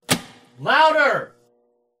Louder!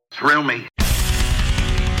 Thrill me.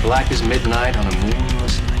 Black as midnight on a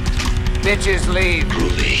moonless night. Bitches leave.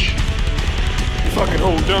 Groovy. Fucking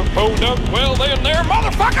hold up. Well, then there,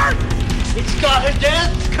 motherfucker! It's got a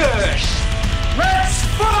death curse. Let's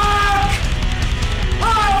fuck!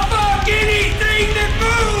 I'll fuck anything that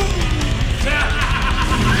moves!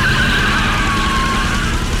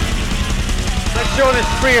 Let's show this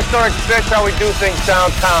prehistoric bitch how we do things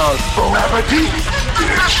downtown. Bon appetit,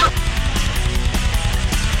 bitch!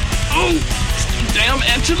 Oh, damn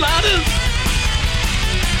enchiladas!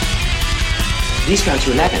 These guys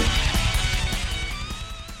are 11.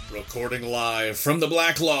 Recording live from the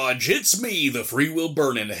Black Lodge, it's me, the free will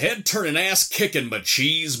burning, head turning, ass kicking, but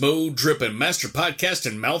cheese mo dripping, master podcast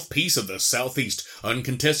and mouthpiece of the Southeast,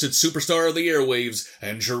 uncontested superstar of the airwaves,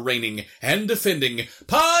 and your reigning and defending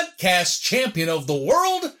podcast champion of the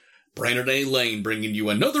world, Brandon A. Lane, bringing you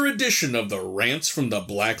another edition of the Rants from the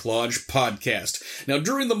Black Lodge podcast. Now,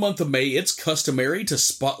 during the month of May, it's customary to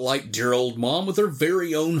spotlight dear old mom with her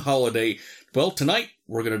very own holiday. Well, tonight,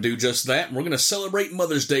 we're going to do just that, and we're going to celebrate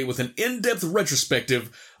Mother's Day with an in-depth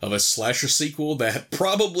retrospective of a slasher sequel that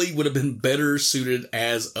probably would have been better suited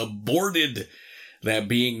as aborted. That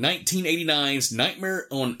being 1989's Nightmare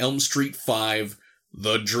on Elm Street 5,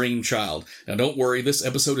 The Dream Child. Now, don't worry, this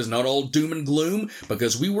episode is not all doom and gloom,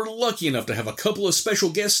 because we were lucky enough to have a couple of special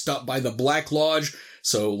guests stop by the Black Lodge.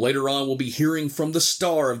 So later on, we'll be hearing from the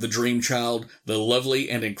star of The Dream Child, the lovely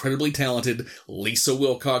and incredibly talented Lisa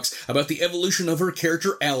Wlicox, about the evolution of her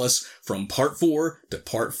character Alice from Part 4 to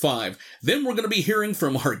Part 5. Then we're going to be hearing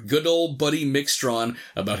from our good old buddy Mick Strawn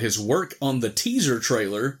about his work on the teaser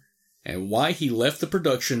trailer and why he left the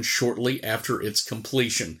production shortly after its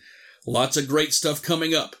completion. Lots of great stuff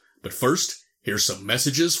coming up, but first, here's some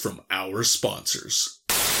messages from our sponsors.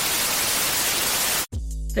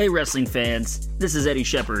 Hey wrestling fans, this is Eddie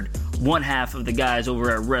Shepard, one half of the guys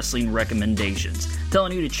over at Wrestling Recommendations,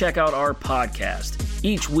 telling you to check out our podcast.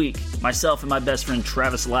 Each week, myself and my best friend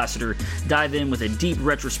Travis Lassiter dive in with a deep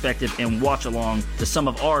retrospective and watch along to some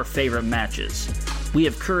of our favorite matches. We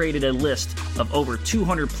have curated a list of over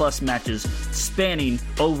 200 plus matches spanning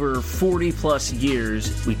over 40 plus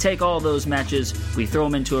years. We take all those matches, we throw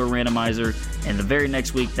them into a randomizer, and the very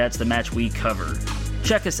next week, that's the match we cover.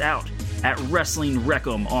 Check us out at Wrestling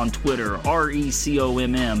Recom on Twitter,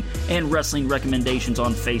 RECOMM, and Wrestling Recommendations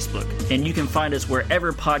on Facebook. And you can find us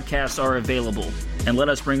wherever podcasts are available. And let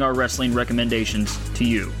us bring our wrestling recommendations to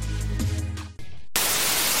you.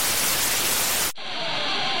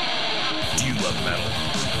 Do you love metal?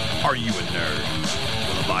 Are you a nerd?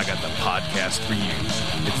 Well, have I got the podcast for you.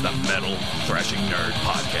 It's the Metal Thrashing Nerd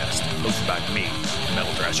Podcast, hosted by me,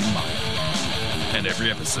 Metal Thrashing Mike. And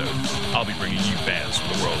every episode, I'll be bringing you bands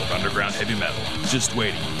from the world of underground heavy metal, just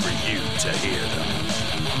waiting for you to hear them.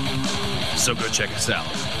 So go check us out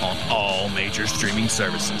on all major streaming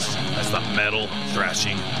services. That's the Metal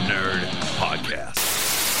Thrashing Nerd Podcast.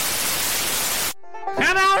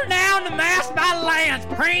 Come on down to Masked by Lance,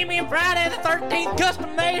 premium Friday the 13th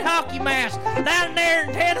custom-made hockey mask down there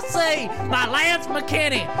in Tennessee by Lance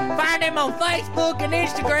McKinney. Find him on Facebook and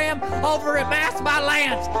Instagram over at Masked by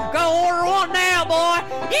Lance. Go order one now, boy.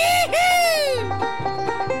 Yee-hoo!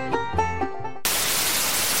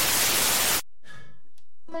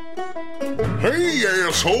 Hey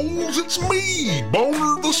assholes, it's me,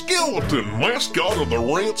 Boner the Skeleton, mascot of the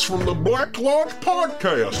Rants from the Black Lodge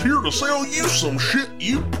podcast, here to sell you some shit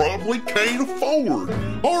you probably can't afford.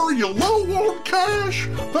 Are you low on cash?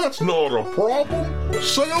 That's not a problem.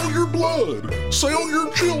 Sell your blood, sell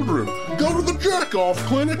your children, go to the jack-off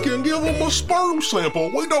clinic and give them a sperm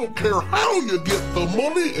sample. We don't care how you get the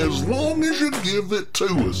money as long as you give it to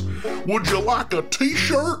us. Would you like a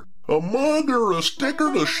t-shirt, a mug, or a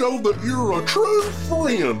sticker to show that you're a true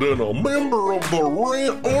friend and a member of the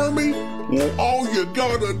Rant Army? Well, all you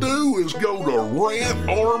gotta do is go to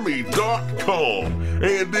rantarmy.com.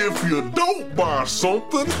 And if you don't buy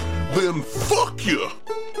something, then fuck you.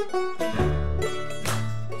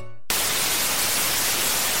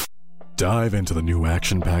 Dive into the new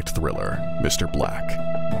action-packed thriller, Mr. Black.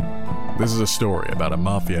 This is a story about a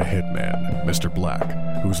mafia hitman, Mr. Black,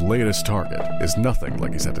 whose latest target is nothing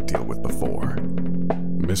like he's had to deal with before.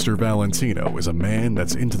 Mr. Valentino is a man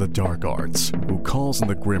that's into the dark arts, who calls on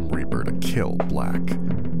the Grim Reaper to kill Black.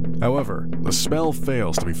 However, the spell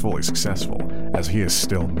fails to be fully successful, as he is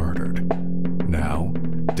still murdered. Now,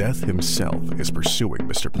 Death himself is pursuing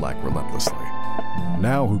Mr. Black relentlessly.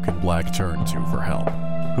 Now who can Black turn to for help?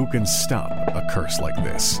 Who can stop a curse like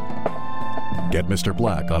this? Get Mr.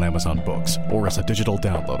 Black on Amazon Books or as a digital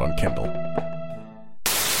download on Kindle.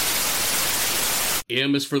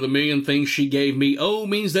 M is for the million things she gave me. O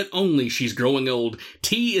means that only she's growing old.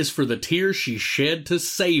 T is for the tears she shed to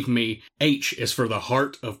save me. H is for the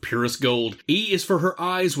heart of purest gold. E is for her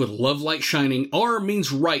eyes with love light shining. R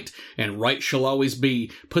means right, and right shall always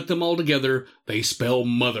be. Put them all together, they spell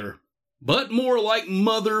mother. But more like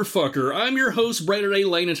motherfucker. I'm your host, Brandon A.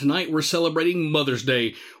 Lane, and tonight we're celebrating Mother's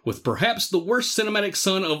Day with perhaps the worst cinematic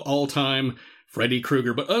son of all time, Freddy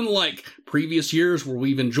Krueger. But unlike previous years where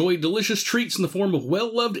we've enjoyed delicious treats in the form of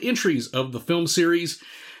well-loved entries of the film series,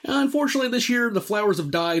 unfortunately this year the flowers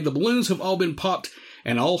have died, the balloons have all been popped,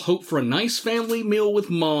 and all hope for a nice family meal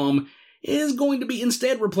with Mom is going to be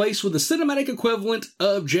instead replaced with the cinematic equivalent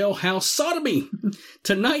of jailhouse sodomy.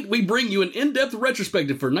 Tonight, we bring you an in-depth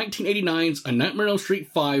retrospective for 1989's A Nightmare on Elm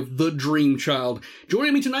Street 5, The Dream Child.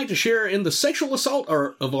 Joining me tonight to share in the sexual assault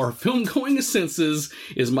of our film-going senses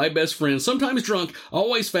is my best friend, sometimes drunk,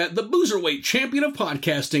 always fat, the boozerweight champion of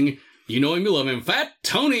podcasting. You know him, you love him, Fat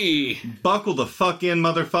Tony. Buckle the fuck in,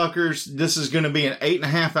 motherfuckers. This is going to be an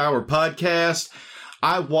 8.5 hour podcast.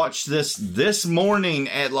 I watched this morning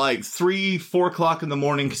at like 4 o'clock in the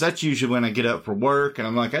morning, because that's usually when I get up for work, and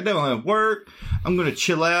I'm like, I don't have work, I'm going to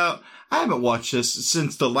chill out. I haven't watched this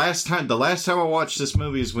since the last time I watched this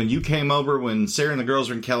movie is when you came over, when Sarah and the girls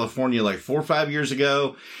were in California like 4 or 5 years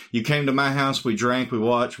ago. You came to my house, we drank, we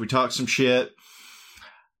watched, we talked some shit.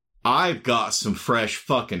 I've got some fresh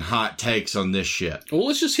fucking hot takes on this shit. Well,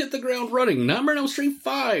 let's just hit the ground running. Nightmare on Elm Street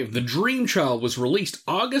 5, The Dream Child, was released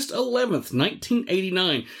August 11th,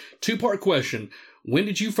 1989. Two-part question. When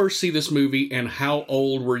did you first see this movie, and how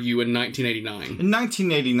old were you in 1989? In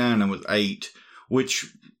 1989, I was 8,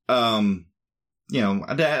 which, I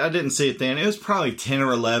didn't see it then. It was probably 10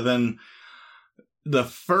 or 11. The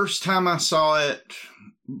first time I saw it,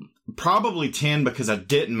 probably 10, because I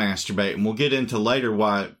didn't masturbate, and we'll get into later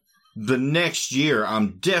why. The next year,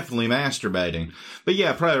 I'm definitely masturbating. But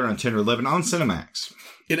yeah, probably around 10 or 11 on Cinemax.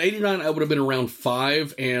 In 89, I would have been around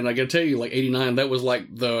 5, and I gotta tell you, like, 89, that was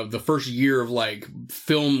like the first year of, like,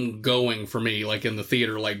 film going for me, like, in the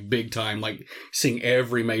theater, like, big time, like, seeing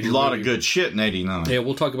every major movie. A lot of good shit in 89. Yeah,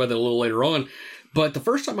 we'll talk about that a little later on. But the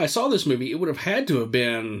first time I saw this movie, it would have had to have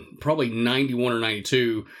been probably 91 or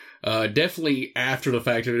 92. Definitely after the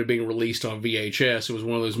fact of it being released on VHS. It was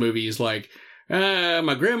one of those movies, like,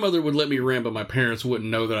 my grandmother would let me rent, but my parents wouldn't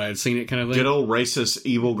know that I had seen it, kind of thing. Good old racist,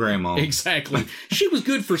 evil grandma. Exactly. She was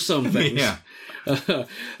good for some things. Yeah.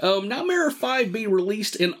 Nightmare 5 being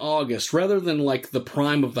released in August, rather than, like, the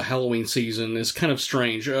prime of the Halloween season is kind of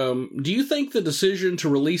strange. Do you think the decision to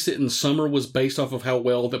release it in summer was based off of how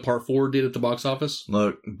well that Part 4 did at the box office?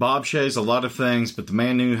 Look, Bob Shaye's a lot of things, but the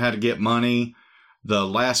man knew how to get money. The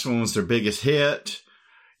last one was their biggest hit.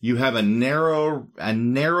 You have a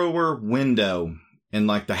narrower window in,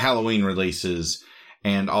 like, the Halloween releases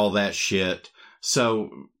and all that shit. So,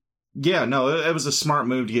 yeah, no, it was a smart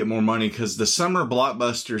move to get more money, because the summer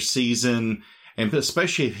blockbuster season, and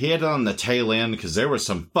especially if he had it on the tail end, because there were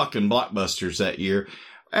some fucking blockbusters that year.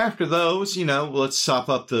 After those, let's sop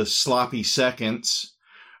up the sloppy seconds,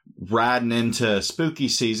 riding into spooky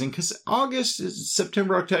season, because August,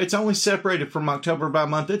 September, October, it's only separated from October by a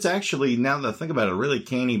month. It's actually, now that I think about it, a really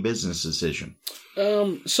canny business decision.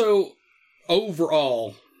 So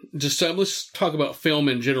overall, just let's talk about film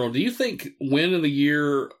in general. Do you think when in the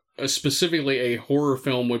year, specifically a horror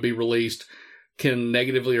film would be released, can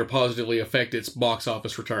negatively or positively affect its box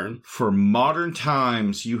office return? For modern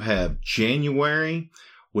times, you have January,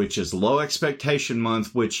 which is low expectation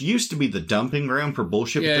month, which used to be the dumping ground for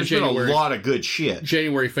bullshit. Yeah, but there's January. been a lot of good shit.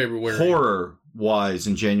 January, February. Horror-wise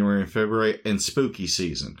in January and February, and spooky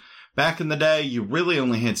season. Back in the day, you really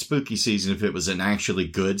only had spooky season if it was an actually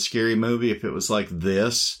good scary movie. If it was like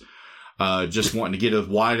this, just wanting to get as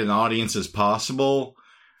wide an audience as possible.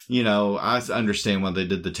 I understand why they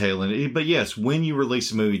did the tail end. But yes, when you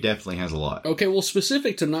release a movie, definitely has a lot. Okay, well,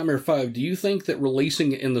 specific to Nightmare 5, do you think that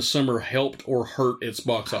releasing it in the summer helped or hurt its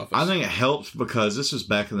box office? I think it helped, because this was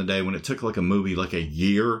back in the day when it took like a movie like a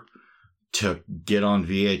year to get on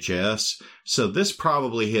VHS. So this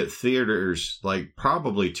probably hit theaters like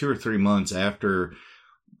probably 2 or 3 months after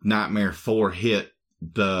Nightmare 4 hit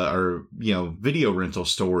video rental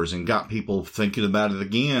stores and got people thinking about it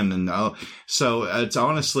again. And so it's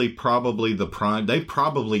honestly probably the prime. They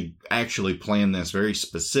probably actually planned this very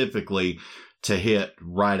specifically to hit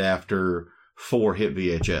right after 4 hit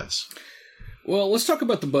VHS. Well, let's talk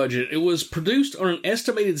about the budget. It was produced on an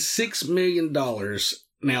estimated $6 million.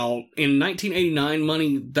 Now, in 1989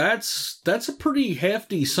 money, that's a pretty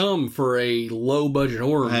hefty sum for a low-budget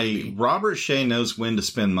horror movie. Robert Shaye knows when to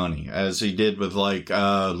spend money, as he did with, Lord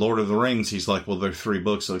of the Rings. He's like, well, there are 3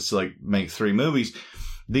 books, let's, make 3 movies.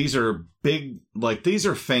 these are big, like, these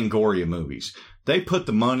are Fangoria movies. They put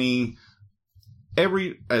the money,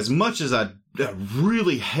 as much as I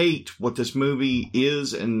really hate what this movie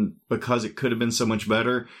is, and because it could have been so much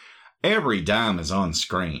better, every dime is on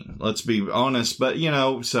screen. Let's be honest. But,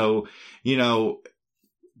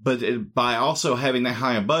 but by also having that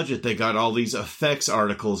high a budget, they got all these effects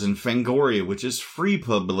articles in Fangoria, which is free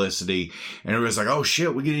publicity. And everybody's like, oh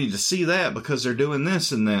shit, we need to see that because they're doing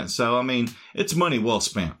this and that. So, I mean, it's money well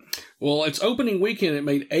spent. Well, its opening weekend, it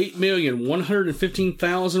made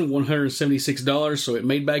 $8,115,176. So it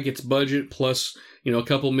made back its budget plus, a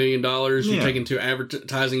couple $1 million. You take into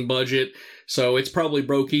advertising budget. So it's probably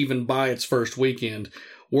broke even by its first weekend.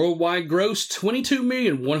 Worldwide gross,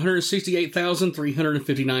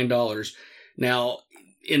 $22,168,359. Now,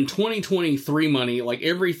 in 2023 money, like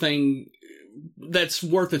everything that's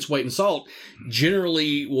worth its weight in salt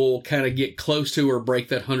generally will kind of get close to or break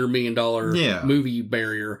that $100 million movie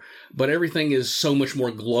barrier. But everything is so much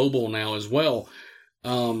more global now as well.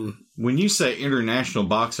 When you say international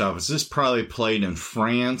box office, this probably played in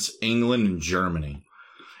France, England, and Germany.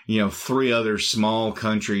 3 other small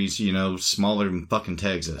countries, smaller than fucking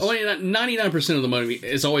Texas. Oh, 99% of the money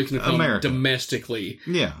is always going to come domestically.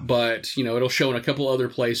 Yeah. But, it'll show in a couple other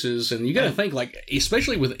places. And you got to think, like,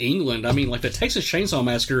 especially with England, I mean, like, the Texas Chainsaw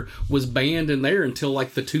Massacre was banned in there until,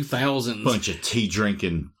 like, the 2000s. Bunch of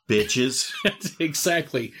tea-drinking bitches.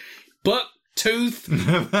 Exactly. Buck Tooth,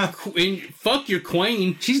 fuck your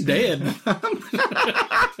queen. She's dead.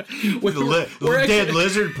 With a dead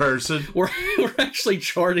lizard person. We're actually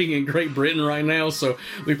charting in Great Britain right now, so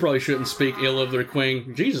we probably shouldn't speak ill of their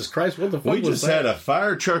queen. Jesus Christ, what the fuck was that? We just had a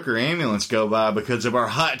fire truck or ambulance go by because of our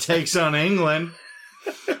hot takes on England.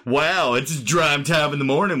 Wow, it's drive time in the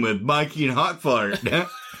morning with Mikey and Hot Fart.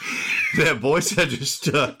 That voice I just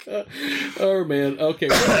stuck. Oh, man. Okay.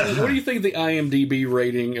 What do you think the IMDb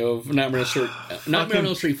rating of Nightmare on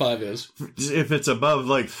Elm Street 5 is? If it's above,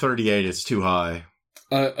 38, it's too high.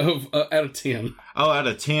 Out of 10. Oh, out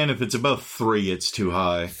of 10, if it's above 3, it's too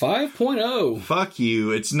high. 5.0. Fuck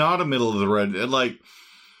you. It's not a middle of the road.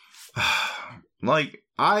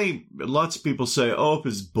 Lots of people say, oh, if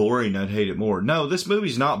it's boring, I'd hate it more. No, this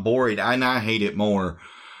movie's not boring, and I hate it more.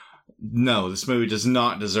 No, this movie does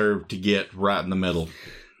not deserve to get right in the middle.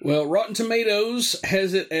 Well, Rotten Tomatoes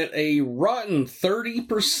has it at a rotten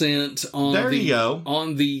 30% on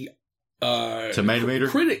on the tomato meter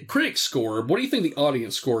critic score. What do you think the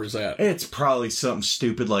audience score is at? It's probably something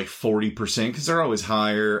stupid like 40% because they're always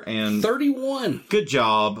higher. And 31. Good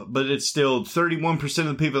job, but it's still 31% of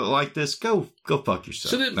the people that like this. Go fuck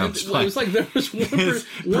yourself. So it's like there was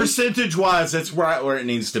percentage wise, that's right where it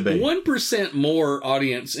needs to be. 1% more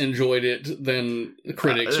audience enjoyed it than the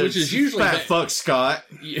critics, which is usually fuck Scott.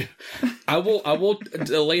 Yeah, I will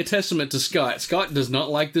lay a testament to Scott. Scott does not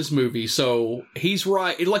like this movie, so he's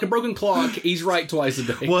right. Like a broken clock, he's right twice a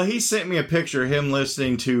day. Well, he sent me a picture of him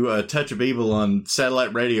listening to Touch of Evil on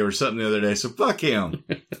satellite radio or something the other day, so fuck him.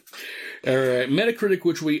 All right, Metacritic,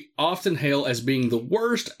 which we often hail as being the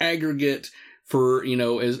worst aggregate for,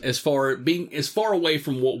 as far away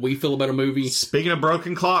from what we feel about a movie. Speaking of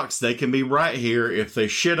broken clocks, they can be right here if they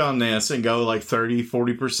shit on this and go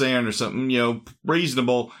 30-40% or something,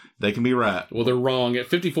 reasonable. They can be right. Well, they're wrong at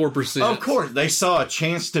 54%. Of course, they saw a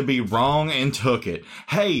chance to be wrong and took it.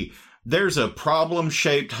 Hey, there's a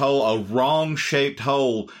problem-shaped hole, a wrong-shaped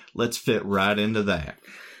hole. Let's fit right into that.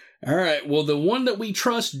 All right. Well, the one that we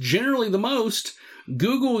trust generally the most,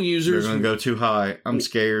 Google users. They're going to go too high. I'm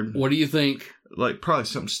scared. What do you think? Probably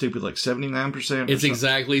something stupid like 79%. It's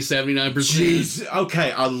exactly 79%. Jeez.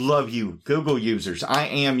 Okay, I love you. Google users. I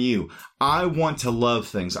am you. I want to love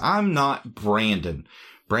things. I'm not Brandon.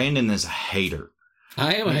 Brandon is a hater.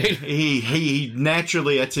 I am a hater. He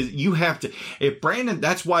naturally, you have to, if Brandon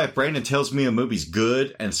tells me a movie's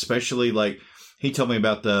good, and especially he told me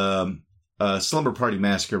about the Slumber Party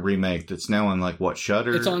Massacre remake that's now on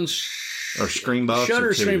Shudder? It's on or Screenbox.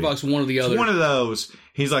 Shudder, Screenbox, one or the other. It's one of those.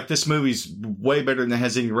 He's like, this movie's way better than it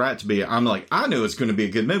has any right to be. I'm like, I knew it's going to be a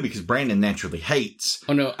good movie because Brandon naturally hates.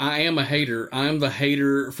 Oh no, I am a hater. I'm the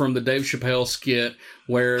hater from the Dave Chappelle skit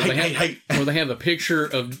where where they have a picture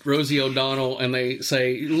of Rosie O'Donnell and they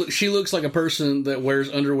say she looks like a person that wears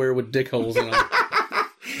underwear with dick holes in them.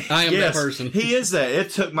 I am that person. He is that. It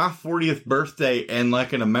took my 40th birthday and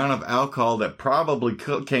an amount of alcohol that probably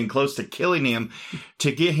came close to killing him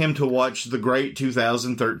to get him to watch the great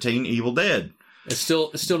 2013 Evil Dead. It's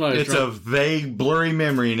still not. It's a vague, blurry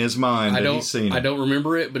memory in his mind that he's seen it. I don't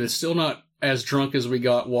remember it, but it's still not as drunk as we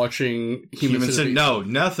got watching Human Centipede. No,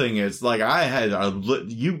 nothing is I had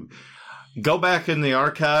you go back in the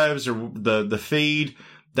archives or the feed.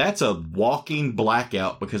 that's a walking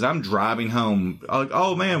blackout because I'm driving home. Like,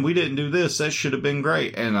 oh man, we didn't do this. That should have been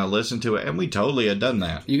great. And I listened to it, and we totally had done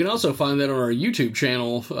that. You can also find that on our YouTube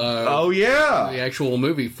channel. Oh yeah, the actual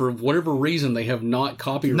movie. For whatever reason, they have not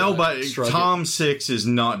copyrighted. Nobody. Tom Six is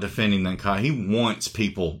not defending that. He wants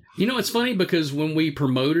people. You know, it's funny because when we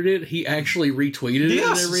promoted it, he actually retweeted it.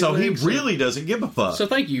 Yes, and so he really doesn't give a fuck. So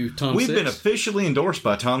thank you, Tom We've Six. been officially endorsed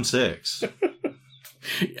by Tom Six.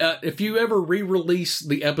 If you ever re-release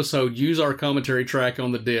the episode, use our commentary track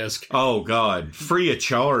on the disc. Oh, God. Free of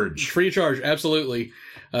charge. Free of charge, absolutely.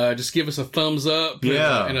 Just give us a thumbs up.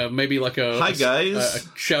 Yeah. And maybe like Hi, guys.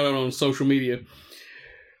 A shout out on social media.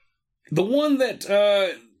 The one that,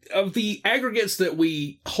 of the aggregates that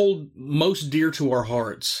we hold most dear to our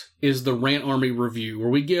hearts is the Rant Army Review, where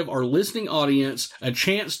we give our listening audience a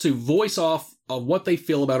chance to voice off of what they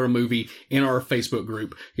feel about a movie in our Facebook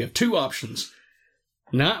group. You have two options.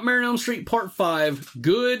 Nightmare on Elm Street Part 5,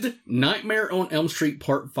 good. Nightmare on Elm Street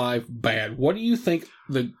Part 5, bad. What do you think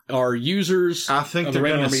our users... I think they're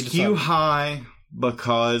going to skew high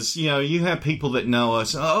because, you know, you have people that know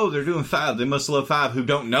us. Oh, they're doing 5. They must love 5 who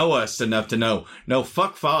don't know us enough to know. No,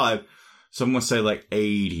 fuck 5. So I'm going to say like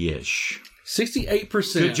 80-ish.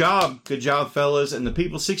 68%. Good job. Good job, fellas. And the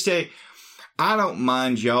people, 68. I don't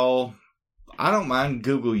mind y'all. I don't mind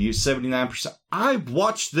Google you 79%. I've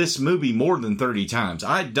watched this movie more than 30 times.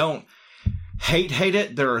 I don't hate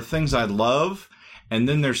it. There are things I love. And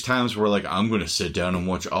then there's times where like, I'm going to sit down and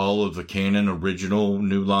watch all of the canon original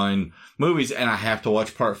New Line movies. And I have to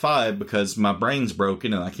watch part 5 because my brain's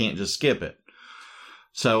broken and I can't just skip it.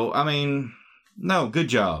 So, I mean, no, good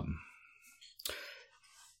job.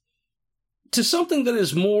 To something that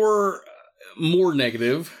is more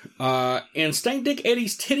negative, in Stank Dick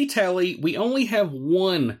Eddie's Titty Tally, we only have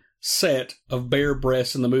one set of bare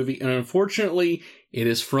breasts in the movie, and unfortunately, it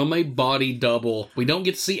is from a body double. We don't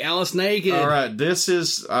get to see Alice naked. All right,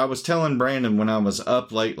 I was telling Brandon when I was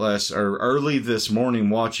up early this morning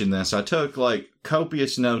watching this, I took like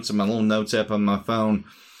copious notes on my little notes app on my phone.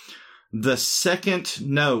 The second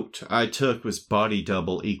note I took was body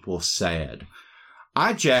double equals sad.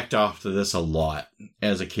 I jacked off to this a lot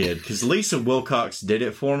as a kid because Lisa Wlicox did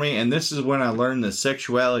it for me, and this is when I learned that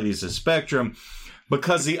sexuality is a spectrum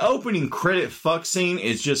because the opening credit fuck scene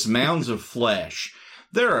is just mounds of flesh.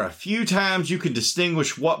 There are a few times you can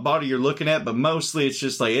distinguish what body you're looking at, but mostly it's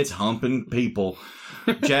just like it's humping people.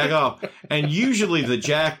 Jag off. And usually the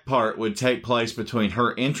jack part would take place between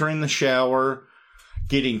her entering the shower,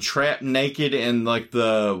 getting trapped naked in like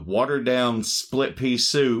the watered down split pea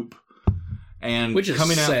soup, and which is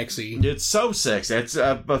coming sexy. It's so sexy. It's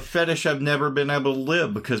a fetish I've never been able to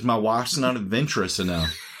live because my wife's not adventurous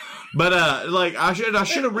enough. But like I should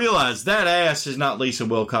have realized that ass is not Lisa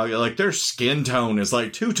Wlicox. Like their skin tone is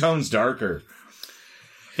like 2 tones darker.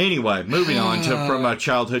 Anyway, moving on from a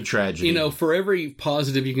childhood tragedy. You know, for every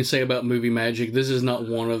positive you can say about movie magic, this is not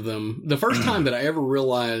one of them. The first time that I ever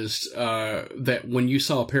realized that when you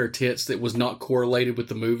saw a pair of tits that was not correlated with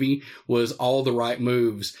the movie was All the Right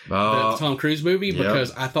Moves, the Tom Cruise movie,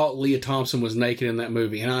 because I thought Leah Thompson was naked in that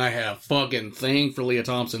movie, and I have a fucking thing for Leah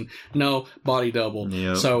Thompson. No, body double.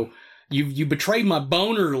 Yep. So you betrayed my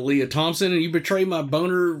boner, Leah Thompson, and you betrayed my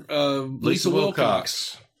boner, Lisa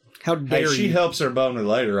Wlicox. How dare you? She helps her boner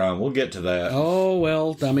later on. We'll get to that. Oh,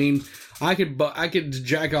 well, I mean, I could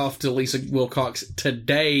jack off to Lisa Wlicox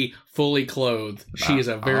today fully clothed. She is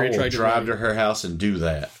a very attractive woman. Drive to her house and do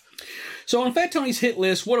that. So on Fat Tony's hit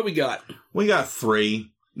list, what do we got? We got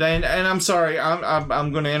 3. And I'm sorry,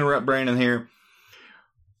 I'm going to interrupt Brandon here.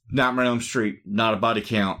 Nightmare on Elm Street, not a body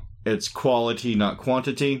count. It's quality, not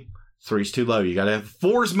quantity. 3's too low. You got to have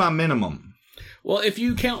 4's my minimum. Well, if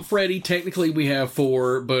you count Freddy, technically we have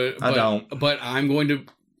 4, but I don't. But I'm going to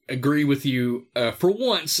agree with you for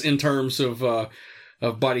once in terms of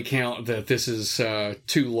body count that this is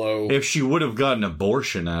too low. If she would have got an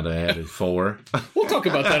abortion, I'd have added 4. We'll talk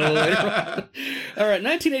about that a little later. All right,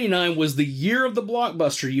 1989 was the year of the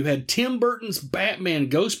blockbuster. You had Tim Burton's Batman,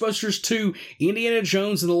 Ghostbusters 2, Indiana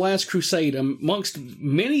Jones and the Last Crusade, amongst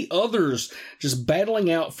many others just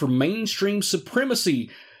battling out for mainstream supremacy.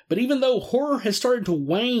 But even though horror has started to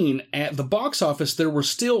wane at the box office, there were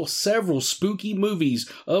still several spooky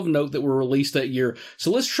movies of note that were released that year.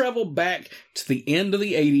 So let's travel back to the end of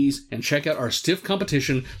the 80s and check out our stiff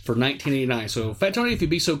competition for 1989. So, Fat Tony, if you'd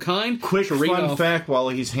be so kind. Quick fun fact while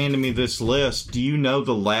he's handing me this list. Do you know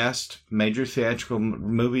the last major theatrical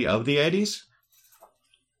movie of the 80s?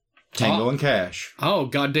 Tango and Cash. Oh,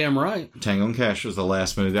 goddamn right. Tango and Cash was the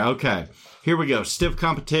last movie. Okay, here we go. Stiff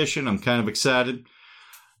competition. I'm kind of excited.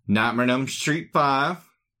 Nightmare on Elm Street 5,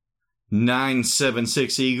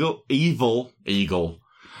 976 Evil,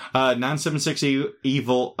 976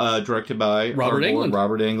 Evil, directed by Robert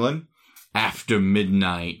Englund. After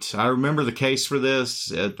Midnight. I remember the case for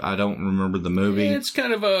this. I don't remember the movie. It's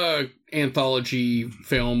kind of a anthology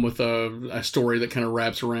film with a story that kind of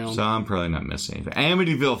wraps around. So I'm probably not missing anything.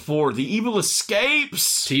 Amityville 4, The Evil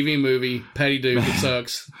Escapes. TV movie. Patty Duke, it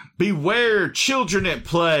sucks. Beware, Children at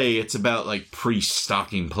Play. It's about, like, priests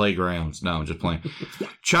stalking playgrounds. No, I'm just playing.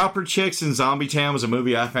 Chopper Chicks in Zombie Town was a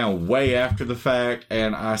movie I found way after the fact,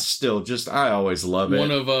 and I always love it.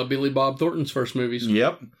 One of Billy Bob Thornton's first movies.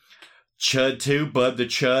 Yep. Chud 2, Bud the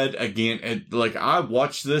Chud. Again, I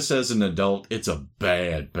watched this as an adult. It's a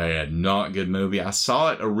bad, not good movie. I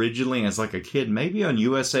saw it originally as like a kid, maybe on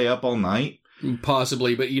USA Up All Night.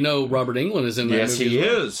 Possibly, but Robert Englund is in that movie. Yes, he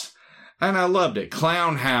is. And I loved it.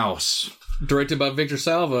 Clown House. Directed by Victor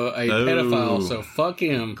Salva, a pedophile, so fuck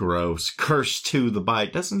him. Gross. Curse 2, The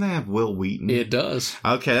Bite. Doesn't that have Will Wheaton? It does.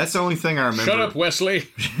 Okay, that's the only thing I remember. Shut up, Wesley.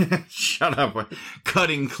 Shut up.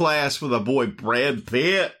 Cutting Class with a boy Brad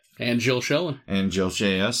Pitt. And Jill Shellen.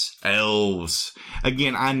 Yes. Elves.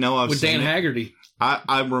 Again, I know I've seen seen Dan it. Haggerty.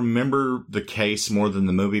 I remember the case more than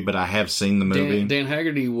the movie, but I have seen the movie. Dan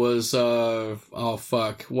Haggerty was,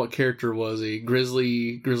 what character was he?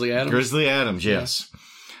 Grizzly Adams? Grizzly Adams, yes. Yeah.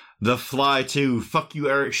 The Fly 2, fuck you,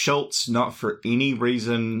 Eric Schultz, not for any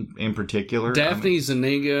reason in particular. Daphne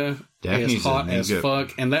Zuniga is hot as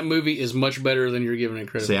fuck, and that movie is much better than you're giving it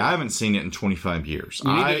credit for. See, I haven't seen it in 25 years.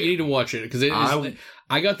 You need to watch it, because it is...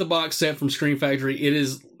 I got the box set from Screen Factory. It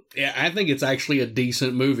is... I think it's actually a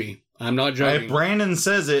decent movie. I'm not joking. If Brandon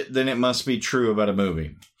says it, then it must be true about a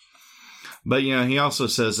movie. But, he also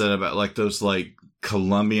says that about, like, those, like,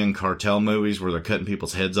 Colombian cartel movies where they're cutting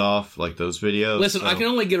people's heads off, like those videos. Listen, I can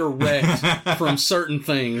only get erect from certain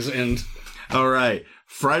things, and... All right.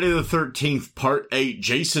 Friday the 13th, Part 8,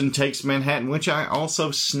 Jason Takes Manhattan, which I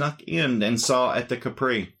also snuck in and saw at the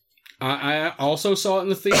Capri. I also saw it in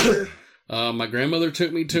the theater. My grandmother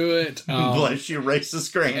took me to it. Bless you,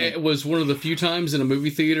 racist granny. It was one of the few times in a movie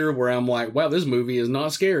theater where I'm like, wow, this movie is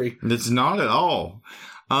not scary. It's not at all.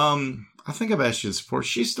 I think I've asked you this before.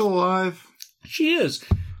 She's still alive? She is.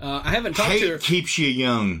 I haven't talked to her. Keeps you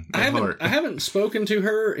young at heart. I haven't spoken to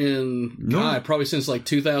her in probably since like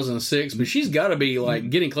 2006, but she's got to be like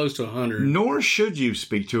getting close to 100. Nor should you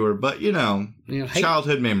speak to her, but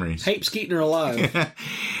childhood memories. Hate Skeeting her alive.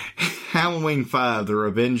 Halloween 5, The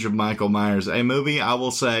Revenge of Michael Myers, a movie I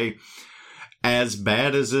will say as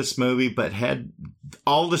bad as this movie, but had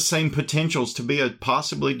all the same potentials to be a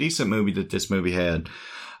possibly decent movie that this movie had.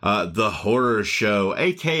 The Horror Show,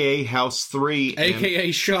 a.k.a. House 3.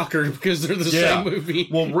 A.k.a. Shocker, because they're the same movie.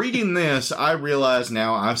 Well, reading this, I realize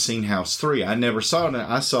now I've seen House 3. I never saw it.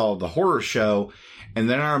 I saw The Horror Show, and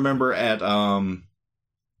then I remember at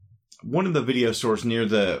one of the video stores near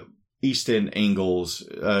the East End Ingles,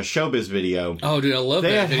 Showbiz Video. Oh, dude, I love that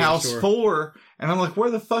video store. They had House 4, and I'm like, where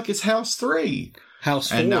the fuck is House 3? House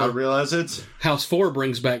 4. And now I realize it's... House 4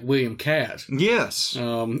 brings back William Catt. Yes.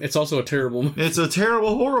 It's also a terrible movie. It's a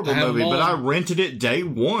terrible, horrible movie, but I rented it day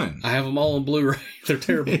one. I have them all on Blu-ray. They're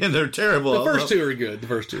terrible. Yeah, they're terrible. The first two are good.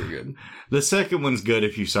 The second one's good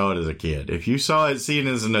if you saw it as a kid. If you saw it seen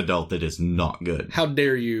it as an adult, it is not good. How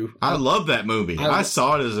dare you? I love that movie. I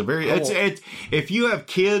saw it as a very... if you have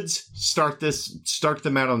kids, start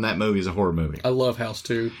them out on that movie as a horror movie. I love House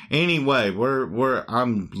 2. Anyway,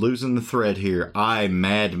 I'm losing the thread here.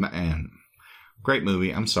 Madman. Great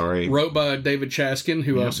movie. I'm sorry. Wrote by David Chaskin,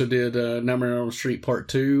 who also did Nightmare on Elm Street Part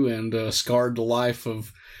 2 and scarred the life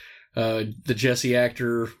of the Jesse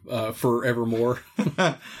actor forevermore.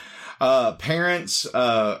 Parents,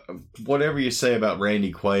 whatever you say about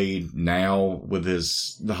Randy Quaid now with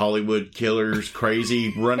the Hollywood killers,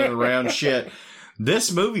 crazy running around shit.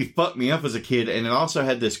 This movie fucked me up as a kid, and it also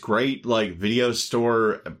had this great, like, video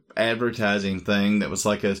store advertising thing that was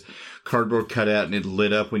like a cardboard cutout and it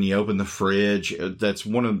lit up when you open the fridge. That's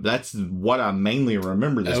what I mainly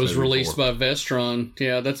remember this movie. That was released by Vestron.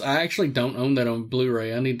 Yeah, I actually don't own that on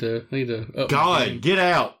Blu-ray. I need to God, get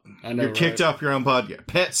out. I know, you're kicked off your own podcast.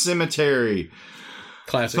 Pet Cemetery.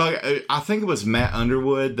 Classic. I think it was Matt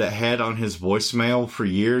Underwood that had on his voicemail for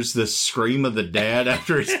years the scream of the dad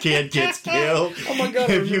after his kid gets killed. Oh my God.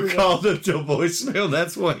 If you called up to voicemail,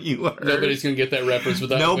 that's what you heard. Nobody's going to get that reference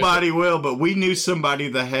without Nobody will, but we knew somebody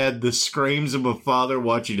that had the screams of a father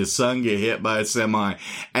watching his son get hit by a semi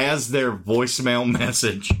as their voicemail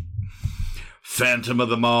message. Phantom of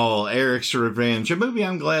the Mall, Eric's Revenge, a movie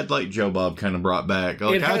I'm glad like Joe Bob kind of brought back.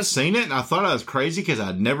 I'd seen it and I thought I was crazy because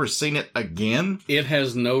I'd never seen it again. It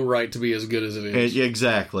has no right to be as good as it is.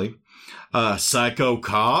 Exactly. Psycho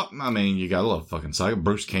Cop. I mean, you gotta love fucking Psycho.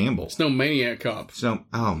 Bruce Campbell. It's no Maniac Cop.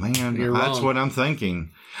 Oh man, You're that's wrong. what I'm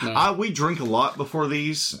thinking. No. We drink a lot before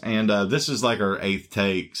these, and this is like our 8th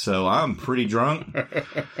take, so I'm pretty drunk.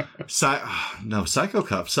 Psycho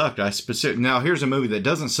Cop sucked. Now, here's a movie that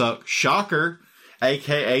doesn't suck. Shocker,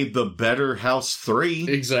 a.k.a. The Better House 3.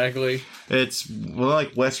 Exactly. It's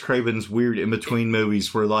like Wes Craven's weird in-between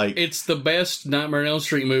movies where, like... It's the best Nightmare on Elm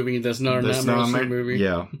Street movie that's not a Nightmare on Elm Street movie.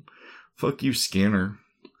 Yeah. Fuck you, Skinner.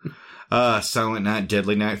 Silent Night,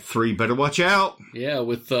 Deadly Night 3. Better watch out. Yeah,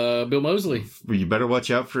 with Bill Moseley. You better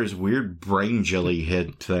watch out for his weird brain jelly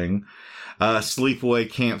head thing.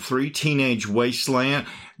 Sleepaway Camp 3, Teenage Wasteland.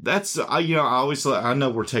 That's, I know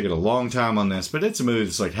we're taking a long time on this, but it's a movie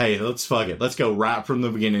that's like, hey, let's fuck it. Let's go right from the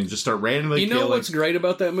beginning and just start randomly killing. You know what's great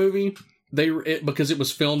about that movie? Because it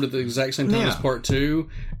was filmed at the exact same time as part 2,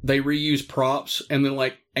 they reused props, and then,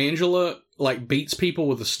 like, Angela... like beats people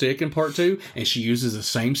with a stick in part 2, and she uses the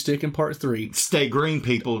same stick in part 3. Stay green,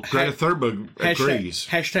 people. Greta Thunberg agrees.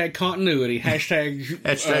 Hashtag continuity.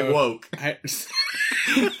 Hashtag woke.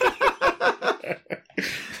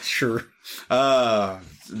 Sure.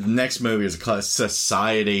 Next movie is called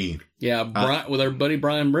Society. Yeah, with our buddy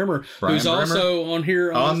Brian Brimmer, who's also on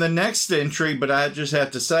here on the next entry. But I just have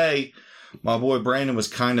to say, my boy Brandon was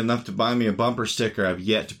kind enough to buy me a bumper sticker I've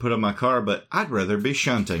yet to put on my car, but I'd rather be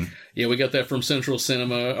shunting. Yeah, we got that from Central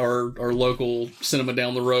Cinema, our local cinema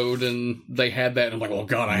down the road, and they had that, and I'm like, oh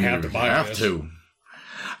God, I have to buy this.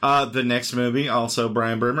 The next movie, also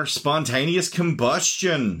Brian Brimmer, Spontaneous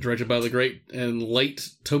Combustion. Directed by the great and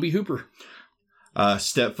late Tobe Hooper.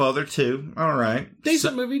 Stepfather 2, all right.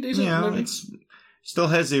 Decent movie. It still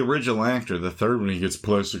has the original actor. The third one, he gets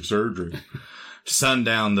plastic surgery.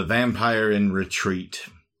 Sundown, The Vampire in Retreat.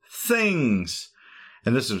 Things.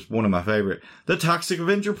 And this is one of my favorite. The Toxic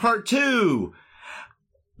Avenger Part 2.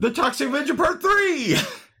 The Toxic Avenger Part 3.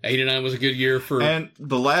 89 was a good year for... And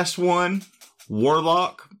the last one,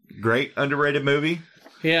 Warlock. Great underrated movie.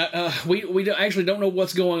 Yeah, we actually don't know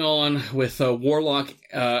what's going on with Warlock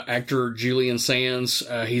actor Julian Sands.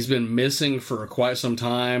 He's been missing for quite some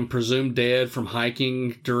time, presumed dead from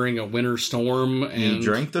hiking during a winter storm. And he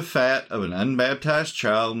drank the fat of an unbaptized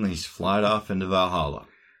child, and he's flied off into Valhalla.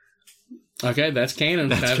 Okay, that's canon.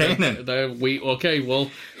 That's canon. We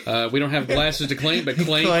don't have glasses to clink, but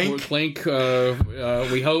clink.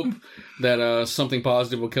 We hope that something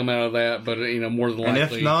positive will come out of that, but more than likely.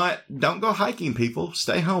 And if not, don't go hiking, people.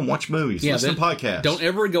 Stay home, watch movies, listen to podcasts. Don't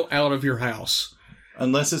ever go out of your house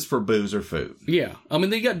unless it's for booze or food. Yeah, I mean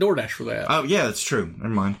they got DoorDash for that. Oh yeah, that's true. Never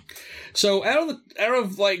mind. So out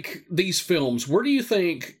of like these films, where do you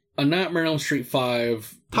think A Nightmare on Elm Street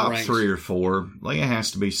 5 top ranks? 3 or 4? Like it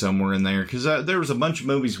has to be somewhere in there because there was a bunch of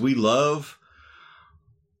movies we love.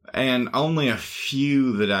 And only a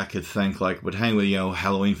few that I could think like would hang with,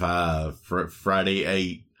 Halloween 5, Friday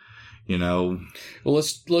 8, Well,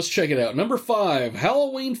 let's check it out. Number 5,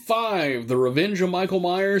 Halloween 5, The Revenge of Michael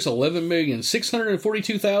Myers,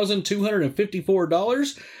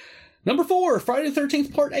 $11,642,254. Number 4, Friday the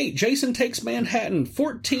 13th Part 8, Jason Takes Manhattan,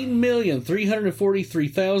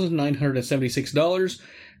 $14,343,976.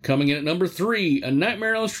 Coming in at number 3, A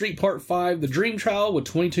Nightmare on Elm Street Part 5, The Dream Child with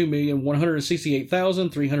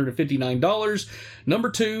 $22,168,359. Number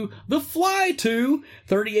 2, The Fly 2,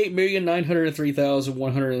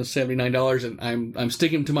 $38,903,179. And I'm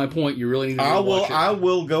sticking to my point. You really need to watch it. I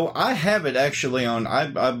will go. I have it actually on.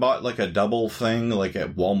 I bought like a double thing like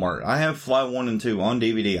at Walmart. I have Fly 1 and 2 on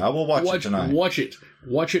DVD. I will watch it tonight.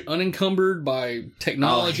 Watch it unencumbered by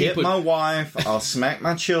technology. I'll hit my wife, I'll smack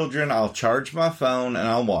my children, I'll charge my phone, and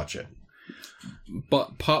I'll watch it.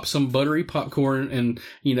 But pop some buttery popcorn and,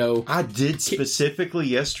 I did specifically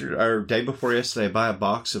yesterday, or day before yesterday, buy a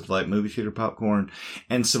box of like movie theater popcorn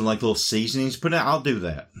and some like little seasonings. But I'll do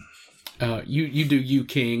that. You do you,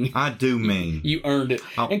 King. I do me. You earned it.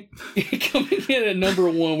 And coming in at number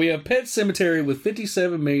 1, we have Pet Sematary with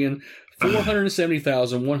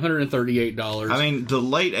 $57,470,138. I mean, the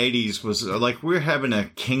late 80s was like we're having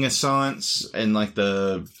a King-assance and like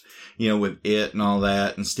the, with It and all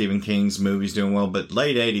that and Stephen King's movies doing well, but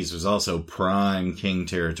late 80s was also prime King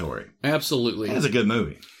territory. Absolutely. It was a good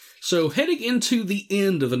movie. So, heading into the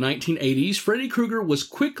end of the 1980s, Freddy Krueger was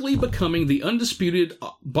quickly becoming the undisputed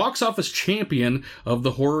box office champion of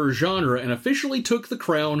the horror genre and officially took the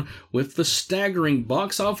crown with the staggering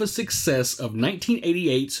box office success of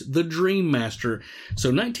 1988's The Dream Master.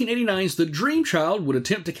 So, 1989's The Dream Child would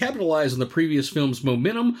attempt to capitalize on the previous film's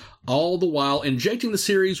momentum, all the while injecting the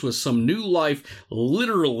series with some new life,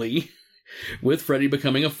 literally, with Freddy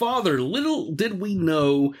becoming a father. Little did we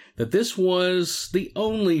know that this was the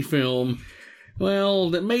only film Well,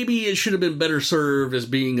 that maybe it should have been better served as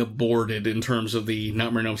being aborted in terms of the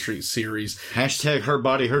Nightmare on Elm Street series. Hashtag her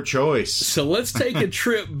body, her choice. So let's take a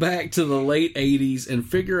trip back to the late 80s and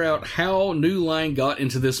figure out how New Line got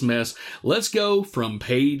into this mess. Let's go from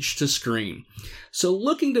page to screen. So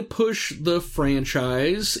looking to push the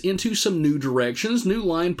franchise into some new directions, New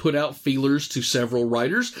Line put out feelers to several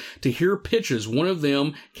writers to hear pitches. One of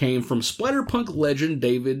them came from splatterpunk legend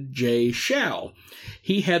David J. Shaw.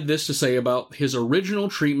 He had this to say about his original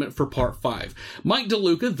treatment for Part 5. Mike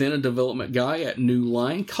DeLuca, then a development guy at New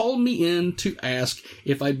Line, called me in to ask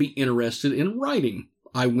if I'd be interested in writing.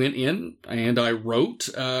 I went in and I wrote.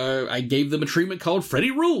 I gave them a treatment called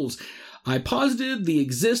Freddy Rules. I posited the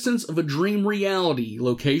existence of a dream reality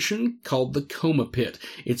location called the Coma Pit.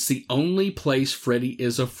 It's the only place Freddy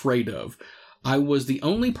is afraid of. I was the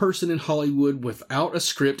only person in Hollywood without a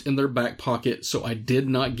script in their back pocket, so I did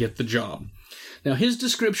not get the job. Now, his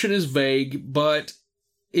description is vague, but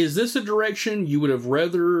is this a direction you would have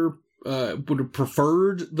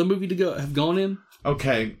preferred the movie to have gone in?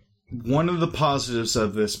 Okay, one of the positives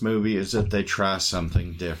of this movie is that they try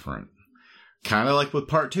something different. Kind of like with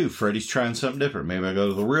Part 2, Freddy's trying something different. Maybe I go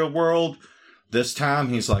to the real world. This time,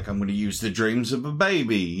 he's like, I'm going to use the dreams of a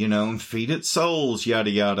baby, and feed it souls, yada,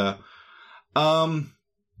 yada.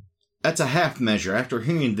 That's a half measure. After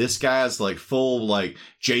hearing this guy's, full,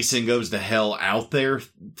 Jason goes to hell out there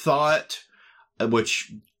thought,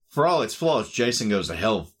 which, for all its flaws, Jason goes to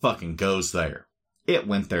hell fucking goes there. It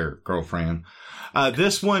went there, girlfriend.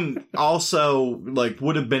 This one also,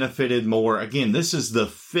 would have benefited more. Again, this is the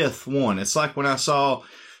 5th one. It's like when I saw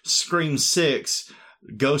Scream 6,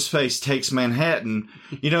 Ghostface Takes Manhattan.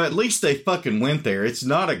 At least they fucking went there. It's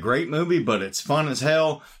not a great movie, but it's fun as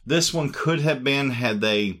hell. This one could have been had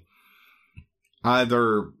they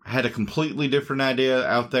either had a completely different idea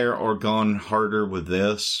out there or gone harder with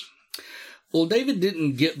this. Well, David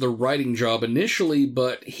didn't get the writing job initially,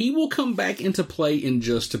 but he will come back into play in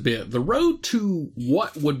just a bit. The road to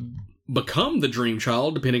what would become the Dream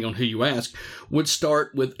Child, depending on who you ask, would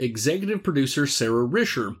start with executive producer Sarah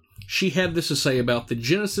Risher. She had this to say about the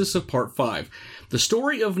genesis of Part 5. The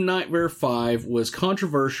story of Nightmare 5 was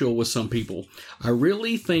controversial with some people. I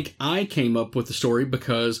really think I came up with the story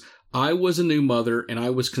because I was a new mother, and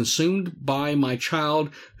I was consumed by my child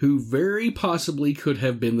who very possibly could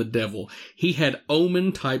have been the devil. He had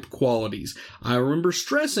omen-type qualities. I remember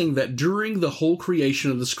stressing that during the whole creation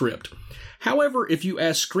of the script. However, if you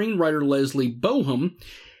ask screenwriter Leslie Boham,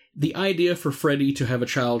 the idea for Freddy to have a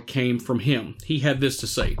child came from him. He had this to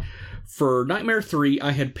say. For Nightmare 3,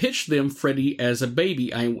 I had pitched them Freddy as a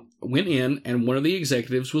baby. I went in, and one of the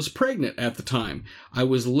executives was pregnant at the time. I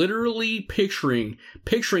was literally picturing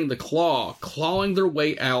the clawing their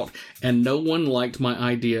way out, and no one liked my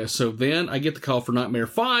idea. So then I get the call for Nightmare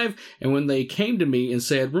 5, and when they came to me and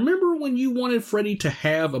said, remember when you wanted Freddy to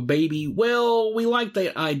have a baby? Well, we like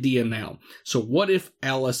that idea now. So what if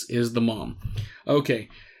Alice is the mom? Okay,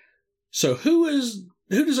 so who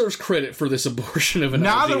deserves credit for this abortion of an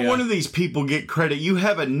idea? Neither one of these people get credit. You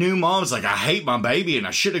have a new mom who's like, I hate my baby and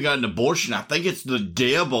I should have gotten an abortion. I think it's the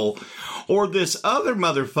devil. Or this other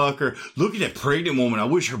motherfucker, look at that pregnant woman. I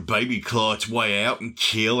wish her baby claw its way out and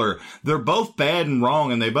kill her. They're both bad and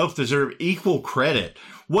wrong and they both deserve equal credit.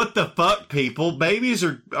 What the fuck, people? Babies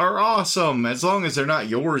are awesome. As long as they're not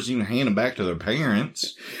yours, you can hand them back to their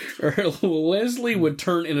parents. Leslie would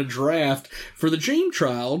turn in a draft for the Dream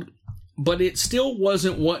Child, but it still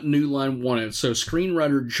wasn't what New Line wanted, so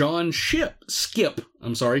screenwriter John Skip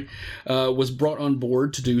was brought on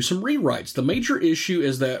board to do some rewrites. The major issue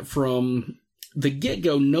is that from the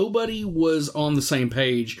get-go, nobody was on the same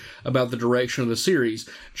page about the direction of the series.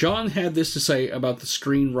 John had this to say about the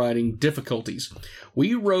screenwriting difficulties.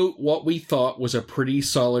 We wrote what we thought was a pretty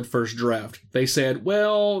solid first draft. They said,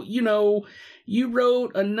 well, you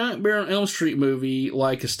wrote a Nightmare on Elm Street movie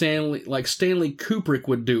like Stanley Kubrick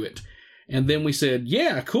would do it. And then we said,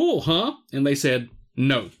 yeah, cool, huh? And they said,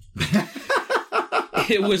 no.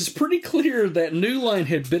 It was pretty clear that New Line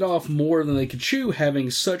had bit off more than they could chew, having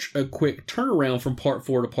such a quick turnaround from Part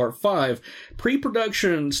 4 to Part 5.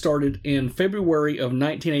 Pre-production started in February of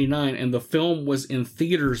 1989, and the film was in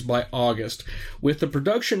theaters by August. With the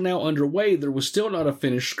production now underway, there was still not a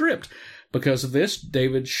finished script. Because of this,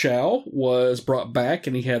 David Shaw was brought back,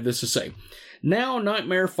 and he had this to say. Now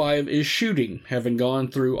Nightmare 5 is shooting. Having gone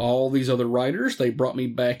through all these other writers, they brought me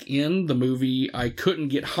back in the movie I couldn't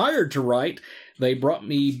get hired to write. They brought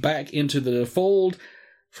me back into the fold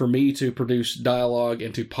for me to produce dialogue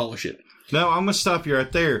and to polish it. No, I'm going to stop you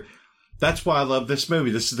right there. That's why I love this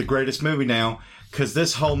movie. This is the greatest movie now. Because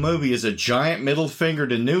this whole movie is a giant middle finger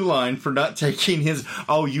to New Line for not taking his,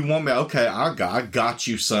 oh, you want me? Okay, I got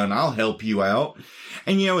you, son. I'll help you out.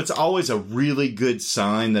 And, it's always a really good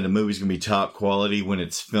sign that a movie's going to be top quality when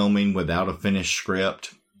it's filming without a finished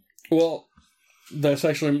script. Well, that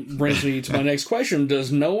actually brings me to my next question.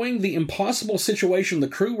 Does knowing the impossible situation the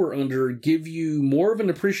crew were under give you more of an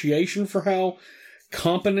appreciation for how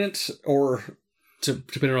competent, or,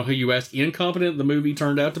 depending on who you ask, incompetent the movie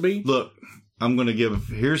turned out to be? Look, I'm going to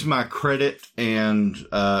here's my credit and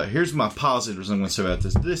here's my positives I'm going to say about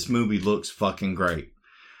this. This movie looks fucking great.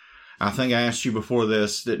 I think I asked you before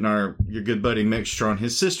this, didn't your good buddy Mick Strawn,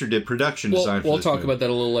 his sister did production design for We'll this talk movie. about that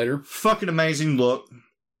a little later. Fucking amazing look.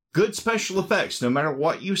 Good special effects. No matter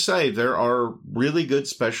what you say, there are really good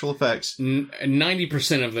special effects.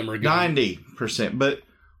 90% of them are good. 90%. But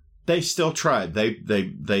they still tried.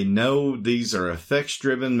 They know these are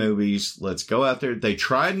effects-driven movies. Let's go out there. They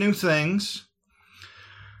tried new things.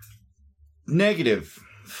 Negative.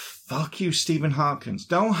 Fuck you, Stephen Hopkins.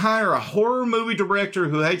 Don't hire a horror movie director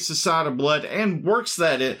who hates the sight of blood and works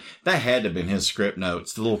that in. That had to have been his script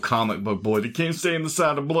notes. The little comic book boy that can't stand the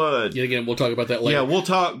sight of blood. Yeah, again, we'll talk about that later. Yeah, we'll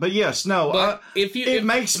talk. But yes, no. But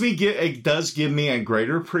it does give me a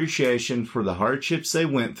greater appreciation for the hardships they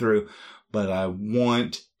went through. But I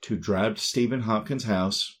want to drive to Stephen Hopkins'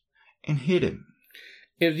 house and hit him.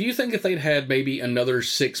 Do you think if they'd had maybe another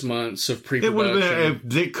 6 months of pre-production...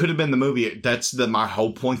 It could have been the movie. That's my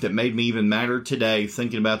whole point that made me even madder today,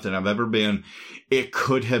 thinking about than I've ever been. It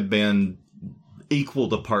could have been equal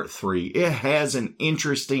to part 3. It has an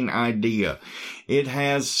interesting idea. It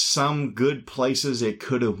has some good places it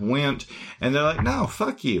could have went. And they're like, no,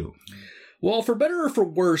 fuck you. Well, for better or for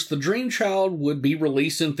worse, The Dream Child would be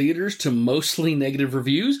released in theaters to mostly negative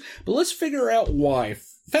reviews. But let's figure out why.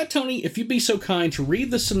 Fat Tony, if you'd be so kind to read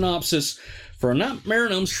the synopsis for Nightmare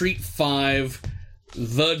on Elm Street 5,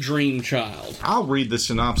 The Dream Child. I'll read the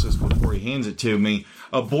synopsis before he hands it to me.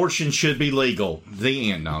 Abortion should be legal.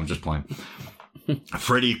 The end. No, I'm just playing.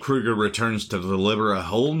 Freddy Krueger returns to deliver a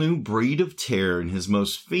whole new breed of terror in his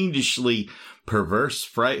most fiendishly perverse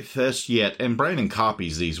fright fest yet. And Brandon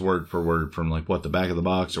copies these word for word from the back of the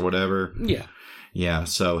box or whatever. Yeah. Yeah,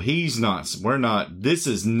 so this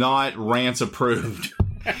is not Rants approved.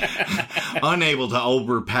 Unable to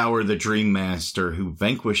overpower the Dream Master who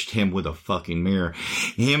vanquished him with a fucking mirror.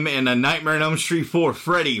 Him and A Nightmare on Elm Street 4,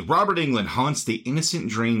 Freddy, Robert Englund haunts the innocent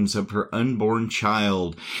dreams of her unborn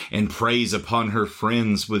child and preys upon her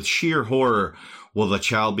friends with sheer horror. Will the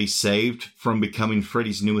child be saved from becoming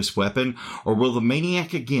Freddy's newest weapon, or will the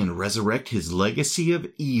maniac again resurrect his legacy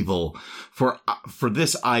of evil? For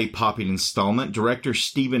this eye-popping installment, director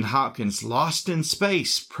Stephen Hopkins lost in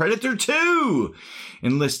space Predator 2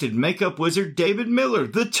 enlisted makeup wizard David Miller,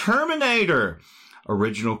 the Terminator,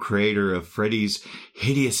 original creator of Freddy's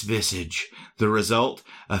hideous visage. The result,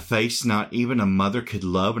 a face not even a mother could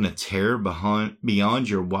love and a terror beyond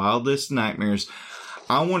your wildest nightmares.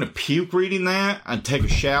 I want to puke reading that. I'd take a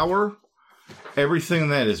shower. Everything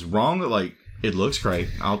that is wrong, it looks great.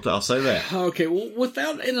 I'll say that. Okay, well,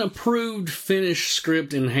 without an approved finished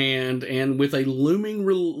script in hand and with a looming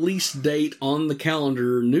release date on the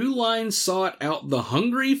calendar, New Line sought out the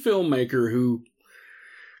hungry filmmaker who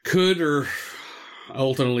could or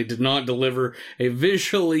ultimately did not deliver a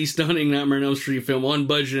visually stunning Nightmare on Elm Street film on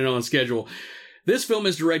budget and on schedule. This film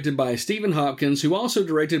is directed by Stephen Hopkins, who also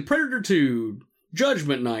directed Predator 2,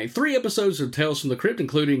 Judgment Night, 3 episodes of Tales from the Crypt,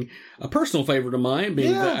 including a personal favorite of mine,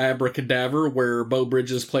 being The Abracadaver, where Beau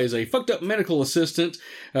Bridges plays a fucked up medical assistant,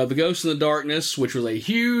 The Ghost in the Darkness, which was a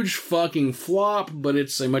huge fucking flop, but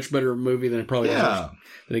it's a much better movie than it probably deserves,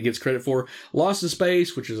 that it gets credit for. Lost in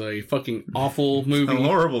Space, which is a fucking awful movie. A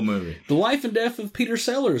horrible movie. The Life and Death of Peter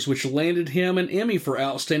Sellers, which landed him an Emmy for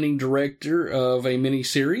Outstanding Director of a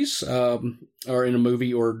Miniseries, or in a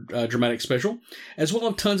movie or dramatic special, as well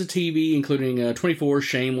as tons of TV, including 24,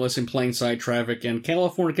 Shameless, In Plain Sight, Traffic, and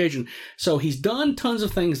Californication. So he's done tons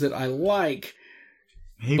of things that I like,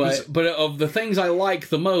 but of the things I like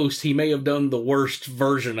the most, he may have done the worst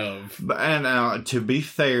version of. And to be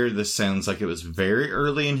fair, this sounds like it was very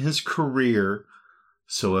early in his career.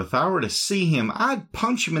 So if I were to see him, I'd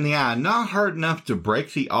punch him in the eye, not hard enough to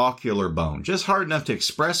break the ocular bone, just hard enough to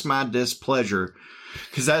express my displeasure.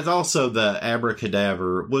 Because that's also the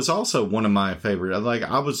Abracadaver was also one of my favorite.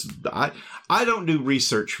 I don't do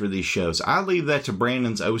research for these shows. I leave that to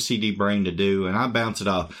Brandon's OCD brain to do, and I bounce it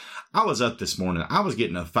off. I was up this morning. I was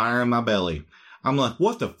getting a fire in my belly. I'm like,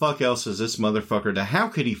 what the fuck else is this motherfucker done? How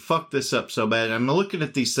could he fuck this up so bad? I'm looking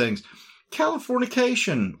at these things.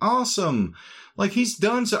 Californication. Awesome. He's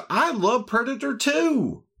done so. I love Predator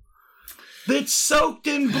 2. that's soaked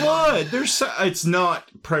in blood. It's not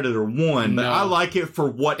Predator 1, but I like it for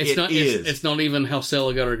what it is. It's not even how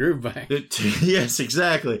Stella got her groove back. Yes,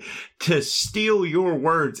 exactly. To steal your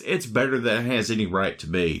words, it's better than it has any right to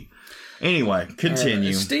be. Anyway,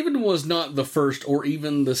 continue. Steven was not the first or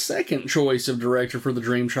even the second choice of director for The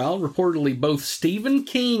Dream Child. Reportedly, both Stephen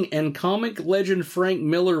King and comic legend Frank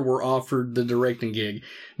Miller were offered the directing gig.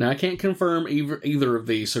 Now, I can't confirm either of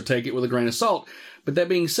these, so take it with a grain of salt. But that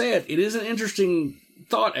being said, it is an interesting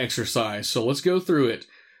thought exercise, so let's go through it.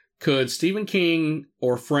 Could Stephen King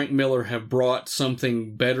or Frank Miller have brought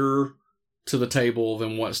something better to the table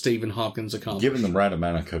than what Stephen Hopkins accomplished? Given the right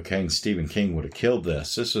amount of cocaine, Stephen King would have killed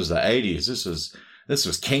this. This was the 80s. This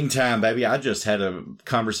was King time, baby. I just had a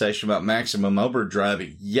conversation about Maximum Overdrive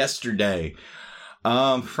yesterday.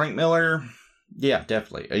 Frank Miller, yeah,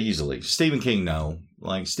 definitely, easily. Stephen King, no.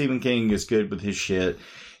 Like, Stephen King is good with his shit.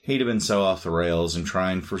 He'd have been so off the rails and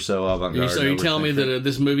trying for so avant-garde. So you're telling me that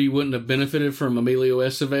this movie wouldn't have benefited from Emilio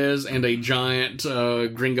Estevez and a giant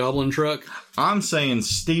Green Goblin truck? I'm saying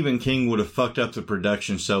Stephen King would have fucked up the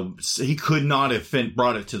production, so he could not have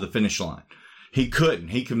brought it to the finish line. He couldn't.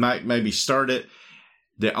 He could maybe start it.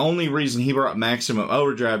 The only reason he brought Maximum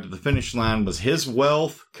Overdrive to the finish line was his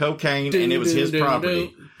wealth, cocaine, and it was his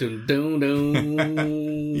property.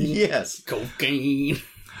 Yes. Cocaine.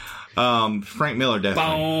 Frank Miller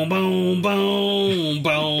definitely. Boom, boom, boom,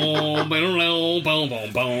 boom,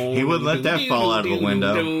 boom, boom. He wouldn't let that fall out of a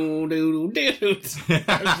window.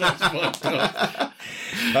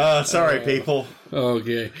 Sorry, people.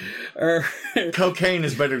 Okay. Cocaine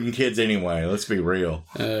is better than kids anyway. Let's be real.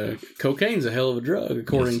 Cocaine's a hell of a drug,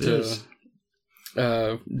 according to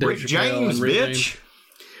Rick James, bitch.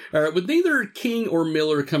 With neither King or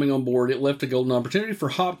Miller coming on board, it left a golden opportunity for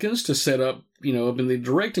Hopkins to set up, up in the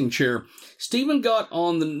directing chair. Stephen got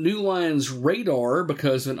on the New Line's radar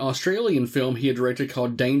because of an Australian film he had directed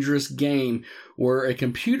called Dangerous Game, where a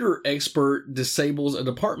computer expert disables a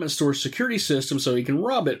department store security system so he can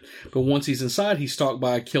rob it. But once he's inside, he's stalked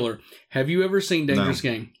by a killer. Have you ever seen Dangerous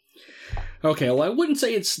Game? Okay, well, I wouldn't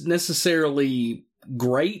say it's necessarily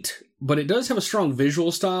great, but it does have a strong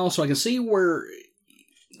visual style, so I can see where...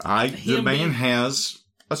 The man has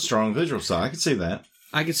a strong visual style. I can see that.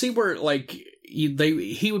 I can see where,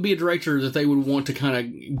 he would be a director that they would want to kind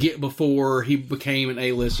of get before he became an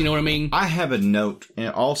A-list. You know what I mean? I have a note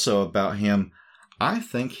also about him. I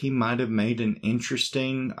think he might have made an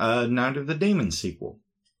interesting Night of the Demon sequel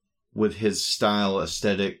with his style,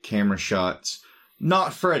 aesthetic, camera shots.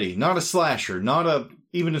 Not Freddy, not a slasher,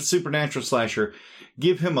 even a supernatural slasher.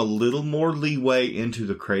 Give him a little more leeway into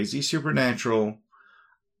the crazy supernatural.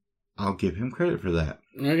 I'll give him credit for that.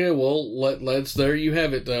 Okay, well, let's there you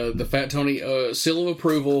have it. The Fat Tony seal of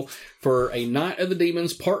approval for a Night of the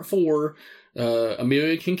Demons Part 4.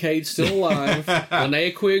 Amelia Kincaid still alive.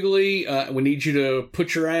 Linnea Quigley, we need you to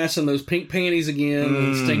put your ass in those pink panties again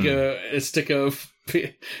and stick a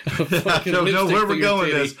I don't know where we're going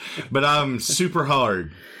with this, but I'm super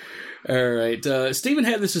hard. All right. Stephen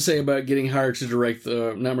had this to say about getting hired to direct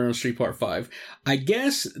Nightmare on Elm Street Part 5. I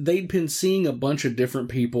guess they'd been seeing a bunch of different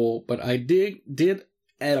people, but I can't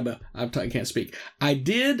speak. I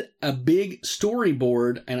did a big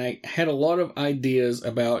storyboard, and I had a lot of ideas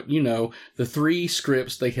about, the 3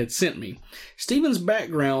 scripts they had sent me. Stephen's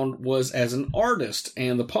background was as an artist,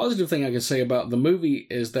 and the positive thing I can say about the movie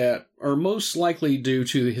is that are most likely due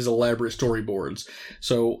to his elaborate storyboards.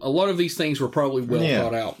 So a lot of these things were probably well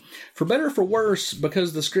thought out. For better or for worse,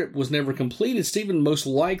 because the script was never completed, Stephen most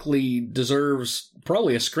likely deserves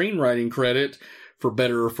probably a screenwriting credit for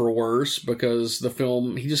better or for worse, because the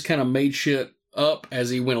film, he just kind of made shit up as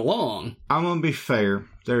he went along. I'm going to be fair.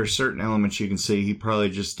 There are certain elements you can see he probably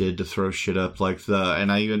just did to throw shit up,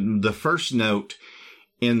 the first note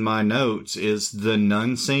in my notes is the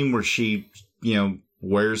nun scene where she,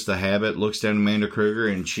 wears the habit, looks down at Amanda Kruger,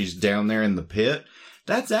 and she's down there in the pit.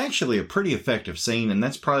 That's actually a pretty effective scene, and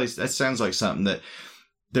that sounds like something that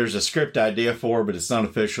there's a script idea for, but it's not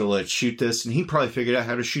official. Let's shoot this, and he probably figured out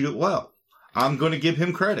how to shoot it well. I'm going to give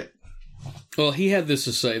him credit. Well, he had this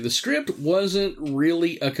to say. The script wasn't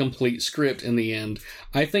really a complete script in the end.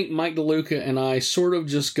 I think Mike DeLuca and I sort of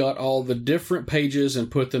just got all the different pages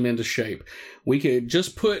and put them into shape. We could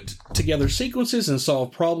just put together sequences and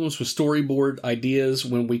solve problems with storyboard ideas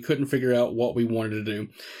when we couldn't figure out what we wanted to do.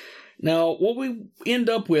 Now, what we end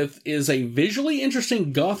up with is a visually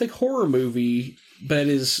interesting gothic horror movie that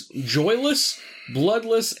is joyless,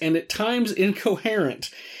 bloodless, and at times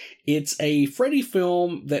incoherent. It's a Freddy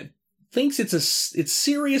film that thinks it's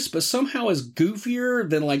serious, but somehow is goofier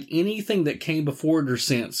than anything that came before it or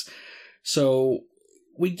since. So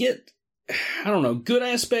we get I don't know, good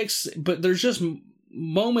aspects, but there's just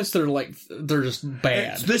moments that are like, they're just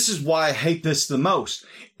bad. This is why I hate this the most.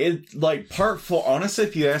 It, like, part 4, honestly,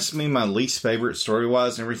 if you ask me my least favorite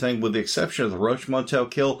story-wise and everything, with the exception of the Roach Motel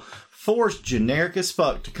kill, 4's generic as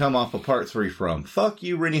fuck to come off of part 3 from. Fuck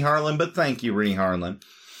you, Rennie Harlan, but thank you, Rennie Harlan.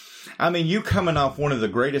 I mean, you coming off one of the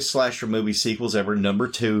greatest slasher movie sequels ever, number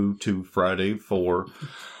 2 to Friday 4.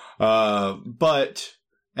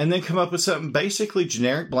 And then come up with something basically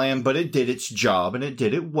generic bland, but it did its job, and it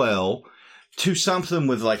did it well, to something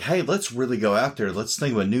with like, hey, let's really go out there. Let's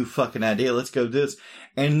think of a new fucking idea. Let's go do this.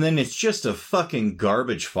 And then it's just a fucking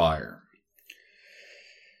garbage fire.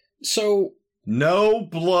 So... no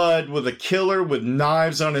blood with a killer with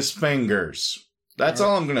knives on his fingers. That's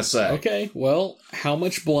all I'm going to say. Okay, well, how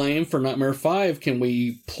much blame for Nightmare 5 can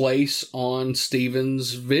we place on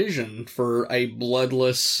Steven's vision for a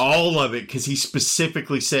bloodless... all of it, because he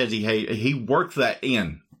specifically said he worked that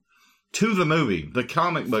in to the movie, the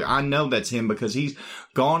comic book. I know that's him because he's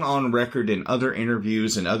gone on record in other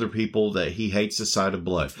interviews and other people that he hates the sight of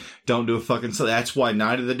blood. Don't do a fucking... so that's why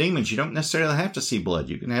Night of the Demons, you don't necessarily have to see blood.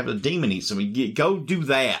 You can have a demon eat somebody. Go do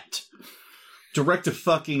that. Direct a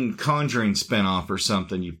fucking Conjuring spinoff or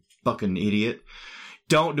something, you fucking idiot.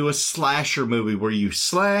 Don't do a slasher movie where you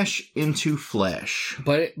slash into flesh.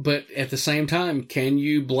 But at the same time, can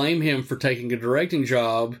you blame him for taking a directing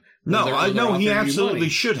job? No, I know he absolutely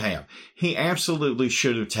should have. He absolutely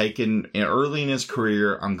should have taken early in his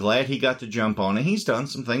career. I'm glad he got to jump on it. He's done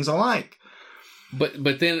some things I like.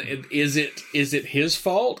 But then is it his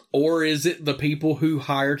fault, or is it the people who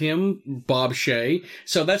hired him, Bob Shea?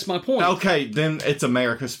 So that's my point. Okay, then it's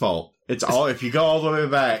America's fault. It's all, if you go all the way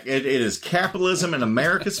back, it is capitalism and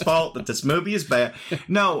America's fault that this movie is bad.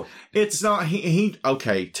 No, it's not.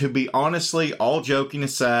 Okay, to be honestly, all joking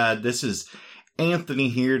aside, this is Anthony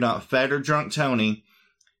here, not Fat or Drunk Tony.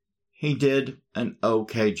 He did an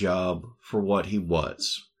okay job for what he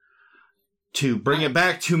was. To bring it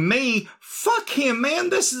back to me, fuck him, man.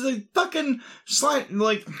 This is a fucking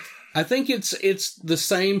like... I think it's the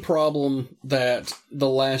same problem that The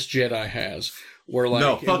Last Jedi has. Where like,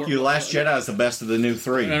 no, fuck you. Last Jedi is the best of the new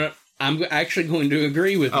 3. No, I'm actually going to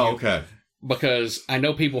agree with you. Oh, okay. Because I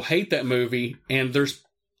know people hate that movie, and there's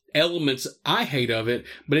elements I hate of it,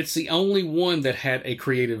 but it's the only one that had a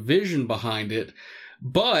creative vision behind it.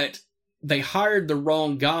 But they hired the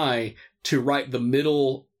wrong guy to write the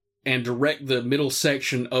middle and direct the middle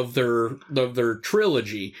section of their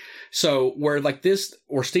trilogy. So where like this,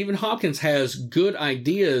 or Stephen Hopkins has good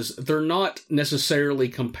ideas, they're not necessarily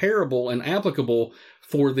comparable and applicable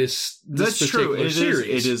for this That's particular true.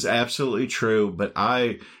 series. It is absolutely true. But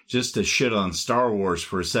just to shit on Star Wars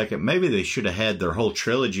for a second, maybe they should have had their whole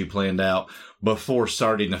trilogy planned out before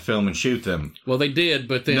starting to film and shoot them. Well, they did,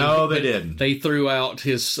 but then no, they didn't. They threw out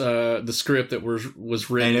his the script that was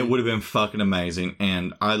written, and it would have been fucking amazing.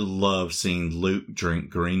 And I love seeing Luke drink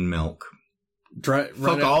green milk.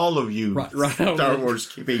 Fuck all of you Star Wars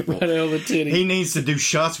people. Right out of the titty. He needs to do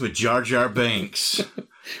shots with Jar Jar Binks.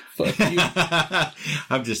 Fuck you.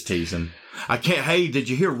 I'm just teasing. I can't. Hey, did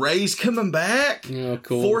you hear Rey's coming back? Oh,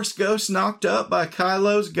 cool. Force Ghost knocked up by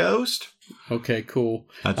Kylo's ghost. Okay, cool.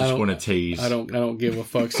 I just want to tease. I don't give a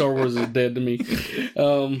fuck. Star Wars is dead to me.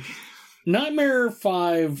 Nightmare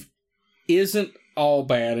 5 isn't all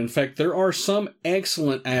bad. In fact, there are some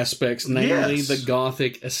excellent aspects, namely the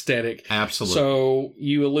gothic aesthetic. Absolutely. So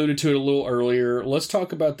you alluded to it a little earlier. Let's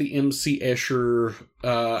talk about the M.C. Escher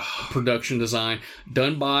production design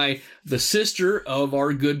done by the sister of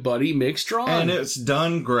our good buddy Mick Strawn. And it's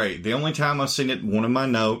done great. The only time I've seen it, one of my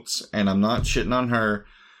notes, and I'm not shitting on her,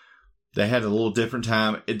 they had a little different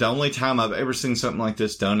time. The only time I've ever seen something like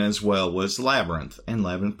this done as well was Labyrinth. And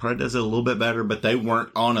Labyrinth probably does it a little bit better, but they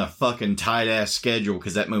weren't on a fucking tight-ass schedule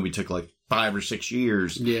because that movie took like 5 or 6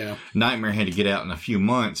 years. Yeah. Nightmare had to get out in a few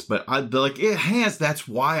months. But that's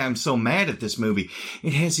why I'm so mad at this movie.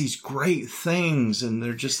 It has these great things, and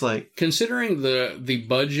they're just like... Considering the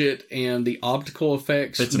budget and the optical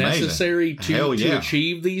effects necessary to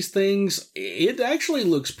achieve these things, it actually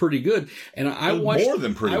looks pretty good. And I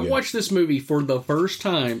watched this movie for the first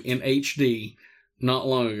time in HD not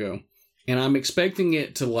long ago. And I'm expecting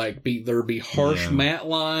it to be harsh matte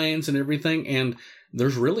lines and everything, and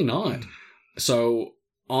there's really not. So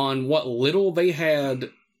on what little they had,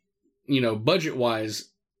 budget-wise,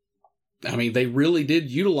 I mean, they really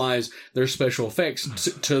did utilize their special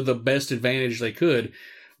effects to the best advantage they could.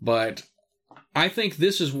 But I think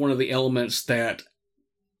this is one of the elements that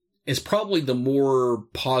is probably the more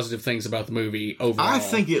positive things about the movie overall. I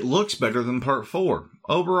think it looks better than Part 4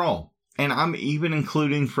 overall. And I'm even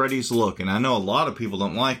including Freddy's look. And I know a lot of people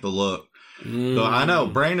don't like the look. So I know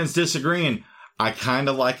Brandon's disagreeing. I kind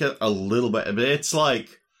of like it a little bit, but it's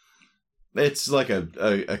like a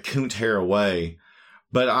coont hair away.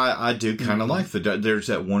 But I do kind of like there's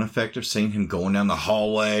that one effect of seeing him going down the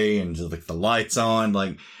hallway and just like the lights on.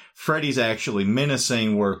 Like Freddy's actually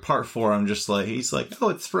menacing, where part 4, I'm just like, he's like, oh,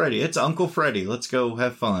 it's Freddy. It's Uncle Freddy. Let's go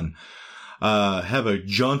have fun. Have a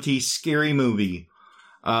jaunty, scary movie.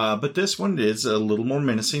 But this one is a little more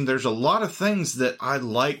menacing. There's a lot of things that I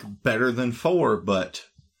like better than 4,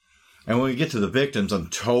 and when we get to the victims, I'm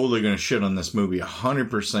totally going to shit on this movie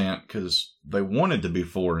 100% because they wanted to be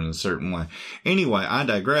 4 in a certain way. Anyway, I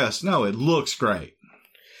digress. No, it looks great.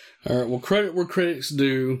 All right. Well, credit where credit's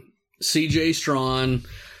due. C.J. Strawn,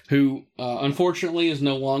 who unfortunately is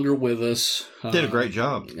no longer with us. Did a great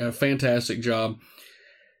job. A fantastic job.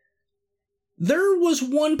 There was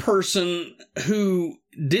one person who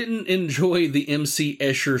didn't enjoy the MC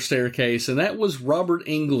Escher staircase, and that was Robert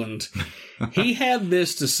Englund. He had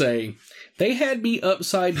this to say: "They had me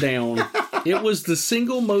upside down. It was the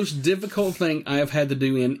single most difficult thing I have had to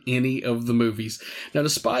do in any of the movies." Now,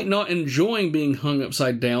 despite not enjoying being hung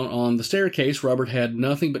upside down on the staircase, Robert had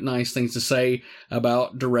nothing but nice things to say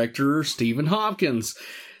about director Stephen Hopkins.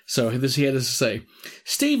 So this he had to say: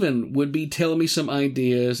 "Stephen would be telling me some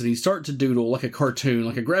ideas, and he'd start to doodle like a cartoon,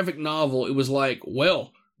 like a graphic novel. It was like,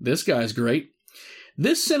 well, this guy's great."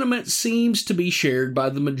 This sentiment seems to be shared by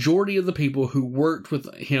the majority of the people who worked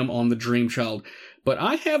with him on The Dream Child. But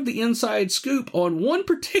I have the inside scoop on one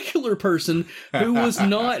particular person who was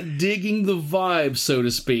not digging the vibe, so to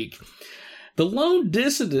speak. The lone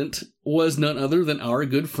dissident was none other than our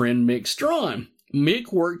good friend Mick Strawn.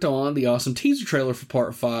 Mick worked on the awesome teaser trailer for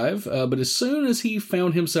Part 5, but as soon as he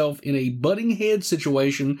found himself in a butting head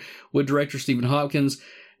situation with director Stephen Hopkins,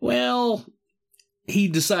 well, he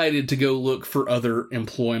decided to go look for other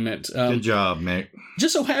employment. Good job, Mick.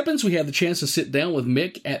 Just so happens we had the chance to sit down with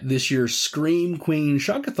Mick at this year's Scream Queen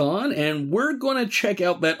Shockathon, and we're going to check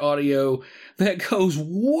out that audio that goes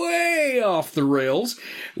way off the rails.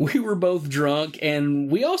 We were both drunk,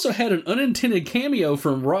 and we also had an unintended cameo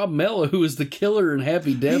from Rob Mello, who is the killer in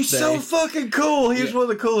Happy Death Day. He's so fucking cool. He's one of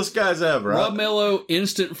the coolest guys ever. Rob Mello,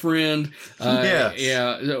 instant friend. Yes.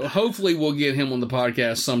 Yeah. Hopefully we'll get him on the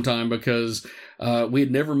podcast sometime, because we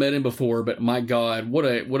had never met him before, but my God, what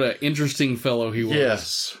a interesting fellow he was.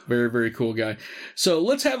 Yes. Very, very cool guy. So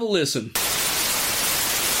let's have a listen.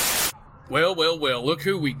 Well, look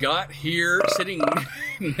who we got here sitting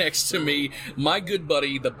next to me. My good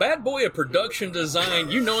buddy, the bad boy of production design.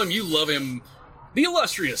 You know him, you love him. The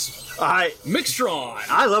illustrious Mick Strawn.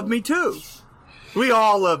 I love me too. We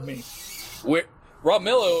all love me. Rob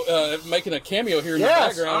Mello making a cameo here in the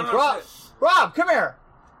background. Rob, come here.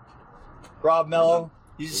 Rob Mello.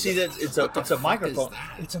 You see that? It's a microphone.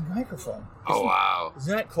 It's a microphone. Oh wow!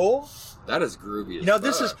 Isn't that cool? That is groovy. You know,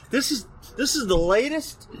 this is the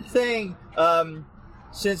latest thing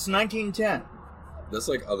since 1910. That's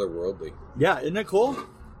like otherworldly. Yeah, isn't that cool?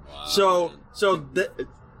 Wow. So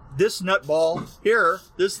this nutball here.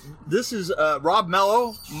 This is Rob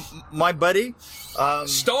Mello, my buddy,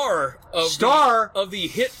 star of the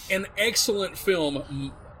hit and excellent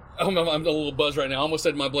film. I'm a little buzzed right now. I almost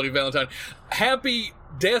said My Bloody Valentine. Happy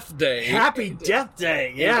Death Day. Happy Death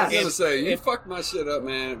Day, yeah. I was going to say, you fucked my shit up,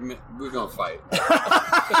 man. We're going to fight.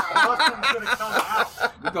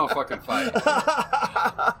 We're going to fucking fight.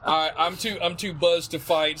 All right, I'm too buzzed to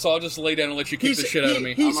fight, so I'll just lay down and let you kick the shit out of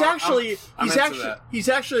me. He's actually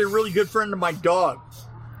a really good friend of my dog.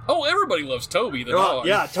 Oh, everybody loves Toby the dog.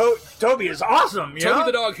 Yeah, Toby is awesome. Toby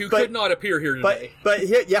the dog who could not appear here today. But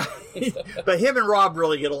him and Rob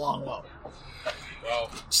really get along well.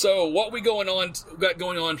 So what we got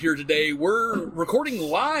going on here today? We're recording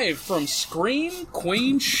live from Scream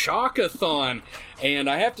Queen Shockathon, and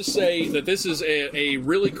I have to say that this is a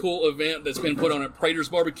really cool event that's been put on at Prater's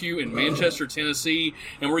Barbecue in Manchester, Tennessee,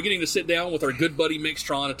 and we're getting to sit down with our good buddy Mick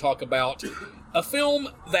Strawn to talk about a film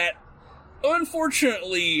that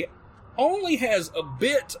unfortunately only has a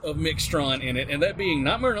bit of Mick Strawn in it, and that being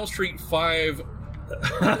Nightmare on Elm Street 5,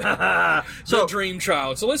 The Dream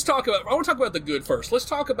Child. So I want to talk about the good first. Let's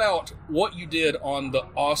talk about what you did on the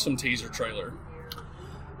awesome teaser trailer.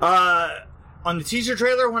 On the teaser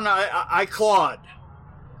trailer, when I clawed.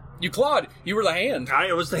 You clawed? You were the hand.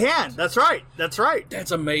 It was the hand. That's right.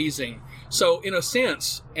 That's amazing. So, in a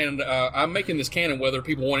sense, and I'm making this canon whether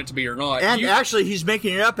people want it to be or not. And actually, he's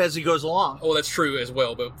making it up as he goes along. Oh, that's true as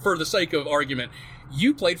well. But for the sake of argument,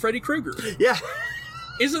 you played Freddy Krueger. Yeah.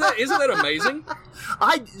 Isn't that amazing?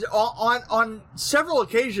 On several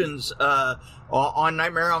occasions on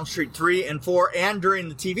Nightmare on Elm Street 3 and 4 and during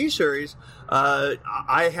the TV series,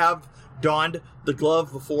 I have donned the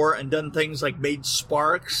glove before and done things like made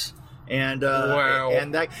sparks and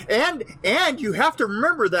and you have to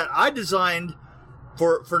remember that I designed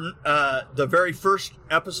for the very first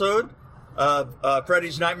episode of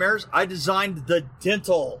Freddy's Nightmares. I designed the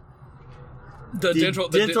dental tool.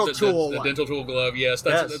 The dental tool glove, yes.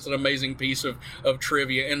 That's an amazing piece of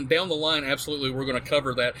trivia. And down the line, absolutely, we're going to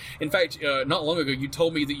cover that. In fact, not long ago, you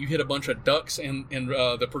told me that you hit a bunch of ducks in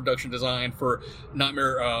the production design for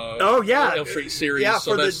Nightmare Elm Street series. Yeah,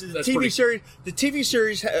 so for the TV series. The TV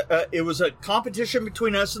series, it was a competition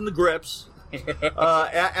between us and the Grips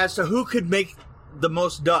as to who could make the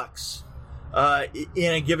most ducks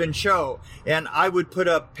in a given show. And I would put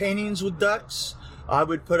up paintings with ducks. I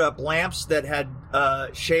would put up lamps that had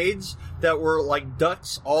shades that were like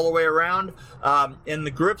ducks all the way around. And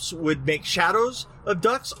the Grips would make shadows of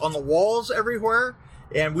ducks on the walls everywhere.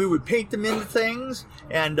 And we would paint them into things.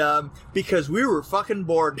 And because we were fucking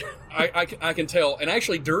bored. I can tell. And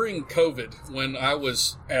actually, during COVID, when I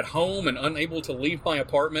was at home and unable to leave my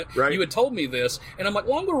apartment, you had told me this. And I'm like,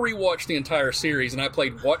 well, I'm going to rewatch the entire series. And I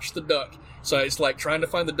played Watch the Duck. So it's like trying to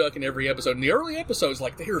find the duck in every episode. And the early episodes,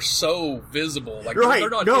 like, they are so visible. Like, right. They're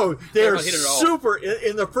not they're hitting it all. super.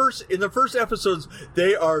 In the first episodes,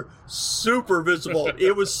 they are super visible.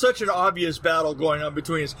 It was such an obvious battle going on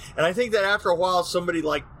between us. And I think that after a while, somebody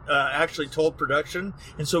actually told production.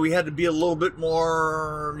 And so we had to be a little bit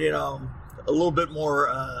more,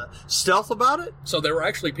 stealth about it. So there were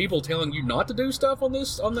actually people telling you not to do stuff on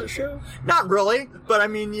that show? Not really, but I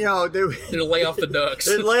mean, they lay off the ducks.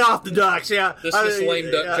 They'd lay off the ducks, yeah. This lame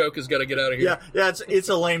duck joke has got to get out of here. Yeah, it's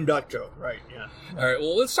a lame duck joke, right? Yeah. All right,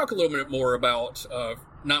 well, let's talk a little bit more about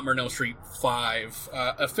Nightmare on Elm Street 5,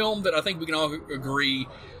 a film that I think we can all agree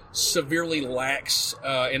severely lacks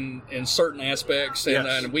in certain aspects,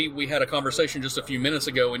 and we had a conversation just a few minutes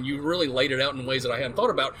ago, and you really laid it out in ways that I hadn't thought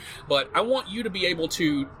about. But I want you to be able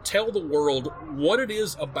to tell the world what it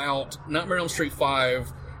is about Nightmare on Elm Street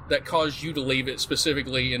 5 that caused you to leave it,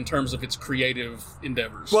 specifically in terms of its creative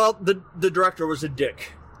endeavors. Well, the director was a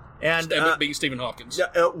dick, and being Stephen Hopkins.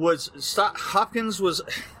 Hopkins was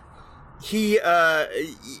he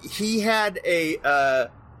had I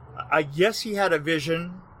guess he had a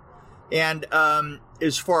vision. And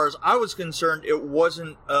as far as I was concerned, it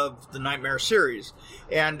wasn't of the Nightmare series.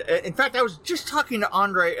 And in fact, I was just talking to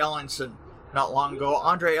Andre Ellinson not long ago.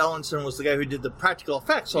 Andre Ellinson was the guy who did the practical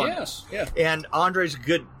effects on it. Yeah. And Andre's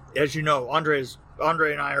good, as you know. Andre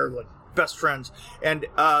and I are like best friends. And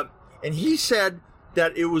he said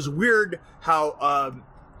that it was weird how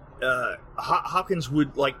Hopkins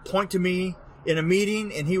would like point to me in a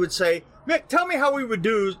meeting, and he would say, Mick, tell me how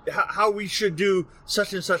we should do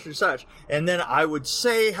such and such and such. And then I would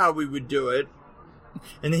say how we would do it.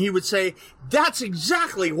 And then he would say, that's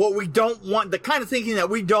exactly what we don't want, the kind of thinking that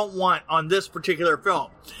we don't want on this particular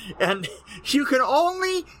film. And you can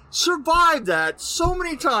only survive that so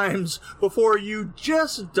many times before you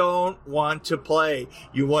just don't want to play.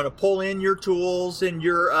 You want to pull in your tools and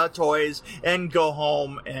your toys and go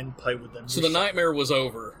home and play with them. So the nightmare was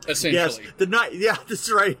over, essentially. Yes, that's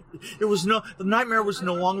right. The nightmare was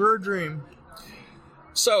no longer a dream.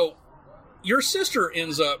 So your sister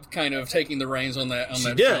ends up kind of taking the reins on that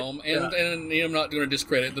film, and I'm not going to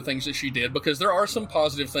discredit the things that she did, because there are some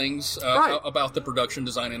positive things about the production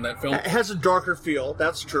design in that film. It has a darker feel.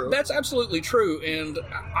 That's true. That's absolutely true, and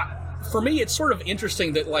for me, it's sort of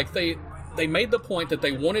interesting that like they made the point that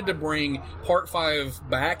they wanted to bring Part 5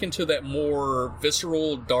 back into that more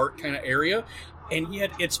visceral, dark kind of area. And yet,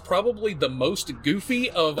 it's probably the most goofy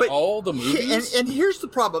of all the movies. And here's the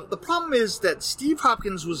problem. The problem is that Steve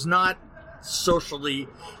Hopkins was not socially.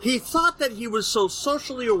 He thought that he was so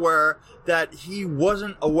socially aware that he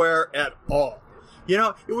wasn't aware at all. You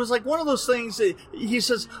know, it was like one of those things that he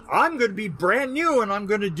says, I'm going to be brand new and I'm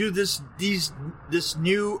going to do this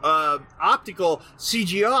new optical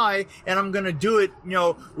CGI, and I'm going to do it,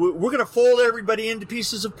 we're going to fold everybody into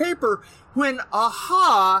pieces of paper, when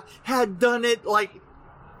Aha had done it like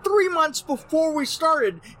 3 months before we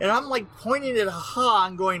started. And I'm like pointing at Aha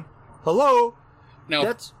and going, hello?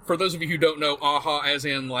 Now, for those of you who don't know, Aha as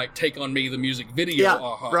in like Take On Me, the music video,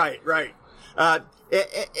 Aha. Right.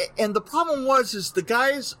 And the problem is the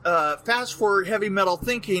guy's fast forward heavy metal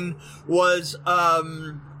thinking was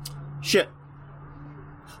shit.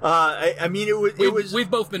 I mean, it was. We've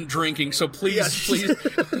both been drinking, so please bear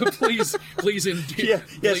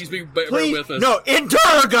with us. No,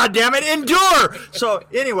 endure, goddammit, endure. So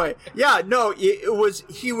anyway, it was.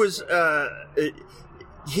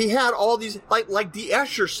 He had all these like the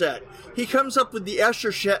Escher set. He comes up with the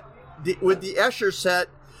Escher set,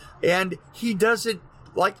 and he does it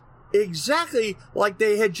like exactly like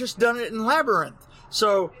they had just done it in Labyrinth.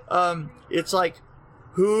 So it's like,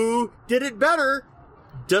 who did it better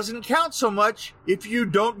doesn't count so much if you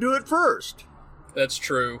don't do it first. That's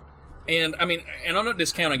true. And I mean, and I'm not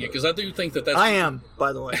discounting it because I do think that's. I am,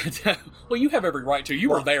 by the way. Well, you have every right to. You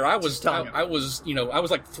were there. I was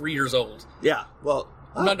like 3 years old. Yeah. Well,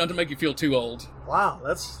 not to make you feel too old. Wow,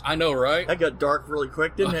 that's. I know, right? That got dark really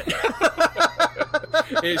quick, didn't it?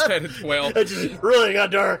 It just really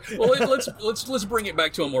got dark. Well, let's bring it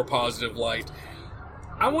back to a more positive light.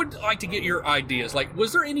 I would like to get your ideas. Like,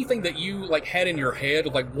 was there anything that you had in your head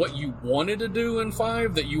of what you wanted to do in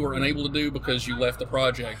 5 that you were unable to do because you left the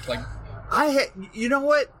project? You know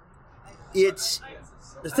what?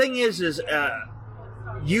 The thing is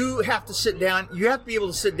you have to sit down. You have to be able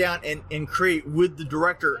to sit down and create with the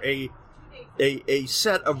director a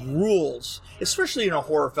set of rules, especially in a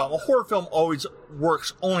horror film. A horror film always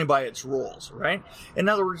works only by its rules, right? In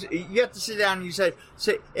other words, you have to sit down and you say,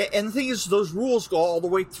 and the thing is, those rules go all the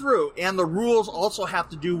way through, and the rules also have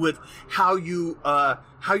to do with how you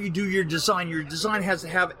do your design. Your design has to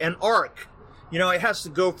have an arc. It has to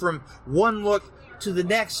go from one look to the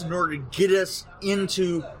next in order to get us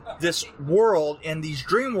into this world and these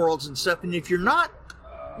dream worlds and stuff. And if you're not,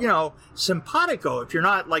 simpatico, if you're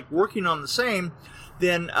not working on the same,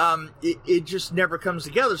 then it just never comes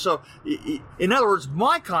together. So, in other words,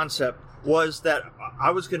 my concept was that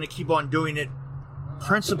I was going to keep on doing it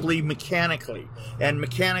principally mechanically, and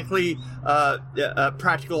mechanically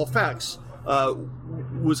practical effects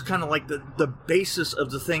was kind of like the basis of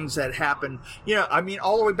the things that happened.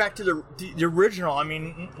 All the way back to the original.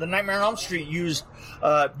 The Nightmare on Elm Street used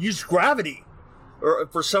gravity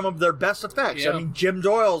for some of their best effects. Yeah. Jim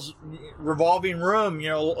Doyle's revolving room,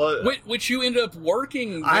 which you ended up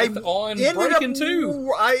working with on Breaking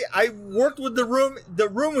 2. I worked with the room. The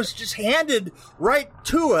room was just handed right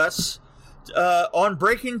to us on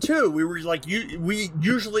Breaking 2. We were we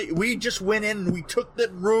just went in and we took the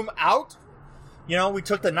room out. We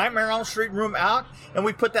took the Nightmare on Elm Street room out, and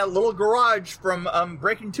we put that little garage from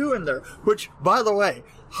Breaking 2 in there, which, by the way,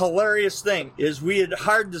 hilarious thing is we had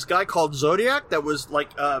hired this guy called Zodiac that was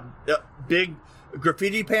a big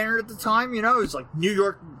graffiti painter at the time. He was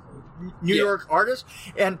New York artist,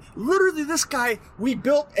 and literally this guy, we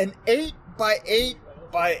built an 8x8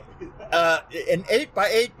 by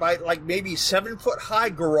maybe 7 foot high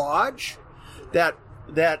garage that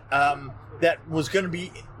was going to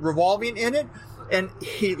be revolving in it. And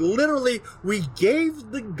we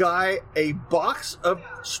gave the guy a box of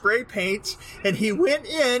spray paints, and he went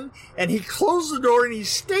in and he closed the door and he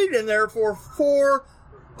stayed in there for 4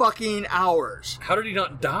 fucking hours. How did he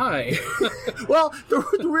not die? Well, the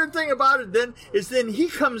weird thing about it then he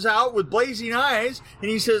comes out with blazing eyes and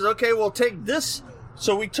he says, okay, well, take this.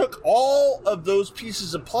 So we took all of those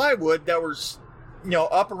pieces of plywood that were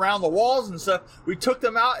up around the walls and stuff. We took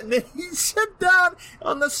them out, and then he sat down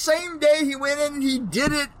on the same day he went in and he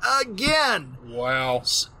did it again. Wow.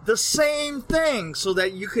 The same thing, so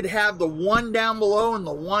that you could have the one down below and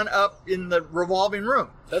the one up in the revolving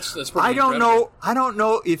room. That's pretty I don't incredible. know. I don't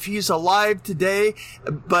know if he's alive today,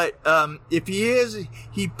 but if he is,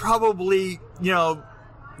 he probably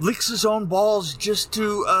licks his own balls just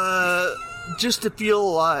to feel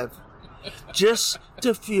alive. Just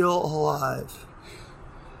to feel alive.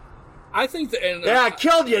 I think that, and I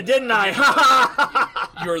killed you, didn't I?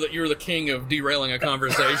 You're the king of derailing a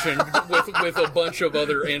conversation with a bunch of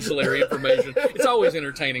other ancillary information. It's always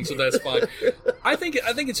entertaining, so that's fine. I think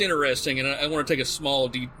it's interesting, and I want to take a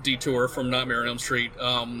small detour from Nightmare on Elm Street.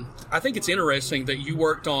 I think it's interesting that you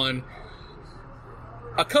worked on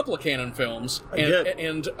a couple of canon films,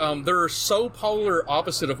 and they're so polar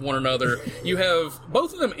opposite of one another. You have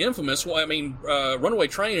both of them infamous. Well, Runaway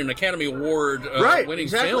Train, an Academy Award winning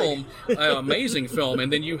film, amazing film,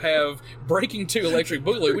 and then you have Breaking 2: Electric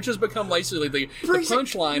Boogaloo, which has become basically the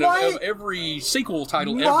punchline of every sequel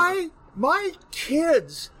title ever. My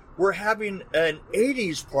kids were having an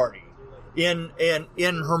 80s party in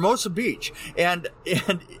Hermosa Beach, and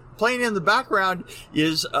playing in the background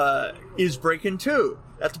is Breaking 2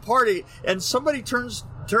 at the party, and somebody turns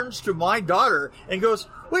to my daughter and goes,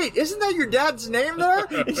 "Wait, isn't that your dad's name there?"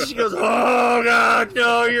 And she goes, "Oh God,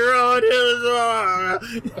 no, you're on his."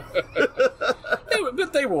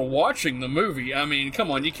 But they were watching the movie.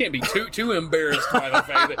 Come on, you can't be too embarrassed by the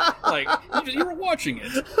fact that you were watching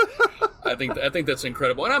it. I think that's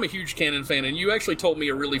incredible, and I'm a huge canon fan. And you actually told me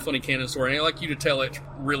a really funny canon story, and I'd like you to tell it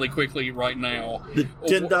really quickly right now. The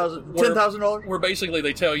 $10,000. Where basically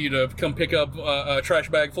they tell you to come pick up a trash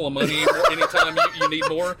bag full of money anytime you need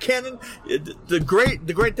more. Canon. The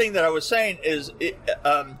great thing that I was saying is,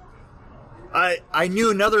 I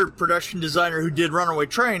knew another production designer who did Runaway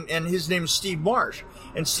Train, and his name's Steve Marsh.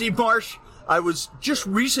 And Steve Marsh, I was just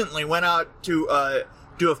recently went out to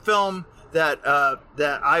do a film that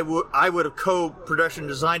I would have co-production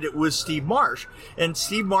designed it with Steve Marsh, and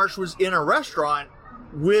Steve Marsh was in a restaurant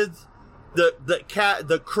with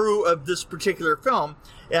the crew of this particular film,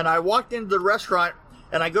 and I walked into the restaurant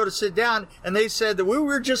and I go to sit down, and they said that we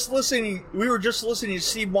were just listening to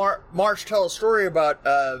Steve Marsh tell a story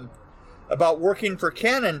about working for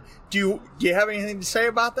Canon. Do you have anything to say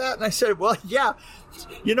about that? And I said, well, yeah.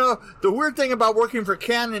 You know, the weird thing about working for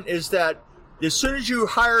Canon is that as soon as you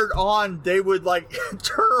hired on, they would like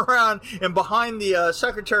turn around, and behind the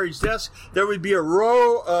secretary's desk there would be a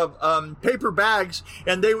row of paper bags,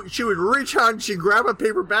 and she would reach out and she'd grab a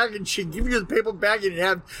paper bag and she'd give you the paper bag and you'd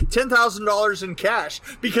have $10,000 in cash,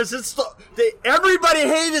 because everybody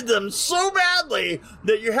hated them so badly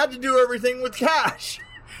that you had to do everything with cash,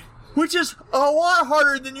 which is a lot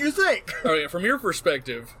harder than you think. Oh yeah, from your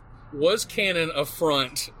perspective, was Canon a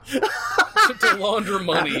front to launder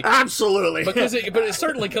money? Absolutely. But it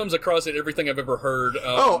certainly comes across in everything I've ever heard.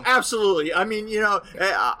 Absolutely. I mean, you know,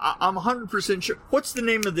 I'm 100% sure. What's the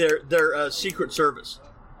name of their secret service?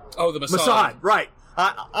 Oh, the Mossad. Mossad, right.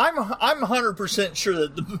 I'm 100% sure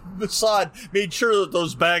that the Mossad made sure that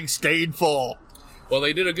those bags stayed full. Well,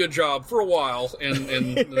 they did a good job for a while, and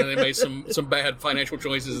then they made some bad financial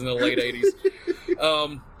choices in the late 80s.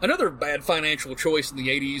 Another bad financial choice in the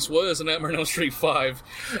 80s was A Nightmare on Elm Street 5.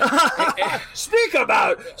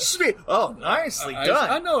 Oh, nicely done.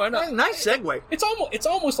 I know. Nice segue. It's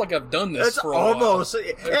almost like I've done this for a while.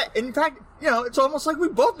 In fact, you know, it's almost like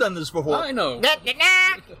we've both done this before. I know. That's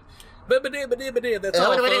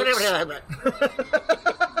all, folks.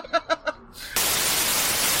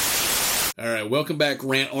 All right, welcome back,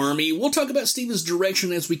 Rant Army. We'll talk about Steven's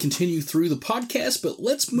direction as we continue through the podcast, but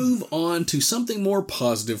let's move on to something more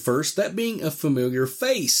positive first, that being a familiar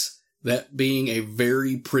face. That being a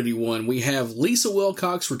very pretty one. We have Lisa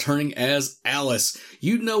Wlicox returning as Alice.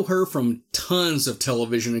 You know her from tons of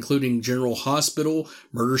television, including General Hospital,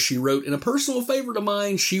 Murder, She Wrote, and a personal favorite of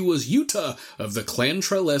mine, she was Yuta of the Clan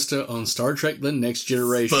Trilesta on Star Trek The Next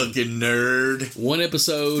Generation. Fucking nerd. One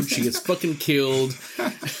episode, she gets fucking killed.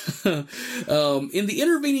 In the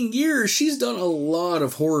intervening years, she's done a lot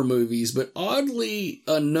of horror movies, but oddly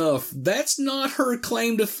enough, that's not her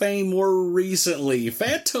claim to fame more recently.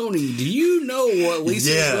 Fat Tony, do you know what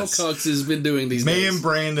Lisa Wlicox has been doing these days? Me and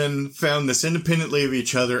Brandon found this independently of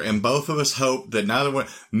each other, and both of us hoped that neither one...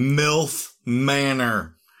 MILF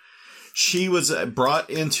Manor. She was brought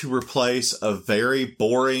in to replace a very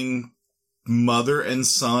boring mother and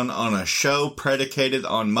son on a show predicated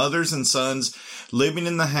on mothers and sons living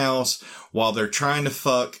in the house while they're trying to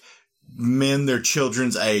fuck men their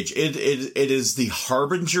children's age. It is the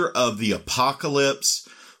harbinger of the apocalypse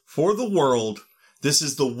for the world. This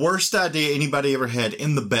is the worst idea anybody ever had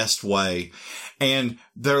in the best way. And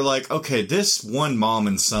they're like, okay, this one mom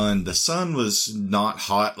and son, the son was not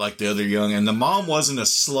hot like the other young, and the mom wasn't a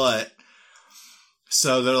slut.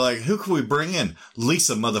 So they're like, who can we bring in?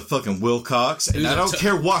 Lisa motherfucking Wlicox. And I don't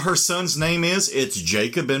care what her son's name is. It's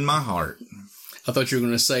Jacob in my heart. I thought you were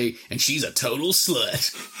going to say, and she's a total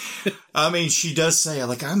slut. I mean, she does say,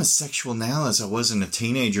 like, I'm as sexual now as I was in a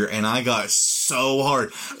teenager, and I got so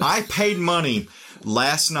hard. I paid money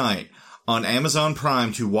last night on Amazon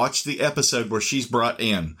Prime to watch the episode where she's brought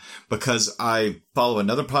in, because I follow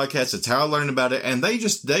another podcast. That's how I learned about it. And they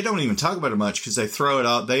don't even talk about it much because they throw it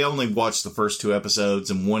out. They only watch the first 2 episodes,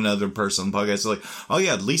 and one other person on the podcast is like, oh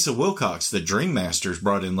yeah, Lisa Wlicox, the Dream Master's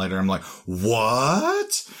brought in later. I'm like,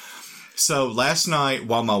 what? So last night,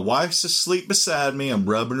 while my wife's asleep beside me, I'm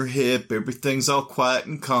rubbing her hip, everything's all quiet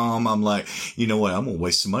and calm. I'm like, you know what? I'm going to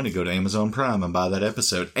waste some money, go to Amazon Prime and buy that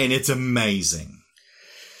episode. And it's amazing.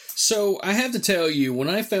 So I have to tell you, when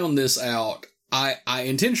I found this out, I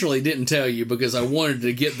intentionally didn't tell you because I wanted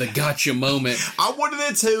to get the gotcha moment. I wanted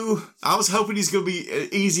it too. I was hoping he's going to be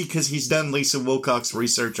easy because he's done Lisa Wlicox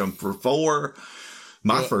research on for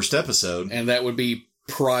my first episode. And that would be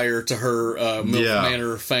prior to her MILF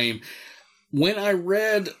Manor fame. When I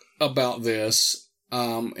read about this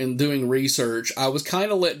and doing research, I was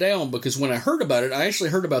kind of let down because when I heard about it, I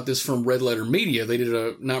actually heard about this from Red Letter Media. They did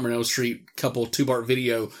a Nightmare on Elm Street two-part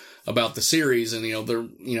video about the series and,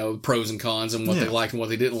 their, pros and cons and what they liked and what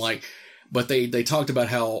they didn't like. But they talked about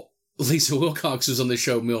how Lisa Wlicox was on the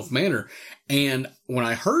show MILF Manor. And when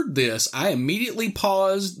I heard this, I immediately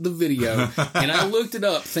paused the video and I looked it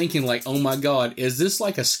up thinking like, oh my God, is this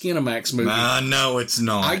like a Skinamax movie? No, it's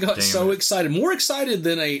not. I got excited. More excited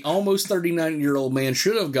than a almost 39-year-old man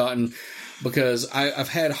should have gotten, because I've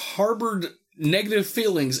had harbored negative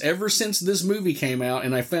feelings ever since this movie came out,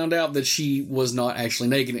 and I found out that she was not actually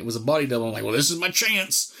naked. It was a body double. I'm like, well, this is my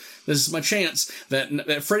chance. This is my chance.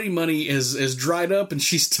 That Freddy money is dried up, and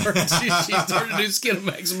she started to do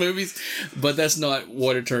Skinamax movies, but that's not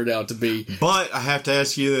what it turned out to be. But I have to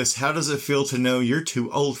ask you this: how does it feel to know you're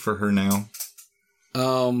too old for her now?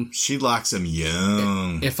 She likes them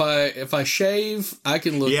young. If I shave, I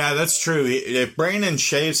can look. Yeah, that's true. If Brandon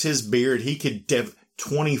shaves his beard, he could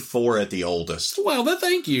 24 at the oldest. Well, but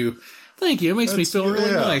thank you. It makes me feel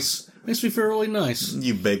really nice. Makes me feel really nice.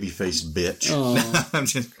 You baby-faced bitch.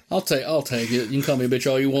 I'll take it. You can call me a bitch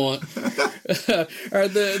all you want. All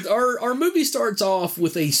right, our movie starts off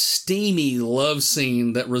with a steamy love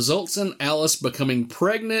scene that results in Alice becoming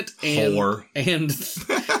pregnant and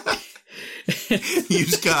You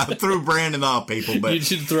just got threw Brandon off, people. But you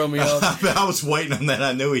should throw me off. I was waiting on that.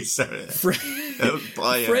 I knew he started.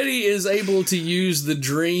 Freddy is able to use the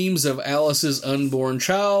dreams of Alice's unborn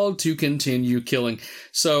child to continue killing.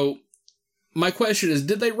 So, my question is,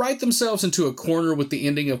 did they write themselves into a corner with the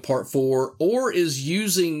ending of Part 4, or is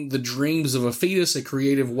using the dreams of a fetus a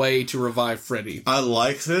creative way to revive Freddy? I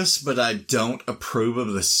like this, but I don't approve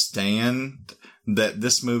of the stand that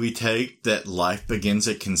this movie take, that life begins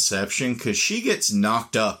at conception, because she gets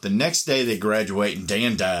knocked up. The next day they graduate and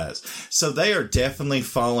Dan dies. So they are definitely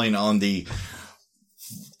falling on the,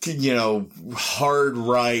 hard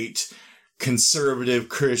right, conservative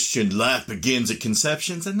Christian life begins at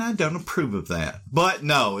conceptions, and I don't approve of that. But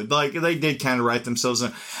no, they did kind of write themselves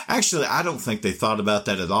in. Actually, I don't think they thought about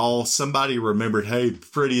that at all. Somebody remembered, hey,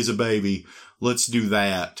 Freddy is a baby. Let's do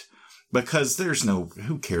that. Because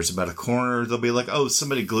who cares about a corner? They'll be like, oh,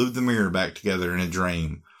 somebody glued the mirror back together in a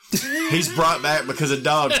dream. He's brought back because a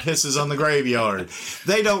dog pisses on the graveyard.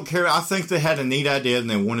 They don't care. I think they had a neat idea and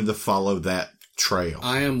they wanted to follow that trail.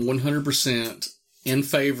 I am 100% in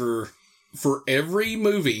favor. For every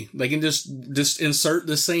movie, they can just insert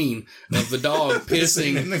the scene of the dog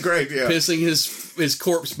pissing in the graveyard, pissing his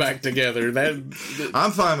corpse back together.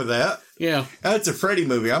 I'm fine with that. Yeah, that's a Freddy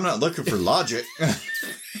movie. I'm not looking for logic.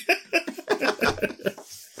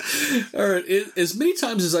 All right. As many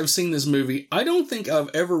times as I've seen this movie, I don't think I've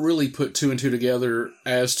ever really put two and two together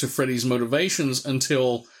as to Freddy's motivations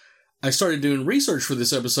until I started doing research for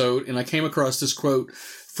this episode, and I came across this quote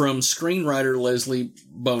from screenwriter Leslie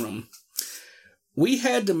Bonham. We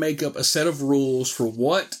had to make up a set of rules for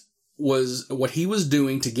what he was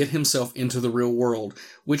doing to get himself into the real world,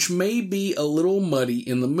 which may be a little muddy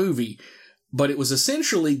in the movie, but it was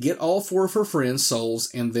essentially get all four of her friends' souls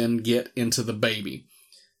and then get into the baby.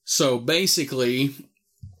 So basically,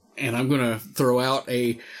 and I'm going to throw out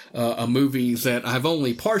a movie that I've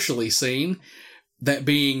only partially seen, that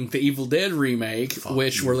being the Evil Dead remake,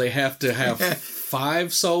 where they have to have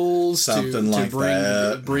 5 souls to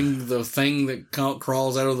bring the thing that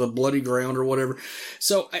crawls out of the bloody ground or whatever.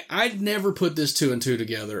 So I'd never put this 2 and 2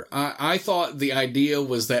 together. I thought the idea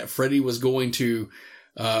was that Freddy was going to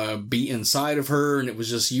be inside of her, and it was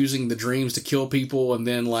just using the dreams to kill people, and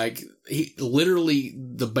then literally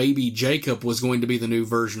the baby Jacob was going to be the new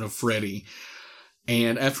version of Freddy.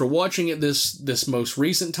 And after watching it this most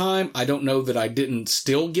recent time, I don't know that I didn't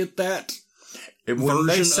still get that. When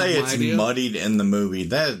they say it's muddied in the movie,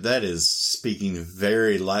 that is speaking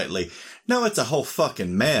very lightly. No, it's a whole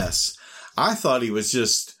fucking mess. I thought he was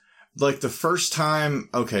just, the first time,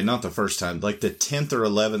 okay, not the first time, the 10th or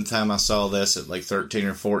 11th time I saw this at 13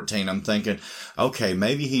 or 14, I'm thinking, okay,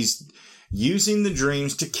 maybe he's using the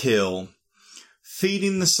dreams to kill,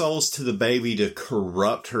 feeding the souls to the baby to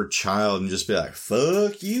corrupt her child and just be like,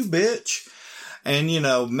 fuck you, bitch. And,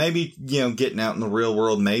 maybe, getting out in the real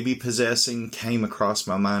world, maybe possessing came across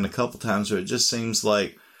my mind a couple times, but it just seems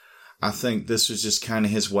like I think this was just kind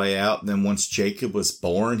of his way out. And then once Jacob was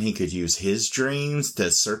born, he could use his dreams to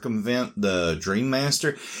circumvent the Dream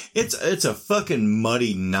Master. It's a fucking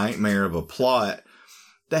muddy nightmare of a plot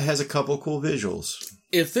that has a couple cool visuals.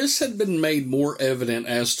 If this had been made more evident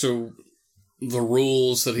as to the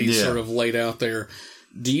rules that he sort of laid out there,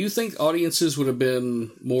 do you think audiences would have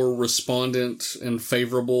been more respondent and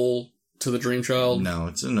favorable to the Dream Child? No,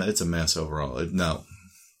 it's a mess overall. No.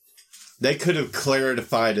 They could have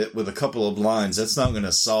clarified it with a couple of lines. That's not going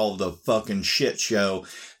to solve the fucking shit show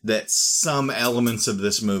that some elements of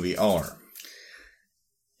this movie are.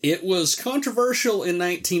 It was controversial in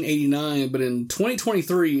 1989, but in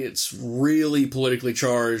 2023, it's really politically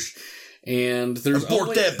charged. And there's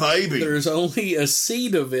only a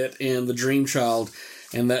seed of it in the Dream Child,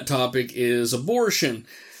 and that topic is abortion.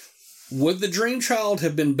 Would the Dream Child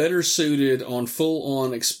have been better suited on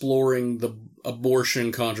full-on exploring the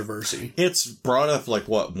abortion controversy? It's brought up,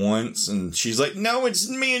 once, and she's like, no, it's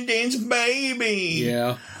me and Dan's baby.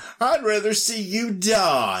 Yeah. I'd rather see you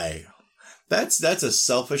die. That's a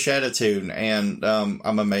selfish attitude, and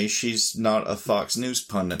I'm amazed she's not a Fox News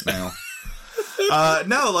pundit now.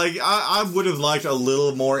 I would have liked a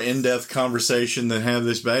little more in-depth conversation than have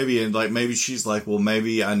this baby, and maybe she's like, well,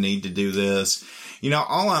 maybe I need to do this.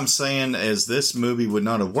 All I'm saying is this movie would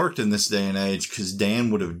not have worked in this day and age because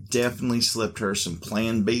Dan would have definitely slipped her some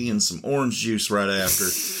Plan B and some orange juice right after.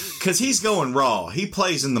 Because he's going raw. He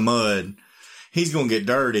plays in the mud. He's going to get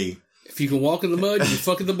dirty. If you can walk in the mud, you can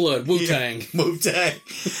fuck in the blood. Wu-Tang. Yeah, Wu-Tang.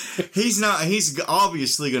 He's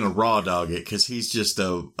obviously going to raw dog it because he's just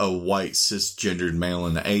a white cisgendered male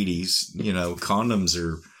in the 80s. Condoms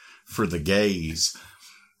are for the gays.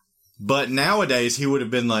 But nowadays, he would have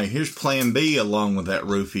been like, here's Plan B along with that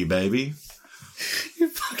roofie, baby. You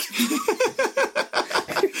fucking...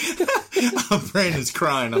 Oh, Brandon's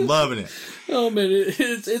crying. I'm loving it. Oh, man.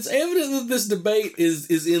 It's evident that this debate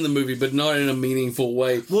is in the movie, but not in a meaningful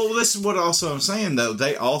way. Well, this is what also I'm saying, though.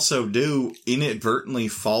 They also do inadvertently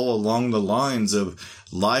fall along the lines of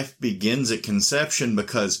life begins at conception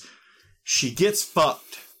because she gets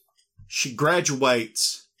fucked. She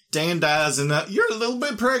graduates. Dan dies, and you're a little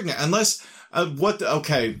bit pregnant. Unless,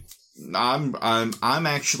 okay, I'm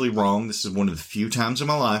actually wrong. This is one of the few times in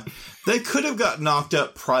my life. They could have got knocked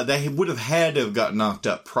up, they would have had to have got knocked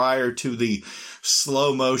up prior to the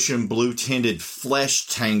slow motion, blue tinted flesh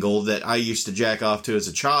tangle that I used to jack off to as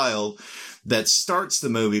a child that starts the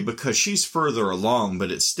movie because she's further along,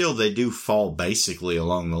 but it's still, they do fall basically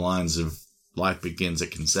along the lines of life begins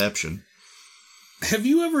at conception. Have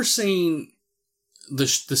you ever seen the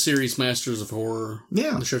series Masters of Horror?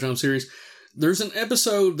 Yeah. The Showtime series. There's an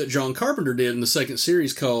episode that John Carpenter did in the second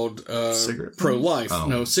series called Pro-Life. Oh.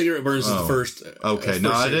 No, Cigarette Burns is the first. Okay,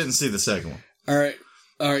 no, I didn't see the second one. All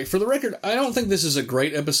right. For the record, I don't think this is a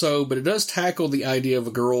great episode, but it does tackle the idea of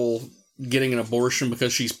a girl getting an abortion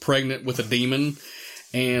because she's pregnant with a demon,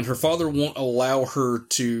 and her father won't allow her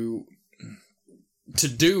to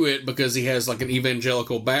do it because he has an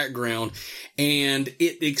evangelical background, and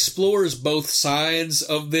it explores both sides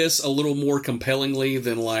of this a little more compellingly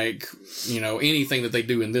than anything that they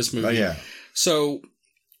do in this movie. Oh, yeah. So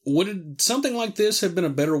would something like this have been a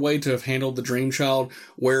better way to have handled the Dream Child,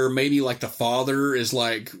 where maybe the father is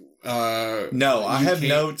no, I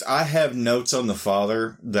have notes on the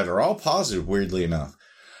father that are all positive, weirdly enough.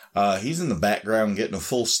 He's in the background getting a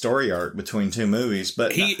full story arc between two movies,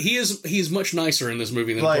 but he's much nicer in this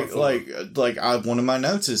movie than one of my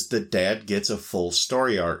notes is that dad gets a full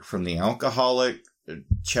story arc from the alcoholic,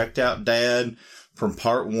 checked out dad from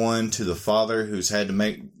part one to the father who's had to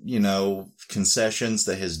make, concessions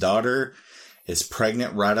that his daughter is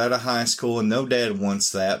pregnant right out of high school and no dad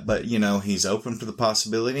wants that, but he's open for the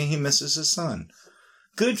possibility he misses his son.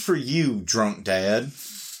 Good for you, drunk dad.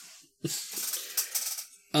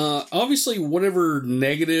 Obviously, whatever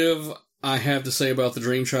negative I have to say about the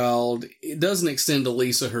Dream Child, it doesn't extend to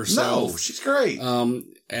Lisa herself. No, she's great. And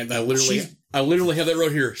I literally have that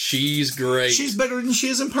wrote here. She's great. She's better than she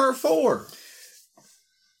is in part 4.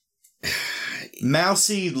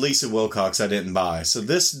 Mousy Lisa Wlicox I didn't buy. So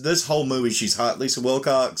this whole movie, she's hot Lisa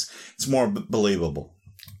Wlicox. It's more believable.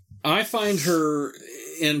 I find her,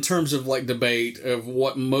 in terms of debate of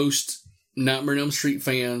what most Nightmare on Elm Street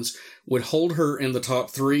fans would hold her in the top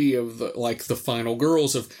 3 of the final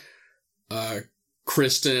girls of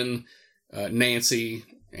Kristen, Nancy,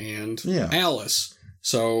 and Alice.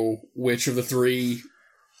 So which of the 3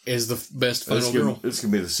 is the best final girl? It's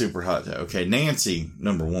going to be the super hot. Okay, Nancy,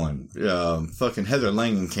 number 1. Fucking Heather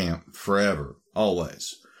Langenkamp, forever,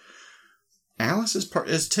 always. Alice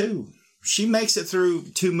is 2. She makes it through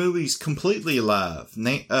 2 movies completely alive.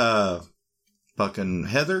 Fucking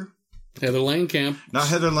Heather Langenkamp. Not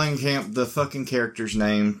Heather Langenkamp, the fucking character's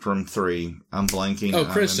name from 3. I'm blanking. Oh,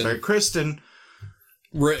 Kristen. Kristen.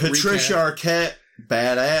 Patricia Arquette,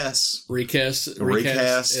 badass. Recast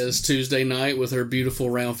as Tuesday Night with her beautiful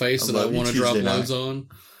round face that I want to drop loads on.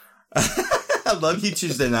 I love you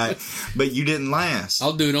Tuesday Night, but you didn't last.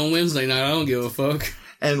 I'll do it on Wednesday night. I don't give a fuck.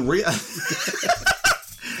 And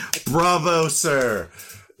bravo, sir.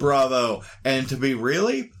 Bravo. And to be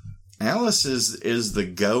really, Alice is the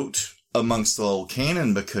GOAT amongst the old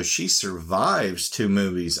canon because she survives 2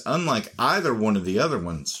 movies, unlike either one of the other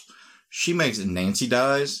ones. She makes it. Nancy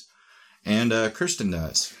dies, and Kristen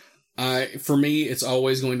dies. For me, it's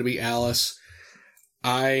always going to be Alice.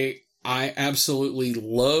 I absolutely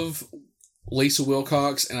love Lisa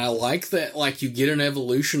Wlicox, and I like that. Like, you get an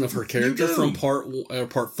evolution of her character from part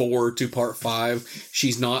 4 to part 5.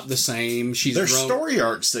 She's not the same. There's story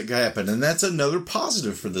arcs that happen, and that's another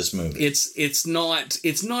positive for this movie. It's not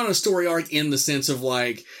a story arc in the sense of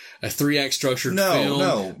like a 3-act structured film.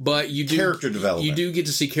 No, but you do character development. You do get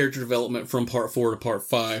to see character development from part 4 to part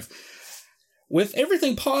 5. With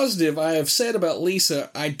everything positive I have said about Lisa,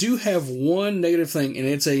 I do have one negative thing, and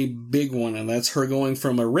it's a big one, and that's her going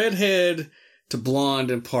from a redhead to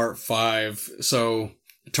blonde in part 5. So,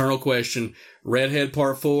 eternal question: redhead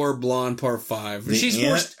part 4, blonde part 5.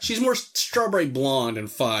 She's more strawberry blonde in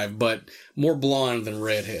 5, but more blonde than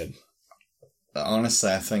redhead.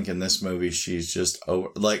 Honestly, I think in this movie she's just over.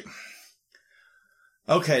 Like,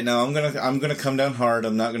 okay, no, I'm gonna come down hard.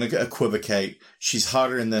 I'm not gonna equivocate. She's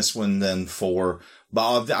hotter in this one than 4,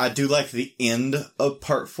 but I do like the end of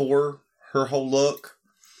part 4. Her whole look.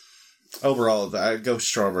 Overall, I'd go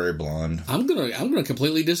strawberry blonde. I'm gonna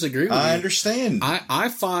completely disagree with you. I understand. I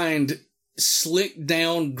find slick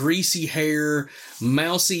down, greasy hair,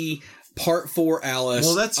 mousy part 4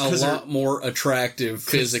 Alice a lot more attractive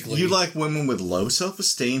physically. You like women with low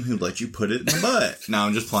self-esteem who let you put it in the butt. No,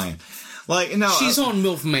 I'm just playing. Like, no, she's on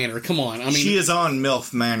MILF Manor. Come on, I mean, she is on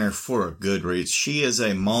MILF Manor for a good reason. She is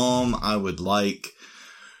a mom I would like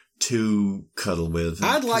to cuddle with.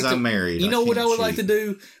 I'm married. You know what I would like to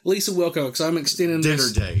do? Lisa Wlicox, I'm extending dinner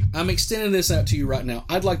date. I'm extending this out to you right now.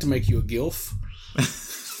 I'd like to make you a gilf.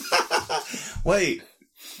 Wait,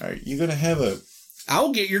 are you going to have a...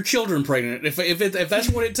 I'll get your children pregnant. If that's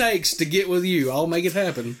what it takes to get with you, I'll make it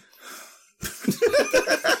happen.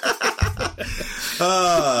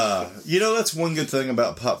 You know, that's one good thing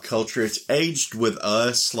about pop culture. It's aged with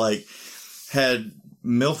us. Like, had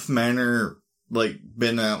MILF Manor like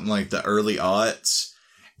been out in like the early aughts,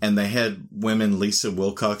 and they had women Lisa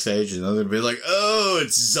Wlicox age, and they'd be like, "Oh,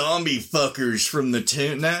 it's zombie fuckers from the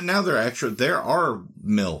tune." Now there are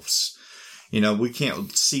MILFs. You know, we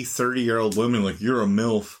can't see 30-year-old women like, "You're a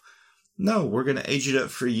MILF." No, we're gonna age it up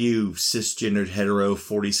for you, cisgendered hetero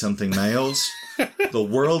 40-something males. The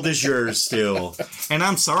world is yours still, and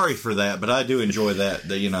I'm sorry for that, but I do enjoy that.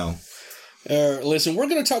 You know. Listen, we're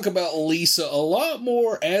going to talk about Lisa a lot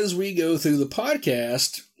more as we go through the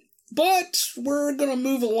podcast, but we're going to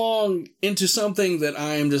move along into something that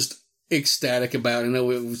I am just ecstatic about. I know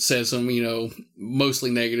it says some, mostly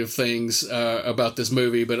negative things about this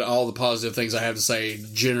movie, but all the positive things I have to say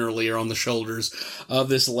generally are on the shoulders of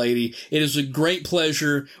this lady. It is a great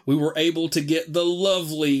pleasure. We were able to get the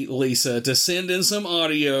lovely Lisa to send in some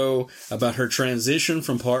audio about her transition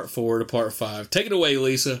from part 4 to part 5. Take it away,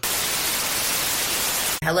 Lisa.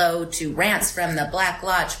 Hello to Rants from the Black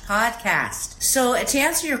Lodge podcast. So to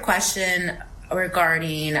answer your question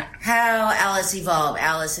regarding how Alice evolved,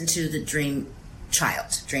 Alice into the dream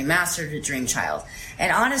master to dream child.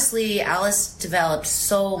 And honestly, Alice developed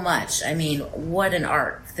so much. I mean, what an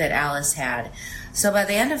arc that Alice had. So by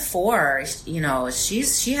the end of 4,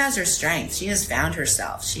 she has her strength. She has found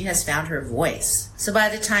herself. She has found her voice. So by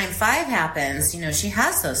the time 5 happens, she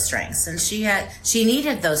has those strengths, and she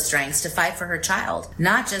needed those strengths to fight for her child,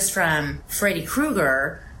 not just from Freddy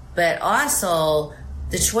Krueger, but also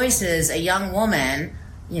the choices a young woman,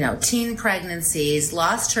 teen pregnancies,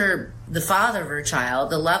 lost the father of her child,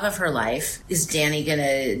 the love of her life. Is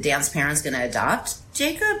Dan's parents gonna adopt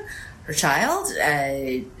Jacob, her child?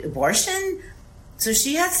 Abortion? So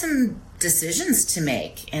she had some decisions to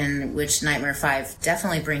make, and which Nightmare 5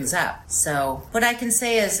 definitely brings up. So what I can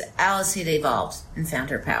say is Alice had evolved and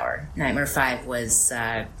found her power. Nightmare 5 was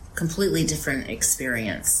a completely different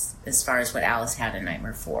experience as far as what Alice had in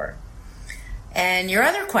Nightmare 4. And your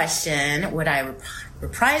other question, would I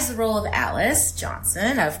reprise the role of Alice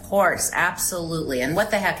Johnson? Of course, absolutely. And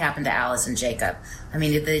what the heck happened to Alice and Jacob? I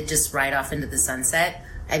mean, did they just ride off into the sunset?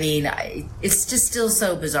 I mean, it's just still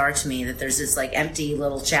so bizarre to me that there's this like empty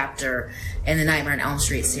little chapter in the Nightmare on Elm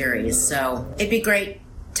Street series. So it'd be great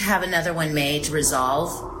to have another one made to resolve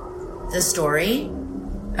the story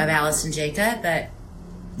of Alice and Jacob, but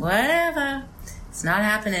whatever. It's not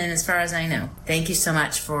happening as far as I know. Thank you so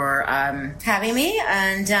much for having me,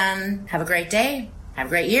 and have a great day. Have a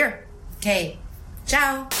great year. Okay.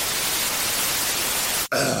 Ciao.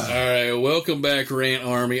 Alright, welcome back, Rant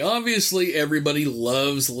Army. Obviously, everybody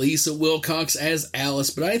loves Lisa Wlicox as Alice,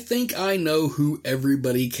 but I think I know who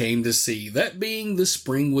everybody came to see. That being the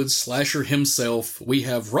Springwood slasher himself, we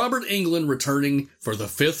have Robert Englund returning for the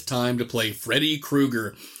 5th time to play Freddy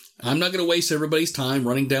Krueger. I'm not going to waste everybody's time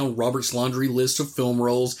running down Robert's laundry list of film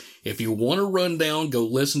roles. If you want a rundown, go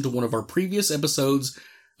listen to one of our previous episodes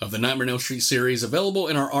of the Nightmare on Elm Street series, available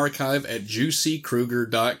in our archive at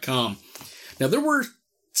juicykruger.com. Now, there were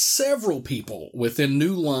several people within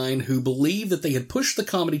New Line who believed that they had pushed the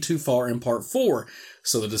comedy too far in Part 4,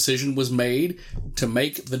 so the decision was made to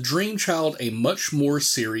make The Dream Child a much more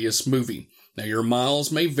serious movie. Now, your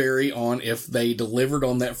miles may vary on if they delivered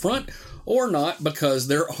on that front or not, because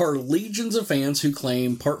there are legions of fans who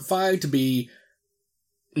claim Part 5 to be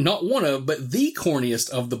not one of, but the corniest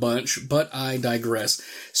of the bunch, but I digress.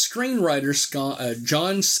 Screenwriter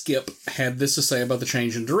John Skip had this to say about the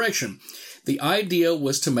change in direction. The idea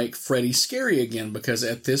was to make Freddy scary again, because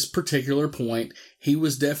at this particular point, he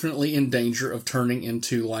was definitely in danger of turning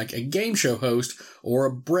into like a game show host or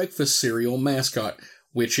a breakfast cereal mascot,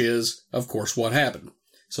 which is, of course, what happened.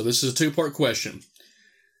 So this is a two-part question.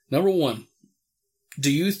 Number one, do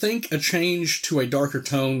you think a change to a darker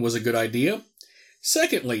tone was a good idea?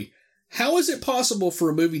 Secondly, how is it possible for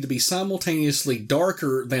a movie to be simultaneously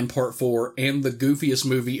darker than Part 4 and the goofiest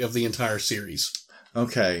movie of the entire series?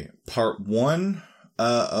 Okay, part one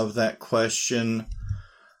of that question.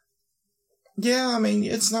 Yeah, I mean,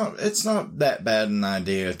 it's not that bad an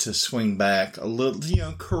idea to swing back a little,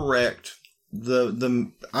 correct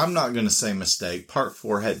the I'm not going to say mistake. Part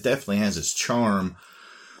 4 definitely has its charm,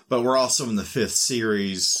 but we're also in the 5th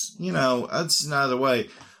series. It's neither way.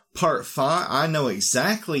 Part 5, I know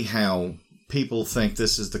exactly how people think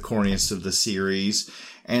this is the corniest of the series,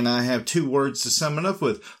 and I have 2 words to sum it up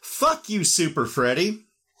with. Fuck you, Super Freddy.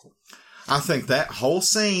 I think that whole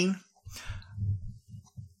scene,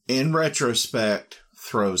 in retrospect,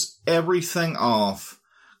 throws everything off,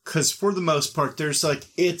 because for the most part, there's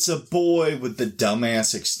it's a boy with the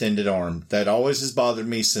dumbass extended arm. That always has bothered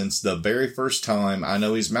me since the very first time. I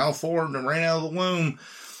know he's malformed and ran out of the womb.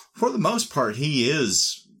 For the most part, he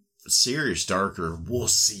is serious darker. We'll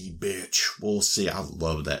see, bitch. We'll see. I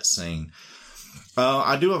love that scene.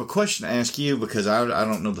 I do have a question to ask you, because I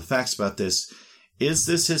don't know the facts about this. Is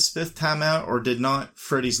this his 5th time out, or did not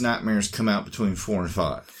Freddy's Nightmares come out between 4 and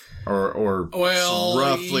 5? Or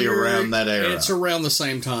roughly around that era? It's around the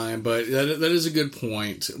same time, but that is a good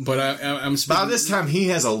point. But I'm by this time, he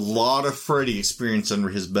has a lot of Freddy experience under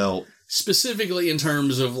his belt. Specifically in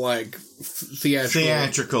terms of, theatrical.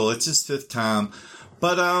 Theatrical. It's his 5th time.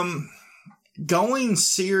 But, going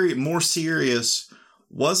more serious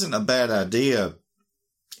wasn't a bad idea.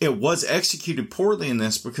 It was executed poorly in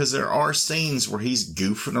this, because there are scenes where he's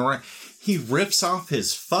goofing around. He rips off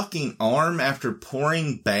his fucking arm after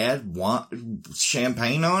pouring bad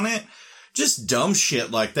champagne on it. Just dumb shit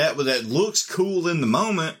like that, but that looks cool in the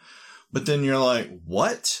moment. But then you're like,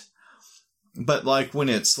 what? But when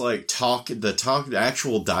it's the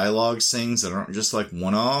actual dialogue scenes that aren't just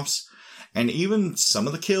one-offs. And even some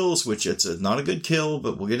of the kills, which it's not a good kill,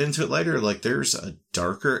 but we'll get into it later. There's a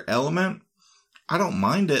darker element. I don't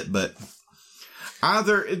mind it, but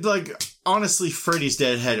honestly, Freddy's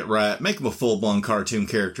Dead had it right. Make him a full-blown cartoon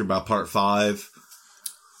character by Part 5.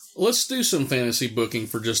 Let's do some fantasy booking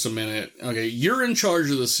for just a minute. Okay, you're in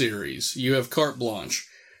charge of the series. You have carte blanche.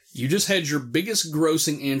 You just had your biggest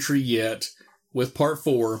grossing entry yet with Part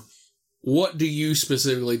 4. What do you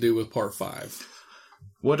specifically do with Part 5?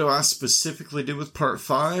 What do I specifically do with Part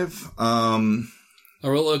 5?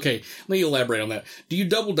 Okay, let me elaborate on that. Do you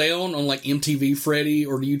double down on MTV Freddy,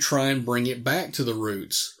 or do you try and bring it back to the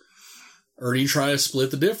roots? Or do you try to split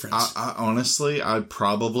the difference? I honestly, I'd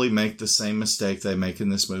probably make the same mistake they make in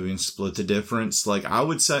this movie and split the difference. I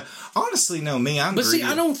would say, honestly, no, me, I'm But greedy. see,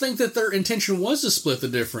 I don't think that their intention was to split the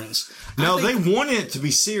difference. No, they wanted it to be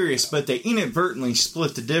serious, but they inadvertently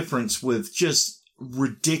split the difference with just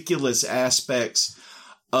ridiculous aspects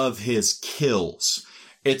of his kills.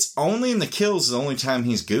 It's only in the kills the only time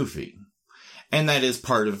he's goofy. And that is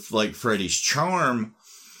part of, Freddy's charm.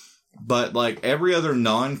 But, every other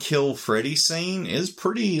non-kill Freddy scene is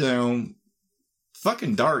pretty,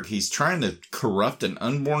 fucking dark. He's trying to corrupt an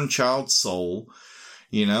unborn child's soul.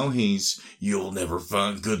 You'll never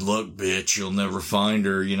find, good luck, bitch. You'll never find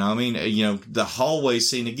her. The hallway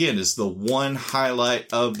scene, again, is the one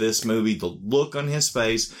highlight of this movie. The look on his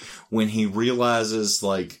face when he realizes,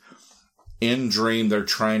 in Dream, they're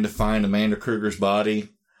trying to find Amanda Kruger's body,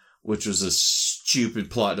 which was a stupid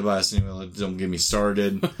plot device. Anyway, don't get me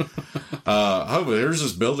started. There's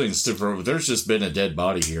this building. There's just been a dead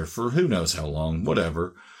body here for who knows how long.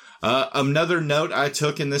 Whatever. Another note I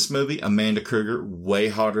took in this movie, Amanda Kruger, way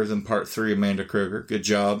hotter than Part 3 Amanda Kruger. Good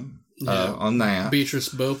job on that. Beatrice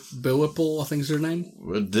Bowiple, I think is her name.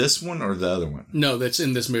 This one or the other one? No, that's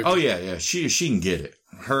in this movie. Oh, yeah. She can get it.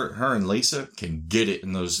 Her and Lisa can get it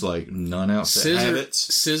in those nun outfit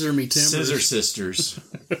habits. Scissor me timbers. Scissor sisters.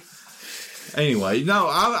 Anyway, no,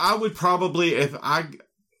 I would probably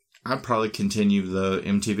I'd probably continue the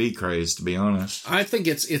MTV craze, to be honest. I think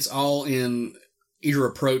it's all in your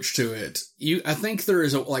approach to it. I think there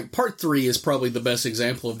is part 3 is probably the best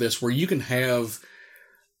example of this, where you can have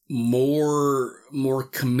more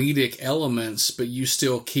comedic elements, but you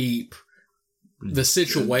still keep the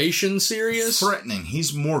situation serious. Threatening.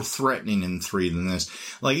 He's more threatening in 3 than this.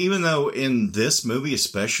 Like, even though in this movie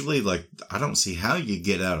especially, like, I don't see how you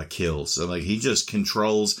get out of kills. So, like, he just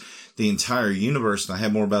controls the entire universe, and I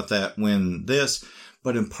have more about that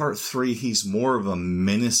but in part 3, he's more of a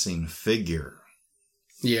menacing figure.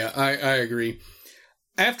 Yeah, I agree.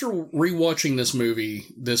 After rewatching this movie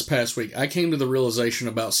this past week, I came to the realization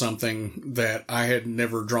about something that I had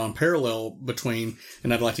never drawn parallel between,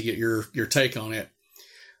 and I'd like to get your take on it.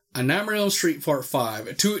 A Nightmare on Elm Street Part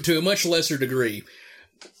 5, to a much lesser degree,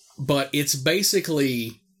 but it's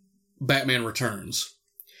basically Batman Returns,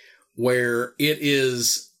 where it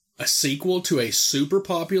is a sequel to a super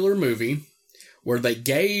popular movie, where they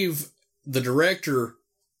gave the director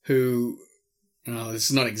who...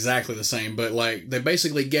 it's not exactly the same, but like they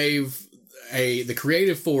basically gave the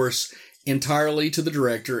creative force entirely to the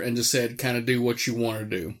director and just said, kind of do what you want to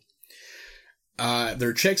do. There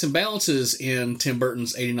are checks and balances in Tim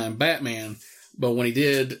Burton's 89 Batman, but when he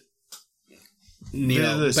did,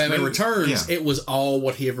 Batman Returns, it was all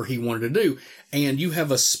whatever he wanted to do. And you have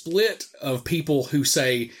a split of people who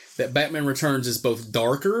say that Batman Returns is both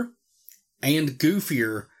darker and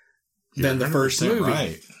goofier than the first movie.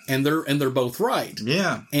 Right. And they're both right.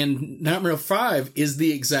 Yeah. And Nightmare 5 is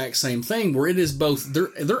the exact same thing, where it is both, there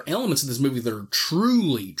are elements of this movie that are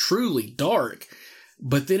truly, truly dark,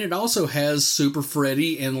 but then it also has Super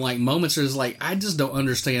Freddy and like moments where it's like, I just don't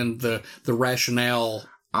understand the rationale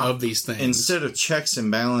of these things. Instead of checks and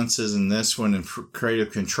balances in this one and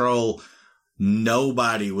creative control,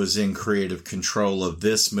 nobody was in creative control of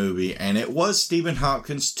this movie. And it was Stephen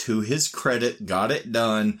Hopkins, to his credit, got it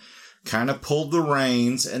done. Kind of pulled the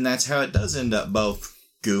reins, and that's how it does end up both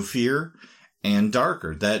goofier and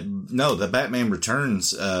darker. The Batman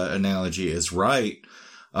Returns analogy is right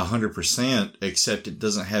 100%, except it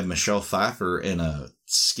doesn't have Michelle Pfeiffer in a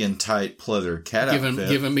skin-tight pleather cat outfit.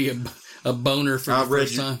 Giving me a boner for the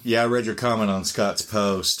first time. Yeah, I read your comment on Scott's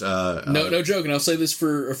post. No joking. I'll say this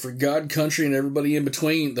for God, country, and everybody in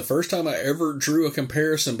between. The first time I ever drew a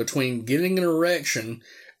comparison between getting an erection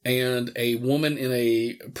and a woman in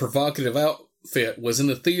a provocative outfit was in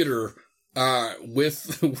the theater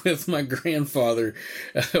with my grandfather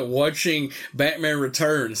watching Batman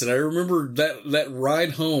Returns. And I remember that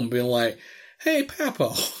ride home being like, hey,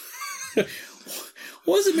 Papa,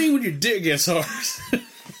 what does it mean when your dick gets hard?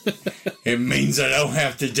 It means I don't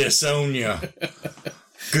have to disown you.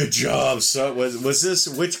 Good job. So was this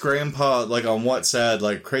which grandpa, like on what side?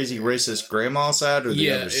 Like crazy racist grandma side or the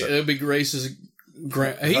other side? Yeah, it'd be racist.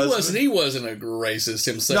 He wasn't a racist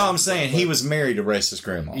himself. No, I'm saying he was married to racist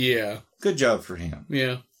grandma. Yeah. Good job for him.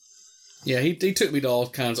 Yeah. Yeah, he took me to all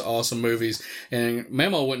kinds of awesome movies. And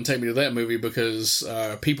Mama wouldn't take me to that movie because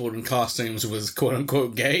people in costumes was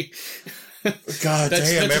quote-unquote gay. God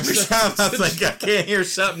damn, every time I think I can't hear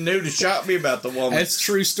something new to shock me about the woman. That's a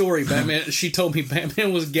true story. Batman. She told me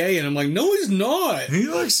Batman was gay, and I'm like, no, he's not. He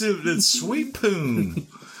likes that sweet poon.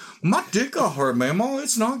 My dick got hard, Mama.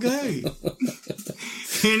 It's not gay.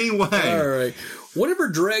 Anyway. All right. Whatever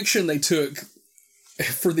direction they took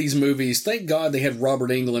for these movies, thank God they had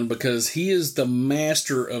Robert Englund, because he is the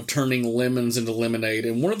master of turning lemons into lemonade.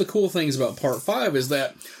 And one of the cool things about Part 5 is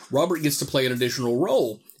that Robert gets to play an additional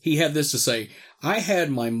role. He had this to say: I had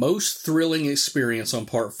my most thrilling experience on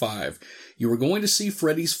Part 5. You were going to see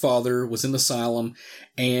Freddy's father was in the asylum,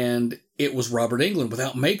 and it was Robert Englund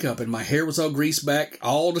without makeup, and my hair was all greased back,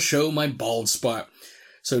 all to show my bald spot.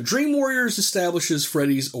 So Dream Warriors establishes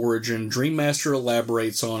Freddy's origin, Dream Master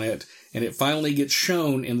elaborates on it, and it finally gets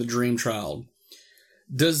shown in the Dream Child.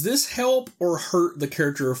 Does this help or hurt the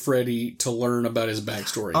character of Freddy to learn about his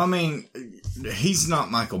backstory? I mean, he's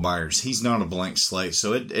not Michael Myers. He's not a blank slate,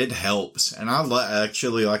 so it helps. And I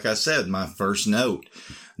actually, like I said, my first note,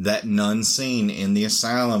 that nun scene in the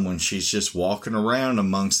asylum when she's just walking around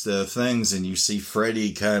amongst the things and you see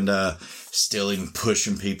Freddy kind of still even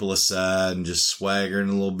pushing people aside and just swaggering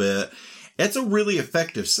a little bit. It's a really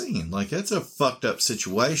effective scene. Like, it's a fucked up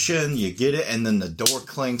situation. You get it, and then the door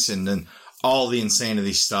clinks, and then all the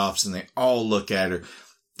insanity stops, and they all look at her.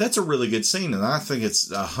 That's a really good scene, and I think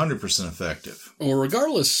it's 100% effective. Well,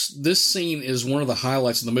 regardless, this scene is one of the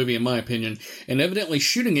highlights of the movie, in my opinion, and evidently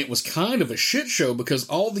shooting it was kind of a shit show because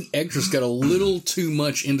all the extras got a little too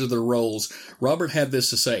much into their roles. Robert had this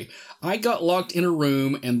to say: I got locked in a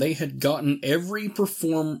room, and they had gotten every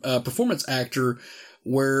performance actor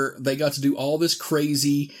where they got to do all this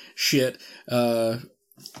crazy shit.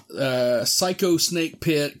 Psycho Snake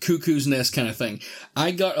Pit, Cuckoo's Nest kind of thing.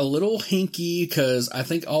 I got a little hinky because I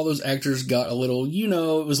think all those actors got a little,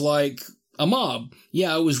 it was like a mob.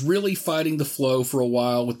 Yeah, I was really fighting the flow for a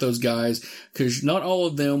while with those guys because not all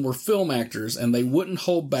of them were film actors and they wouldn't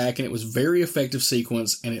hold back, and it was very effective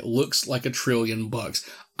sequence and it looks like $1 trillion.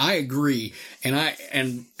 I agree.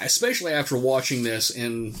 And especially after watching this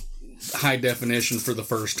in high definition for the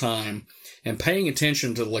first time and paying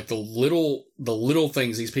attention to like the little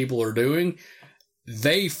things these people are doing,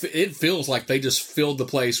 it feels like they just filled the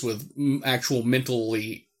place with actual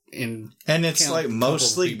mentally. And it's like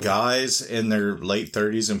mostly guys in their late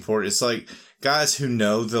 30s and 40s. It's like guys who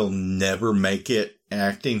know they'll never make it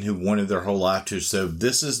acting, who wanted their whole life to. So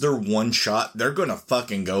this is their one shot. They're going to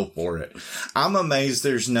fucking go for it. I'm amazed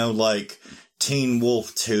there's no like Teen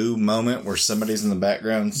Wolf 2 moment where somebody's in the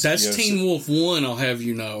background. That's Teen Wolf 1, I'll have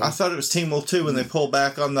you know. I thought it was Teen Wolf 2 when they pull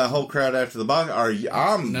back on the whole crowd after the box.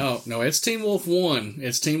 No, it's Teen Wolf 1.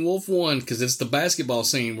 It's Teen Wolf 1 because it's the basketball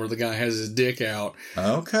scene where the guy has his dick out.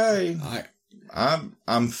 Okay.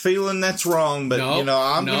 I'm feeling that's wrong, but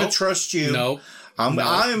I'm going to trust you. I'm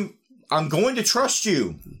going to trust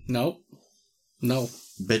you. No.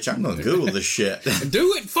 Bitch, I'm going to Google this shit.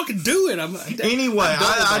 Do it. Fucking do it. Anyway,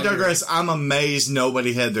 I digress. I'm amazed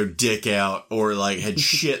nobody had their dick out or like had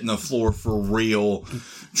shit in the floor for real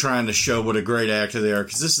trying to show what a great actor they are.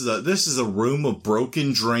 Because this is a room of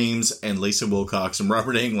broken dreams and Lisa Wilcox and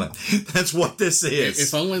Robert Englund. That's what this is.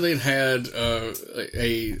 If only they'd had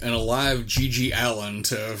an alive Gigi Allen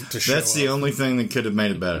to show That's the only thing that could have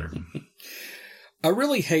made it better. I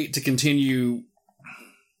really hate to continue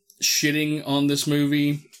shitting on this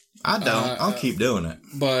movie. I don't. I'll keep doing it.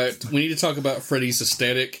 But we need to talk about Freddy's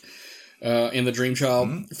aesthetic in The Dream Child.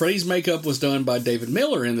 Mm-hmm. Freddy's makeup was done by David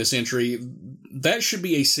Miller in this entry. That should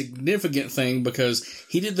be a significant thing because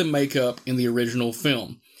he did the makeup in the original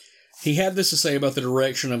film. He had this to say about the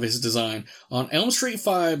direction of his design. On Elm Street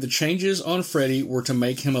 5, the changes on Freddy were to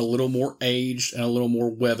make him a little more aged and a little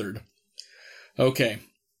more weathered. Okay.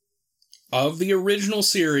 Of the original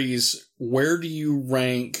series, where do you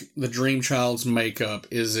rank the Dream Child's makeup?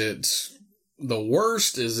 Is it the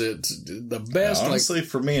worst? Is it the best? Honestly,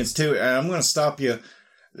 for me, it's 2. And I'm going to stop you.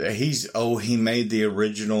 He made the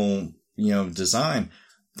original, design.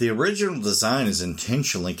 The original design is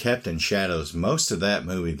intentionally kept in shadows. Most of that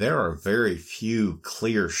movie, there are very few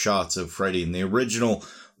clear shots of Freddy in the original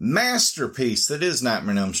masterpiece that is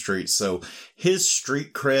Nightmare on Elm Street. So his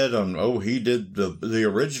street cred on, he did the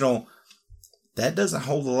original, that doesn't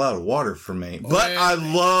hold a lot of water for me. But I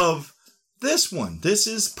love this one. This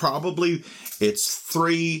is probably, it's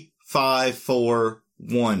 3, 5, 4,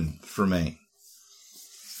 1 for me.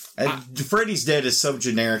 Freddy's Dead is so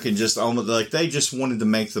generic and just almost like they just wanted to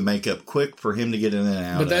make the makeup quick for him to get in and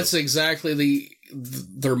out. But that's exactly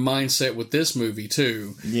their mindset with this movie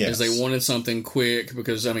too. Yes. Is they wanted something quick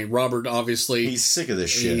because Robert obviously he's sick of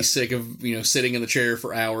this shit. He's sick of sitting in the chair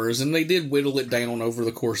for hours, and they did whittle it down over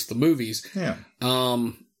the course of the movies. Yeah.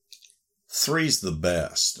 3's the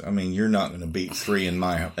best. You're not going to beat 3 in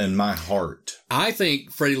my heart. I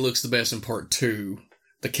think Freddy looks the best in part 2.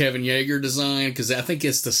 The Kevin Yeager design, because I think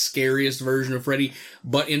it's the scariest version of Freddy.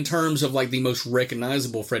 But in terms of like the most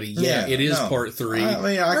recognizable Freddy, it is part 3.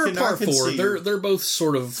 Or part 4. They're both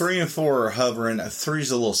sort of 3 and 4 are hovering.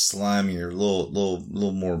 3's a little slimier, a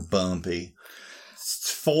little more bumpy.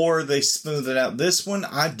 4, they smooth it out. This one,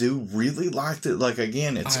 I do really liked it. Like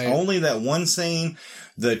again, it's only that one scene,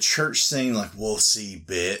 the church scene. Like we'll see,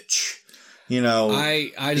 bitch.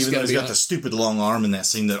 I just even though he's got the stupid long arm in that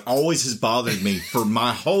scene that always has bothered me for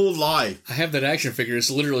my whole life. I have that action figure.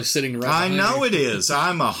 It's literally sitting right behind I know me. It is.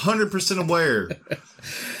 I'm 100% aware.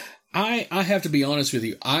 I have to be honest with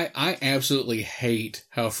you. I absolutely hate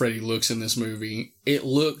how Freddy looks in this movie. I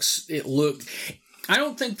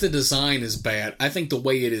don't think the design is bad. I think the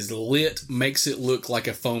way it is lit makes it look like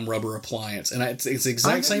a foam rubber appliance. And it's the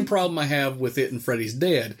exact same problem I have with it in Freddy's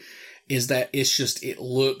Dead. Is that it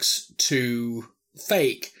looks too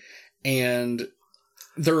fake. And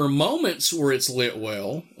there are moments where it's lit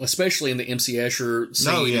well, especially in the MC Escher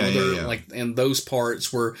scene. Like, and those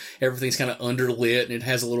parts where everything's kind of underlit and it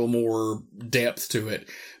has a little more depth to it.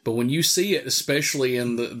 But when you see it, especially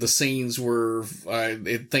in the scenes where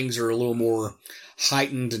things are a little more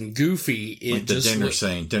heightened and goofy, like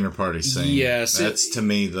the dinner party scene. Yes. That's to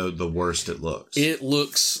me the worst it looks. It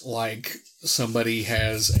looks like somebody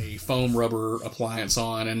has a foam rubber appliance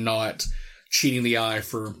on and not cheating the eye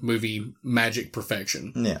for movie magic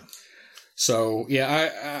perfection. Yeah. So,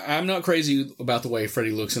 I'm not crazy about the way Freddy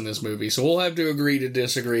looks in this movie, so we'll have to agree to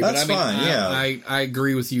disagree. That's but fine, I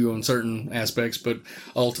agree with you on certain aspects, but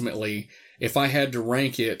ultimately, if I had to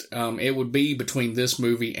rank it, it would be between this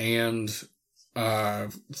movie and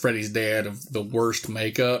Freddy's Dead of the worst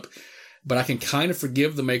makeup. But I can kind of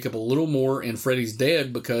forgive the makeup a little more in Freddy's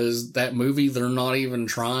Dead because that movie, they're not even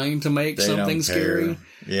trying to make something scary.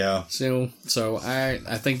 Yeah. So I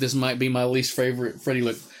think this might be my least favorite Freddy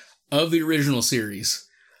look of the original series.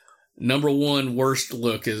 Number one worst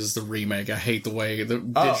look is the remake. I hate the way the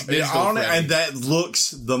digital Freddy. And that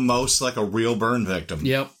looks the most like a real burn victim.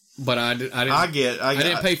 Yep. But I didn't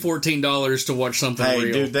pay $14 to watch something real.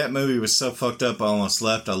 Hey, dude, that movie was so fucked up I almost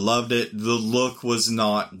left. I loved it. The look was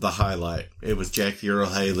not the highlight. It was Jackie Earle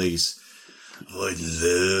Haley's, I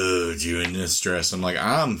loved you in this dress. I'm like,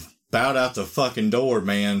 I'm about out the fucking door,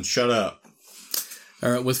 man. Shut up.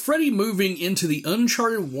 All right, with Freddy moving into the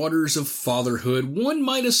uncharted waters of fatherhood, one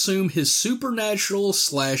might assume his supernatural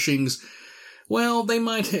slashings, well, they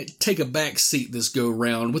might take a back seat this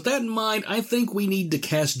go-round. With that in mind, I think we need to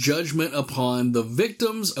cast judgment upon the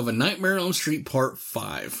victims of A Nightmare on Elm Street Part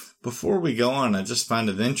 5. Before we go on, I just find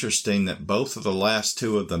it interesting that both of the last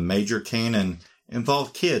two of the major canon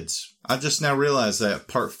involve kids. I just now realized that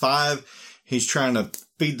Part 5, he's trying to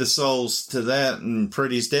feed the souls to that, and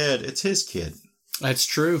Freddy's Dead, it's his kid. That's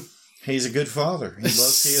true. He's a good father.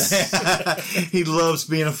 He loves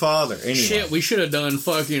being a father. Anyway. Shit, we should have done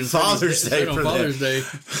fucking Father's Day on Father's Day.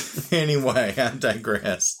 Anyway, I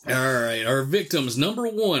digress. All right, our victims. Number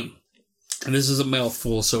one, and this is a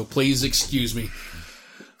mouthful, so please excuse me.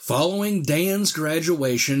 Following Dan's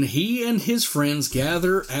graduation, he and his friends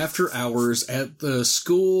gather after hours at the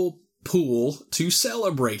school pool to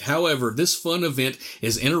celebrate. However, this fun event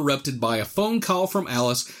is interrupted by a phone call from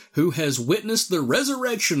Alice, who has witnessed the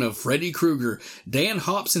resurrection of Freddy Krueger. Dan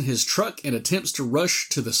hops in his truck and attempts to rush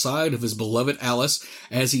to the side of his beloved Alice.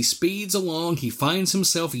 As he speeds along, he finds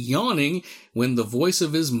himself yawning when the voice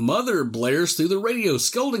of his mother blares through the radio,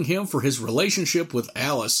 scolding him for his relationship with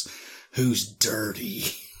Alice, who's dirty.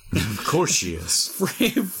 Of course she is.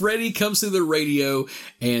 Freddy comes through the radio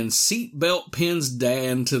and seatbelt pins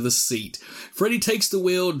Dan to the seat. Freddy takes the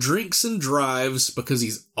wheel, drinks and drives because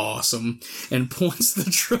he's awesome, and points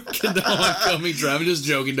the truck into oncoming traffic. I'm just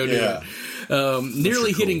joking, don't do it.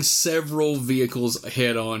 Nearly hitting several vehicles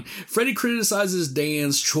head on. Freddy criticizes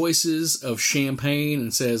Dan's choices of champagne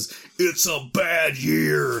and says, "It's a bad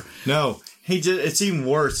year." No, it's even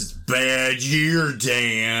worse. It's bad year,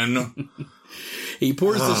 Dan. He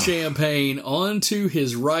pours the champagne onto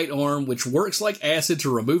his right arm, which works like acid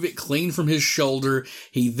to remove it clean from his shoulder.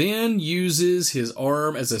 He then uses his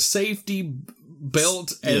arm as a safety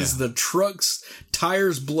belt as the truck's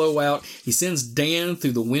tires blow out. He sends Dan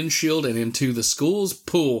through the windshield and into the school's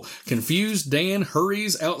pool. Confused, Dan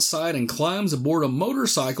hurries outside and climbs aboard a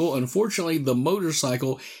motorcycle. Unfortunately, the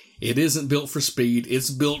motorcycle, it isn't built for speed,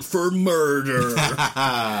 it's built for murder.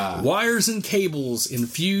 Wires and cables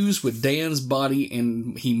infuse with Dan's body,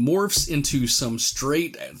 and he morphs into something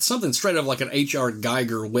straight out of like an H.R.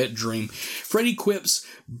 Geiger wet dream. Freddy quips,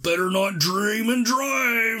 "Better not dream and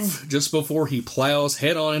drive," just before he plows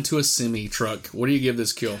head on into a semi-truck. What do you give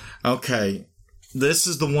this kill? Okay, this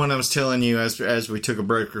is the one I was telling you as we took a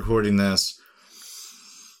break recording this.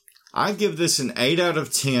 I give this an 8 out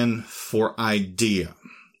of 10 for idea.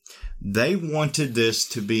 They wanted this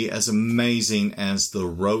to be as amazing as the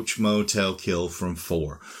Roach Motel kill from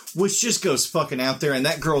 4, which just goes fucking out there, and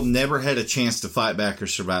that girl never had a chance to fight back or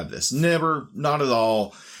survive this. Never, not at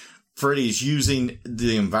all. Freddy's using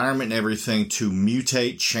the environment and everything to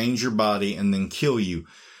mutate, change your body, and then kill you.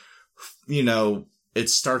 You know, it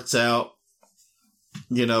starts out,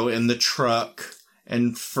 you know, in the truck,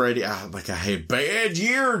 and Freddy, I hate bad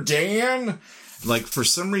year, Dan. Like, for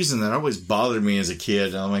some reason, that always bothered me as a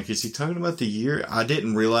kid. I'm like, is he talking about the year? I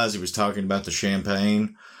didn't realize he was talking about the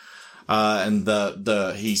champagne. And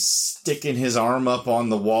he's sticking his arm up on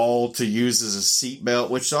the wall to use as a seatbelt,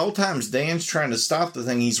 which all times Dan's trying to stop the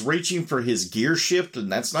thing. He's reaching for his gear shift,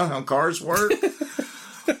 and that's not how cars work.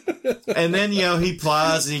 And then, you know, he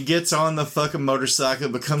plies and he gets on the fucking motorcycle.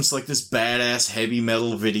 It becomes like this badass heavy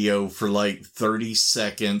metal video for like 30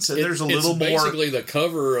 seconds. And there's a little more. It's basically the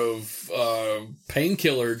cover of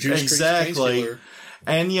Painkiller, Juice exactly. Street's Painkiller.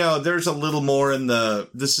 And, you know, there's a little more in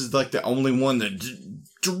this is like the only one that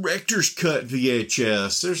director's cut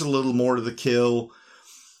VHS. There's a little more to the kill.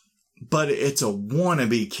 But it's a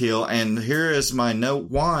wannabe kill. And here is my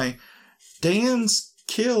note why. Dan's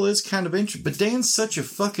kill is kind of interesting, but Dan's such a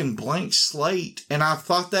fucking blank slate, and I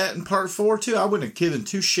thought that in part 4 too. I wouldn't have given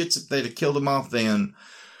two shits if they'd have killed him off then.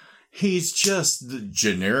 He's just the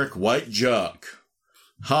generic white jock.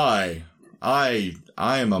 Hi, I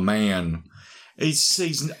am a man.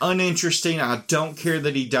 He's uninteresting. I don't care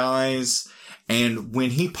that he dies, And when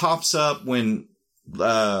he pops up, when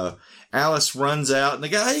Alice runs out and the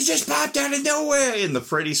guy, he just popped out of nowhere, and the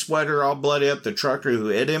Freddy sweater all bloody up, the trucker who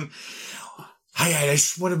hit him. Hey, I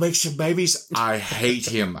just want to make some babies. I hate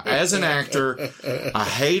him as an actor. I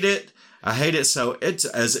hate it. So it's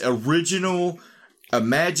as original,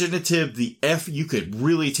 imaginative. You could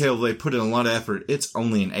really tell they put in a lot of effort. It's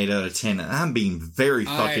only an 8 out of 10. And I'm being very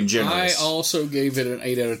fucking generous. I also gave it an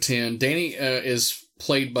 8 out of 10. Danny is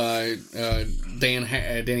played by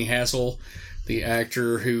Danny Hassel, the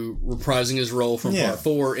actor who reprising his role from Part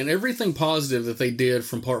 4, and everything positive that they did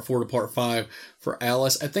from Part 4 to Part 5 for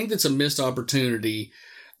Alice. I think that's a missed opportunity.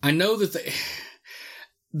 I know that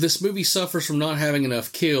this movie suffers from not having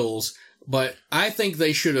enough kills, but I think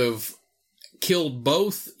they should have killed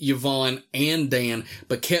both Yvonne and Dan,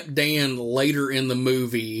 but kept Dan later in the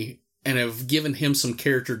movie and have given him some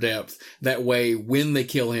character depth. That way, when they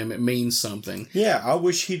kill him, it means something. Yeah, I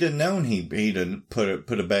wish he'd have known he'd put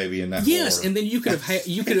a baby in that. Yes, horror. And then you could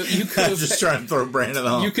have just trying to throw Brandon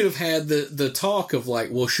off. You could have had the talk of like,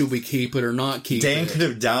 well, should we keep it or not keep it? Dan could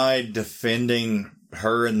have died defending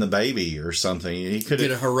her and the baby or something. He could get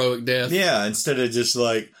a heroic death. Yeah, instead of just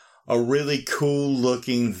like a really cool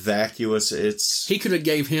looking vacuous. He could have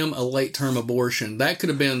gave him a late term abortion. That could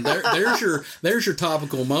have been there's your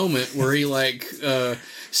topical moment where he like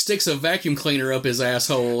sticks a vacuum cleaner up his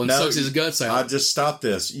asshole and sucks his guts out. I'll just stop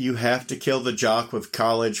this. You have to kill the jock with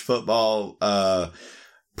college football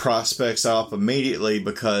prospects off immediately,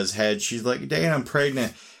 because had she like, Dan, I'm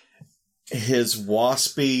pregnant, his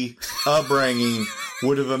waspy upbringing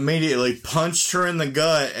would have immediately punched her in the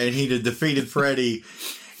gut, and he'd have defeated Freddy.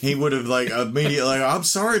 He would have like immediately like, I'm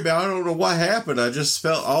sorry, but I don't know what happened. I just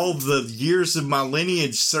felt all the years of my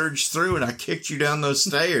lineage surge through, and I kicked you down those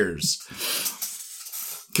stairs.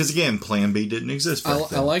 Because again, Plan B didn't exist back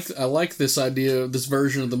then. I like this idea, this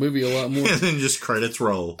version of the movie a lot more. And then just credits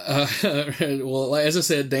roll. Well, as I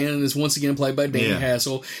said, Dan is once again played by Danny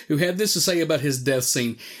Hassel, who had this to say about his death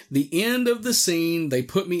scene. The end of the scene, they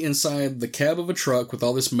put me inside the cab of a truck with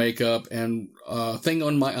all this makeup and thing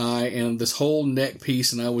on my eye and this whole neck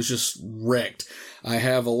piece, and I was just wrecked. I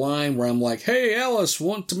have a line where I'm like, hey, Alice,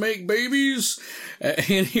 want to make babies?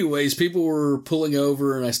 Anyways, people were pulling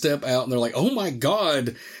over, and I step out, and they're like, oh my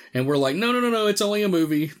God. And we're like, no, it's only a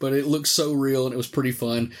movie, but it looks so real, and it was pretty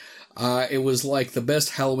fun. It was like the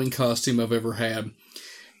best Halloween costume I've ever had.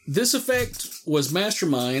 This effect was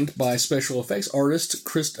masterminded by special effects artist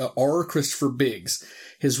Christopher Biggs.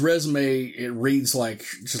 His resume, it reads like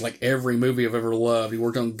just like every movie I've ever loved. He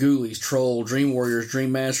worked on Ghoulies, Troll, Dream Warriors,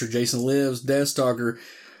 Dream Master, Jason Lives, Deathstalker,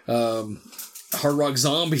 Hard Rock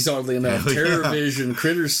Zombies, oddly enough, Terror Vision,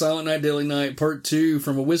 Critters, Silent Night, Deadly Night, Part 2,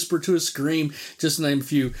 From a Whisper to a Scream, just to name a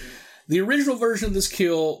few. The original version of this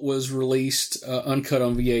kill was released uncut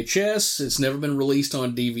on VHS. It's never been released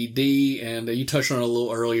on DVD, and you touched on it a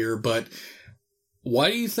little earlier, but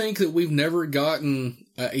why do you think that we've never gotten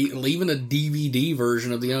even a DVD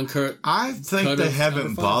version of the uncut? I think they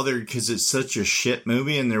haven't bothered because it's such a shit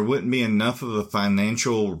movie, and there wouldn't be enough of a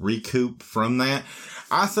financial recoup from that.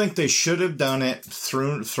 I think they should have done it,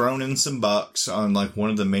 thrown in some bucks on like one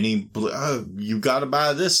of the many, you gotta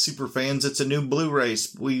buy this, super fans, it's a new Blu-ray.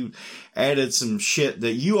 We added some shit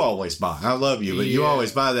that you always buy. I love you, but you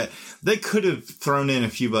always buy that. They could have thrown in a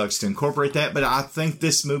few bucks to incorporate that, but I think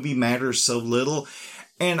this movie matters so little.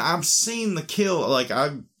 And I've seen the kill, like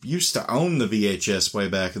I used to own the VHS way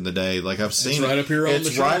back in the day. Like I've seen it's right up here on the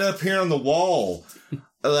It's right up here on the wall,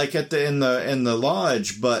 like in the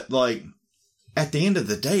lodge, but like, at the end of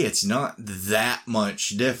the day, it's not that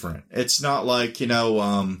much different. It's not like,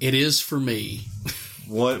 it is for me.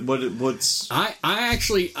 What's... I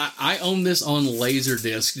actually own this on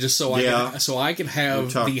Laserdisc just so I could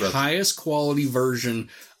have the highest quality version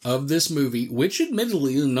of this movie, which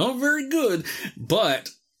admittedly is not very good, but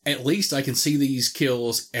at least I can see these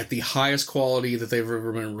kills at the highest quality that they've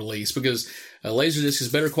ever been released, because a Laserdisc is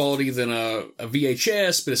better quality than a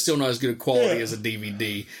VHS, but it's still not as good a quality as a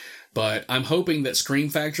DVD. But I'm hoping that Scream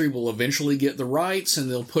Factory will eventually get the rights, and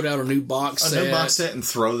they'll put out a new box set. A new box set, and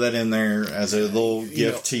throw that in there as a little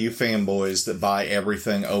gift to you fanboys that buy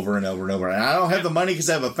everything over and over and over. And I don't have the money because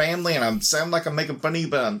I have a family, and I sound like I'm making fun of you,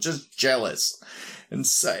 but I'm just jealous and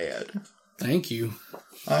sad. Thank you.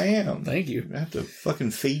 I am. Thank you. I have to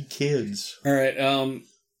fucking feed kids. All right.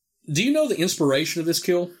 Do you know the inspiration of this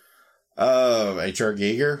kill? H.R.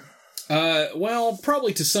 Giger? Well,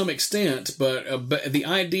 probably to some extent, but the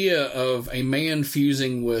idea of a man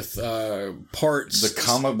fusing with parts... The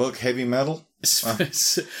comic book heavy metal?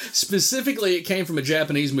 Specifically, it came from a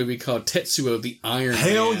Japanese movie called Tetsuo the Iron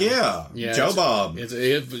Hell Man. yeah. Joe Bob.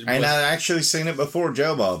 And I actually seen it before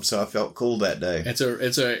Joe Bob, so I felt cool that day. It's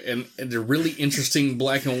a really interesting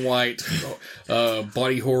black and white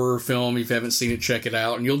body horror film. If you haven't seen it, check it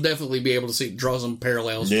out. And you'll definitely be able to draw some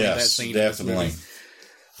parallels between that scene. Definitely.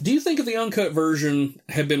 Do you think if the uncut version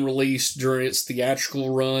had been released during its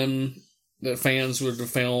theatrical run, that fans would have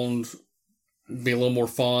found be a little more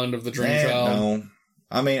fond of the Dream Child? No.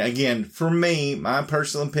 I mean, again, for me, my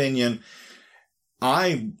personal opinion,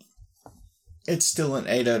 it's still an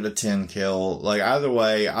 8 out of 10 kill. Like, either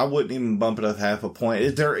way, I wouldn't even bump it up half a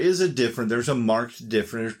point. There's a marked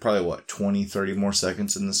difference. There's probably, 20, 30 more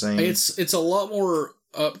seconds in the scene? It's a lot more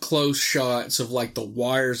up close shots of like the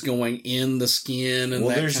wires going in the skin and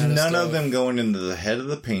there's none of them going into the head of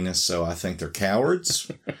the penis, so I think they're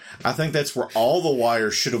cowards. I think that's where all the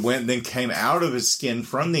wires should have went and then came out of his skin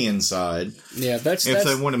from the inside. Yeah, that's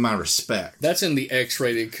they wanted my respect. That's in the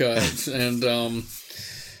X-rated cut. And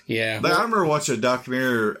yeah. But I remember watching a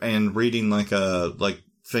documentary and reading like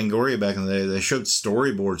Fangoria back in the day. They showed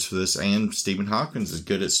storyboards for this, and Stephen Hopkins is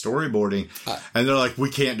good at storyboarding. And they're like, we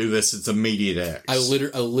can't do this. It's immediate X. I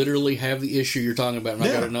literally have the issue you're talking about, and I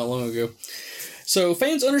got it not long ago. So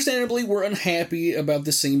fans understandably were unhappy about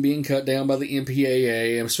the scene being cut down by the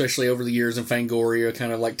MPAA, especially over the years in Fangoria,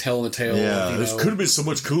 kind of like telling the tale. Yeah, this could have been so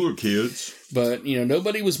much cooler, kids. But,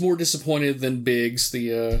 nobody was more disappointed than Biggs,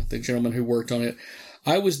 the gentleman who worked on it.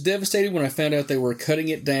 I was devastated when I found out they were cutting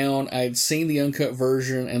it down. I had seen the uncut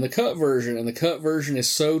version and the cut version is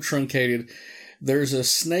so truncated. There's a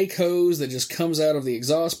snake hose that just comes out of the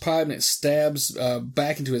exhaust pipe and it stabs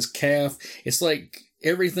back into his calf. It's like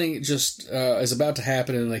everything just is about to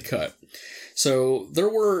happen and they cut. So there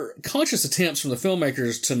were conscious attempts from the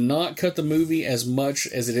filmmakers to not cut the movie as much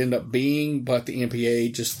as it ended up being, but the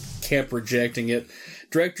MPAA just kept rejecting it.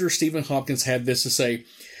 Director Stephen Hopkins had this to say: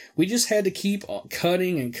 "We just had to keep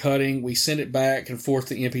cutting and cutting. We sent it back and forth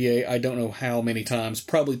to MPAA. I don't know how many times,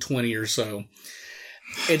 probably 20 or so."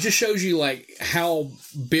 It just shows you like how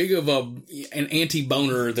big of an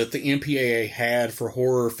anti-boner that the MPAA had for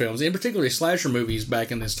horror films, and particularly slasher movies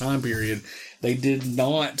back in this time period. They did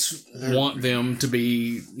not want them to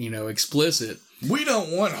be, explicit. We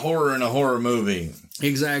don't want horror in a horror movie.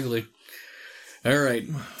 Exactly. All right.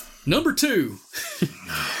 Number 2.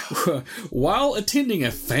 While attending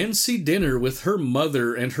a fancy dinner with her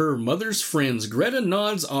mother and her mother's friends, Greta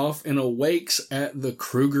nods off and awakes at the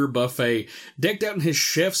Kruger buffet. Decked out in his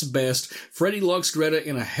chef's best, Freddy locks Greta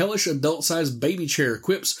in a hellish adult-sized baby chair,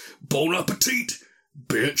 quips, "Bon appetit,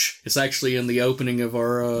 bitch." It's actually in the opening of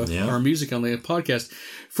our music on the podcast.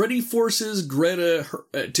 Freddy forces Greta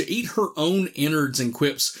to eat her own innards and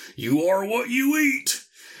quips, "You are what you eat."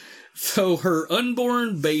 Through her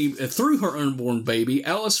unborn baby,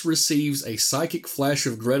 Alice receives a psychic flash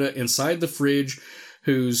of Greta inside the fridge,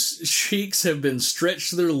 whose cheeks have been stretched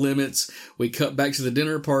to their limits. We cut back to the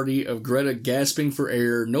dinner party of Greta gasping for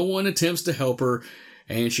air. No one attempts to help her,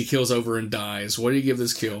 and she kills over and dies. What do you give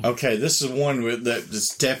this kill? Okay, this is one that is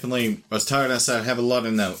definitely... I was tired outside. I have a lot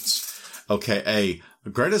of notes. Okay,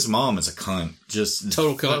 Greta's mom is a cunt. Just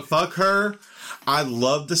total cunt. Fuck her. I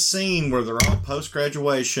love the scene where they're all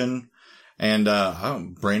post-graduation, and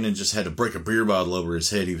Brandon just had to break a beer bottle over his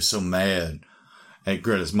head. He was so mad at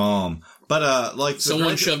Greta's mom. But,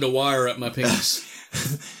 someone shoved a wire up my penis.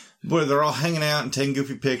 Where they're all hanging out and taking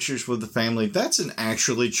goofy pictures with the family. That's an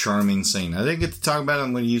actually charming scene. I didn't get to talk about it.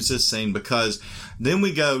 I'm going to use this scene because then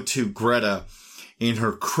we go to Greta in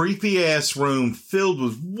her creepy ass room filled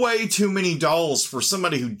with way too many dolls for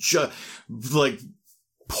somebody who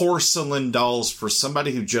porcelain dolls for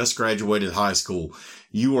somebody who just graduated high school.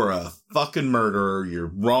 You are a fucking murderer.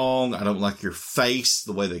 You're wrong. I don't like your face,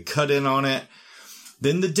 the way they cut in on it.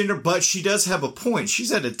 Then the dinner, but she does have a point.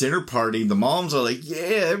 She's at a dinner party. The moms are like, "Yeah,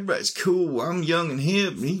 everybody's cool. I'm young and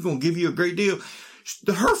hip, and he's going to give you a great deal."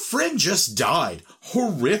 Her friend just died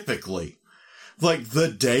horrifically. The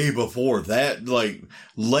day before that,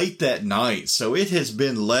 late that night. So it has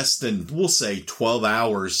been less than, we'll say, 12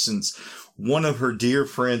 hours since one of her dear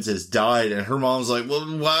friends has died, and her mom's like, "Well,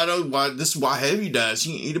 why have you died? So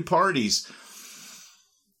you can eat at parties."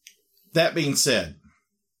 That being said,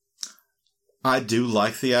 I do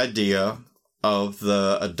like the idea of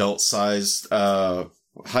the adult-sized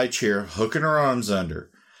high chair hooking her arms under.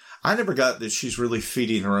 I never got that she's really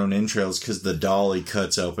feeding her own entrails because the dolly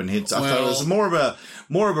cuts open. I thought it was more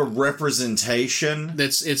of a representation.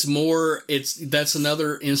 That's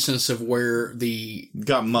another instance of where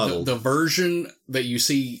got muddled. The version that you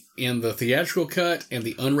see in the theatrical cut and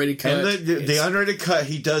the unrated cut. And the unrated cut,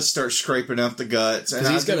 he does start scraping up the guts. Because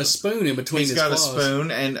he's got a spoon in between his claws. He's got a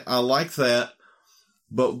spoon, and I like that.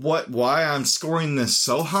 But why I'm scoring this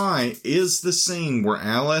so high is the scene where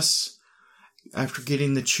Alice, after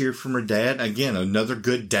getting the cheer from her dad, again, another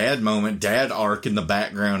good dad moment, dad arc in the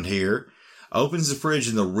background here, opens the fridge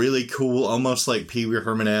in the really cool, almost like Pee Wee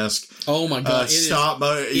Herman-esque. Oh my God.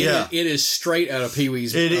 It is straight out of Pee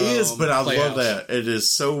Wee's. It is, but I Playhouse. love that. It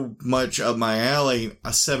is so much up my alley.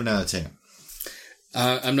 A 7 out of 10.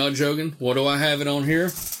 I'm not joking. What do I have it on here?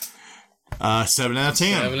 7 out of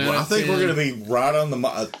 10. I think we're going to be right on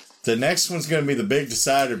the next one's going to be the big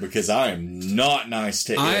decider because I am not nice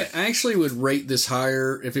to it. I actually would rate this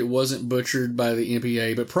higher if it wasn't butchered by the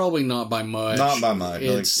MPA, but probably not by much. Not by much.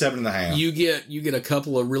 Like 7.5. You get a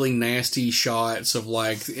couple of really nasty shots of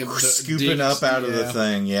like scooping up out of the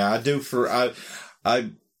thing. Yeah, I do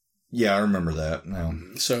I remember that now.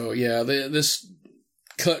 So yeah, this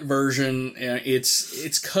cut version,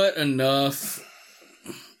 it's cut enough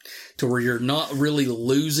to where you're not really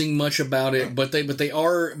losing much about it, but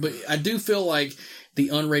I do feel like the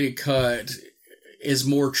unrated cut is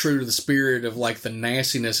more true to the spirit of like the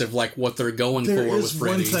nastiness of like what they're going for with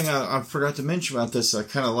Freddy. One thing I forgot to mention about this I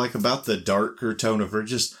kind of like about the darker tone of her,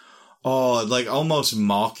 just like almost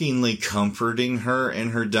mockingly comforting her in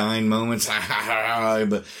her dying moments.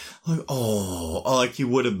 But like, like you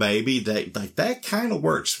would a baby. That kind of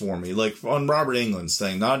works for me. Like on Robert Englund's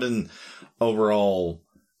thing, not in overall.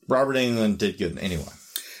 Robert Englund did good. Anyway.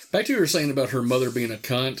 Back to what you were saying about her mother being a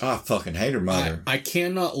cunt. I fucking hate her mother. I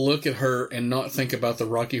cannot look at her and not think about the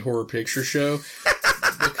Rocky Horror Picture Show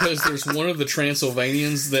because there's one of the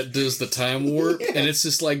Transylvanians that does the time warp, and it's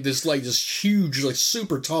just like this huge, like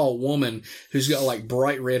super tall woman who's got like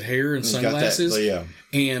bright red hair and sunglasses.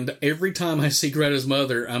 And every time I see Greta's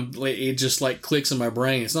mother, it just like clicks in my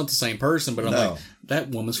brain. It's not the same person, but I'm like, that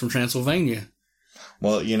woman's from Transylvania.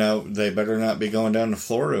 Well, they better not be going down to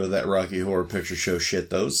Florida with that Rocky Horror Picture Show shit.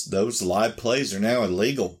 Those live plays are now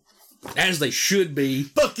illegal. As they should be.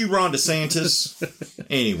 Fuck you, Ron DeSantis.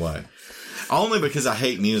 Anyway. Only because I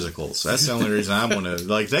hate musicals. That's the only reason I want to...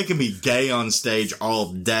 Like, they can be gay on stage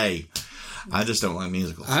all day. I just don't like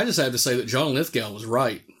musicals. I just have to say that John Lithgow was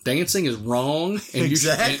right. Dancing is wrong. And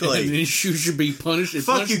exactly. You should be punished.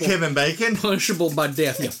 Fuck you, Kevin Bacon. Punishable by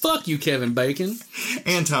death. Yeah, fuck you, Kevin Bacon.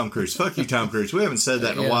 And Tom Cruise. Fuck you, Tom Cruise. We haven't said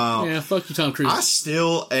that in a while. Yeah, fuck you, Tom Cruise. I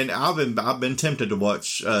still, and I've been tempted to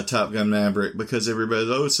watch Top Gun Maverick because everybody's,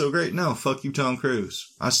 it's so great. No, fuck you, Tom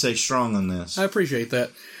Cruise. I stay strong on this. I appreciate that.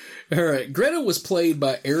 All right. Greta was played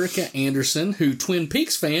by Erica Anderson, who Twin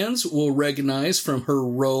Peaks fans will recognize from her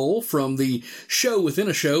role from the show within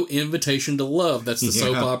a show, Invitation to Love. That's the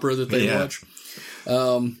soap opera that they watch.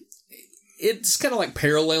 It's kind of like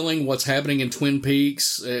paralleling what's happening in Twin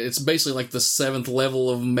Peaks. It's basically like the 7th level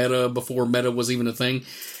of meta before meta was even a thing.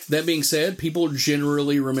 That being said, people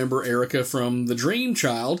generally remember Erica from The Dream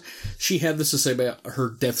Child. She had this to say about her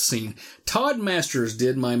death scene. Todd Masters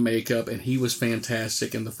did my makeup, and he was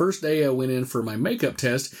fantastic. And the first day I went in for my makeup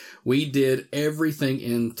test, we did everything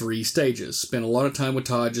in 3 stages. Spent a lot of time with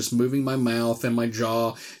Todd just moving my mouth and my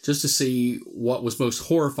jaw just to see what was most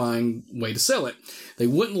horrifying way to sell it. They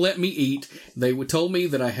wouldn't let me eat. They told me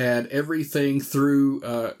that I had eat everything through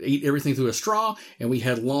a straw, and we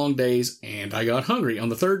had long days, and I got hungry. On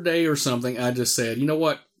the 3rd day or something, I just said, you know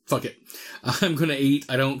what? Fuck it. I'm going to eat.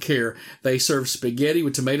 I don't care. They served spaghetti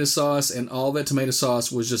with tomato sauce, and all that tomato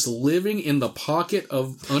sauce was just living in the pocket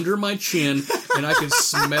of under my chin, and I could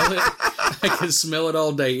smell it. I could smell it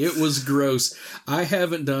all day. It was gross. I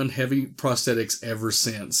haven't done heavy prosthetics ever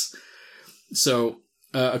since. So,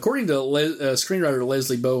 according to screenwriter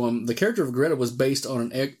Leslie Boehm, the character of Greta was based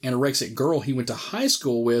on an anorexic girl he went to high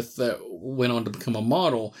school with that went on to become a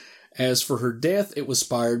model. As for her death, it was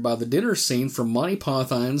inspired by the dinner scene from Monty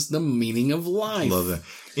Python's The Meaning of Life. Love it.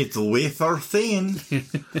 It's wafer thin.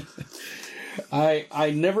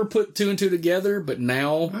 I never put 2 and 2 together, but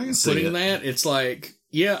now putting that, it's like,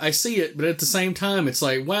 yeah, I see it, but at the same time, it's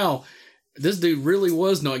like, wow, this dude really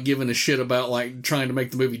was not giving a shit about like trying to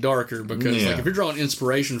make the movie darker because like if you're drawing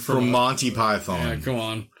inspiration from Monty Python, come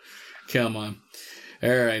on. All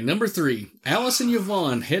right, number 3. Alice and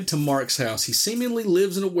Yvonne head to Mark's house. He seemingly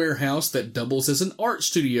lives in a warehouse that doubles as an art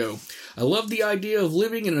studio. I love the idea of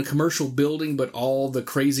living in a commercial building, but all the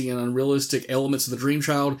crazy and unrealistic elements of the Dream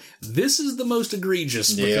Child, this is the most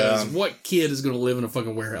egregious because what kid is going to live in a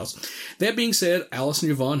fucking warehouse? That being said, Alice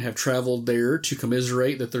and Yvonne have traveled there to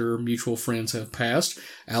commiserate that their mutual friends have passed.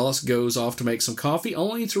 Alice goes off to make some coffee,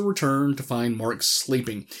 only to return to find Mark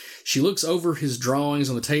sleeping. She looks over his drawings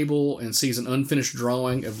on the table and sees an unfinished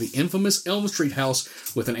drawing of the infamous Elm Street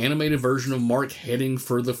house with an animated version of Mark heading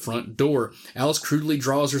for the front door. Alice crudely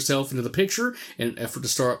draws herself into the picture in an effort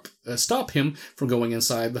to stop him from going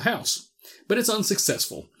inside the house. But it's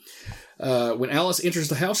unsuccessful. When Alice enters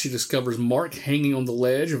the house, she discovers Mark hanging on the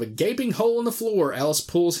ledge of a gaping hole in the floor. Alice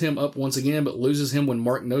pulls him up once again, but loses him when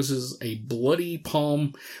Mark notices a bloody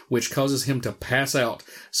palm, which causes him to pass out.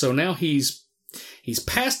 So now he's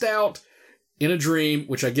passed out in a dream,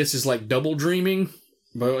 which I guess is like double dreaming.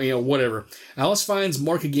 But, whatever. Alice finds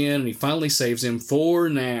Mark again, and he finally saves him for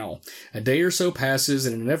now. A day or so passes,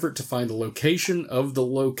 and in an effort to find the location of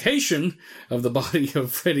the body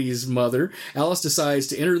of Freddy's mother, Alice decides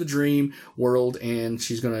to enter the dream world, and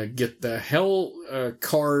she's going to get the hell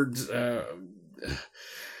card. Let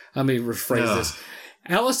me rephrase this.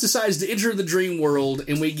 Alice decides to enter the dream world,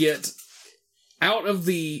 and we get out of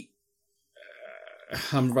the...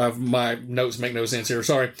 my notes make no sense here.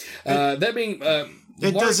 Sorry. That being...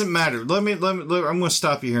 It doesn't matter. I'm going to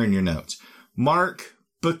stop you here in your notes. Mark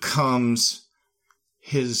becomes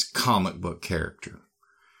his comic book character.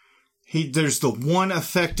 There's the one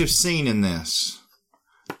effective scene in this.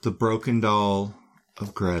 The broken doll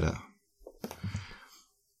of Greta.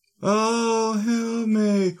 Oh, help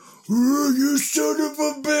me. You son of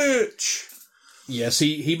a bitch. Yes,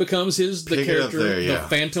 he becomes the character, the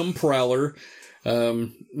Phantom Prowler.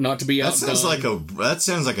 Not to be outdone. That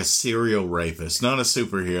sounds like a serial rapist, not a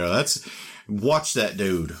superhero. Watch that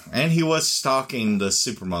dude. And he was stalking the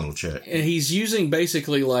supermodel chick. And he's using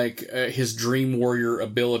basically his Dream Warrior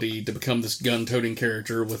ability to become this gun-toting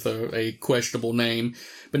character with a questionable name.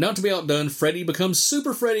 But not to be outdone, Freddy becomes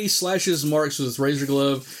Super Freddy, slashes Marks with his razor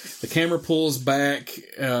glove. The camera pulls back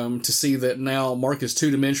to see that now Mark is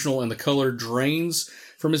two-dimensional and the color drains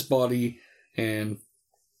from his body, and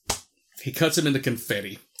he cuts him into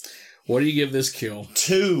confetti. What do you give this kill?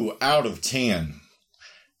 2 out of 10.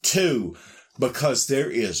 2, because there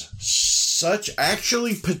is such...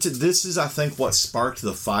 Actually, this is, I think, what sparked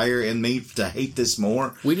the fire in me to hate this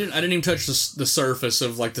more. I didn't even touch the surface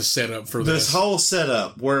of, the setup for this. This whole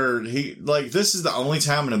setup where this is the only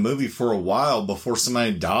time in a movie for a while before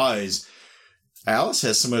somebody dies. Alice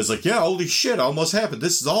has somebody who's like, yeah, holy shit, almost happened.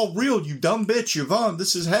 This is all real, you dumb bitch, Yvonne.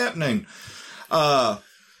 This is happening.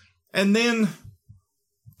 And then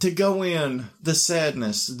to go in the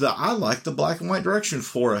sadness, I like the black and white direction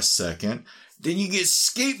for a second. Then you get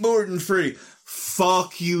skateboarding Freddy.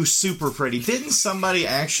 Fuck you, Super Freddy. Didn't somebody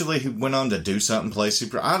actually who went on to do something play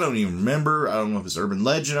Super? I don't even remember. I don't know if it's urban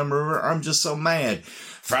legend. I'm just so mad.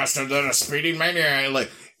 Faster than a speeding maniac.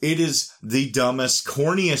 It is the dumbest,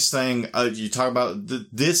 corniest thing. You talk about.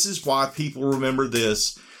 This is why people remember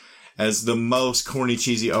this as the most corny,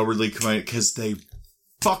 cheesy, overly comedic, because they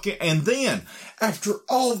fucking, and then, after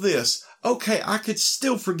all this, okay, I could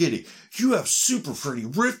still forget it. You have Super Freddy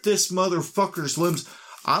rip this motherfucker's limbs.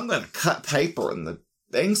 I'm gonna cut paper and the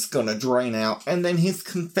thing's gonna drain out, and then his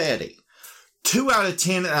confetti. 2 out of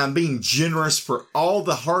 10, and I'm being generous for all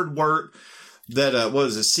the hard work that,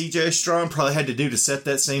 CJ Strawn probably had to do to set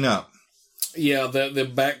that scene up. Yeah,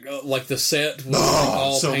 the back, the set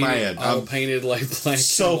was so mad. All painted black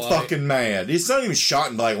so and white. Fucking mad. It's not even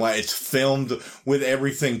shot in black and white. It's filmed with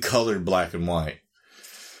everything colored black and white.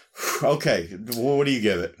 Okay, what do you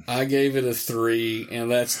give it? I gave it a 3,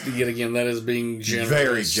 and that's, yet again, that is being generous.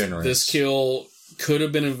 Very generous. This kill could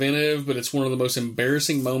have been inventive, but it's one of the most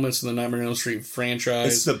embarrassing moments in the Nightmare on Elm Street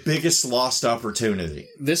franchise. It's the biggest lost opportunity.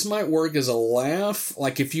 This might work as a laugh,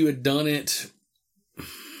 if you had done it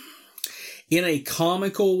in a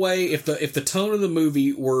comical way, if the tone of the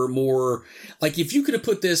movie were more, if you could have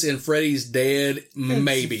put this in Freddy's Dead,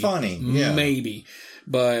 maybe. It's funny, yeah. Maybe.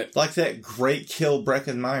 But like that great kill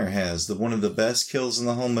Breckenmeyer has, one of the best kills in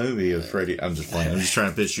the whole movie of Freddy. I'm just playing. I'm just trying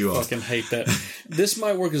to piss you off. Fucking hate that. This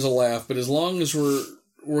might work as a laugh, but as long as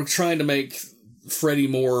we're trying to make Freddy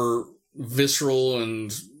more visceral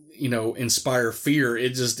and, inspire fear,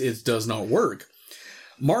 it does not work.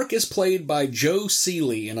 Mark is played by Joe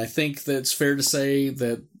Seeley, and I think that's fair to say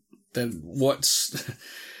that what's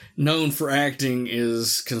known for acting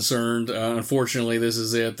is concerned. Unfortunately, this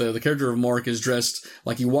is it. The character of Mark is dressed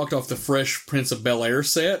like he walked off the Fresh Prince of Bel-Air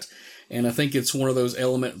set, and I think it's one of those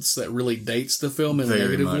elements that really dates the film in a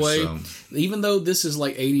negative way. So. Even though this is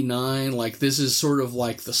 89, this is sort of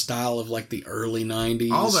the style of the early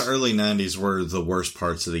 90s. All the early 90s were the worst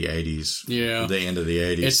parts of the 80s. Yeah. The end of the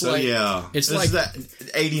 80s. It's It's that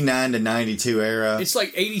 89 to 92 era. It's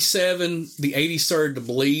 87, the 80s started to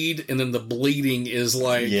bleed, and then the bleeding is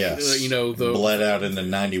the bled out into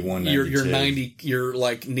 91, 92. Your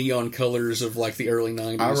neon colors of the early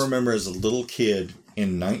 90s. I remember as a little kid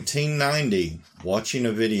in 1990 watching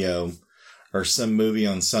a video or some movie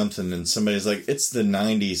on something, and somebody's like, it's the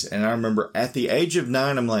 90s. And I remember at the age of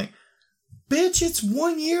 9, I'm like, bitch, it's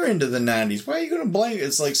 1 year into the 90s. Why are you going to blame it?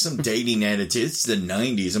 It's like some dating attitude. It's the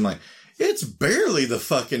 90s. I'm like, it's barely the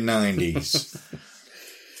fucking 90s.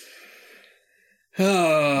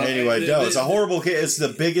 Anyway, no, it's a horrible kid. It's the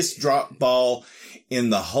biggest drop ball in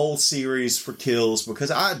the whole series for kills,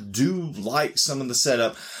 because I do like some of the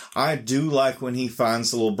setup. I do like when he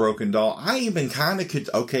finds the little broken doll. I even kind of could,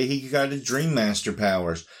 okay, he got his Dream Master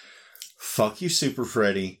powers. Fuck you, Super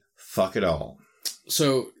Freddy. Fuck it all.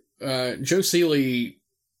 So, Joe Seeley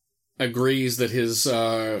agrees that his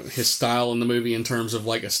style in the movie in terms of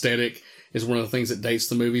like aesthetic is one of the things that dates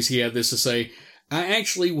the movies. He had this to say: I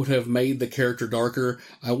actually would have made the character darker.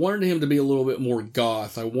 I wanted him to be a little bit more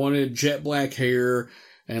goth. I wanted jet black hair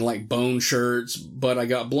and like bone shirts, but I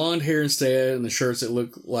got blonde hair instead, and the shirts that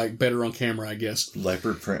look like better on camera, I guess.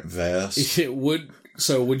 Leopard print vest.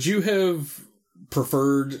 Would you have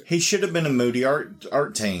preferred? He should have been a moody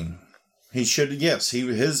art teen. He should have, yes.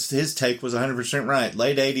 His take was 100% right.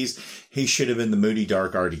 Late 80s, he should have been the moody,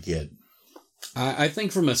 dark, arty kid. I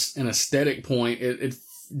think from an aesthetic point, it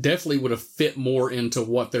definitely would have fit more into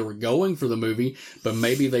what they were going for the movie, but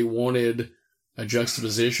maybe they wanted a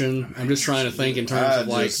juxtaposition. I'm just trying to think in terms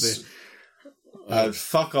of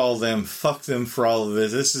fuck all them. Fuck them for all of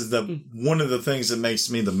this. This is one of the things that makes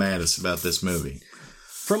me the maddest about this movie.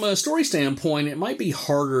 From a story standpoint, it might be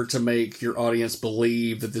harder to make your audience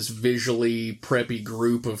believe that this visually preppy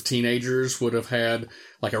group of teenagers would have had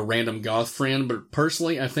like a random goth friend, but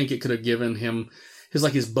personally, I think it could have given him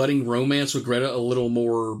his budding romance with Greta a little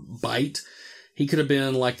more bite. He could have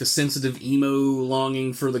been like the sensitive emo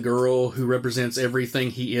longing for the girl who represents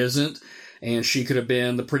everything he isn't, and she could have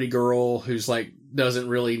been the pretty girl who's like doesn't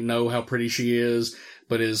really know how pretty she is,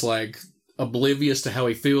 but is like oblivious to how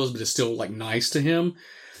he feels, but is still like nice to him.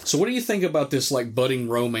 So what do you think about this like budding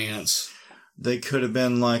romance? They could have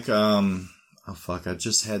been like, I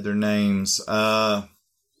just had their names.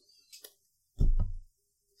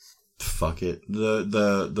 Fuck it.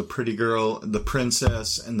 The pretty girl, the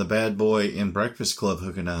princess, and the bad boy in Breakfast Club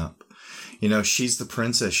hooking up. You know, she's the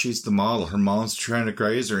princess, she's the model. Her mom's trying to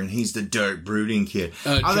graze her, and he's the dark, brooding kid.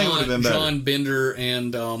 I think it would have been better. John Bender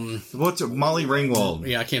and what's it? Molly Ringwald.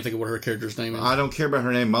 Yeah, I can't think of what her character's name is. I don't care about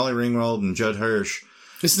her name. Molly Ringwald and Judd Hirsch.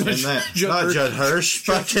 It's not Judd Hirsch.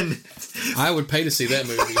 Fucking. I would pay to see that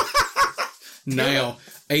movie. Now,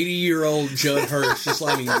 80-year-old Judd Hirsch just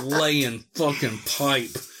like me laying fucking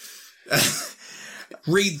pipe.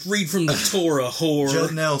 Read from the Torah, whore.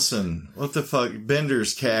 Judd Nelson. What the fuck?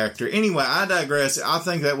 Bender's character. Anyway, I digress. I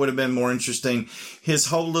think that would have been more interesting. His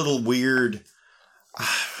whole little weird...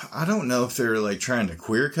 I don't know if they're like trying to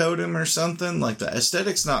queer code him or something. Like the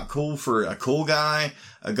aesthetic's not cool for a cool guy,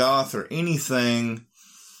 a goth, or anything.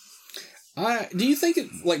 Do you think it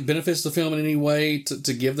like benefits the film in any way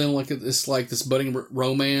to give them like this budding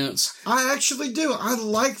romance? I actually do. I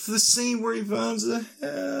like the scene where he finds the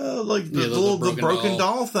broken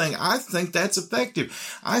doll thing. I think that's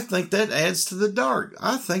effective. I think that adds to the dark.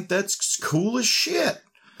 I think that's cool as shit.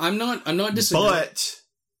 I'm not disagreeing. But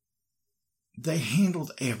they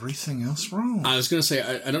handled everything else wrong. I was going to say,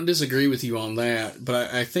 I don't disagree with you on that,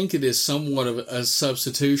 but I think it is somewhat of a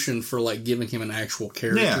substitution for like giving him an actual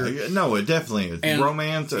character. Yeah, no, it definitely is.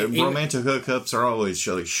 Romantic hookups are always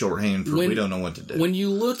like shorthand for we don't know what to do. When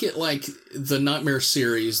you look at like the Nightmare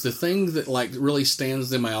series, the thing that like really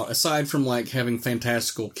stands them out, aside from like having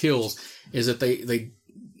fantastical kills, is that they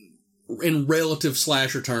in relative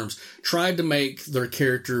slasher terms, tried to make their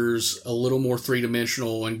characters a little more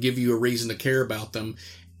three-dimensional and give you a reason to care about them.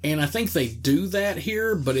 And I think they do that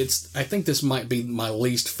here, but I think this might be my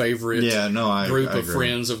least favorite group of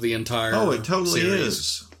friends of the entire series. Oh, it totally series.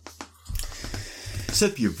 Is.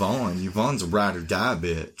 Except Yvonne. Yvonne's a ride or die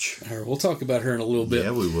bitch. All right, we'll talk about her in a little bit.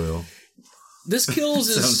 Yeah, we will. This Kills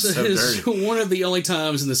is one of the only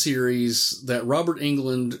times in the series that Robert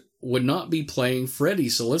Englund would not be playing Freddy.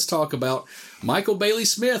 So let's talk about Michael Bailey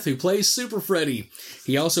Smith, who plays Super Freddy.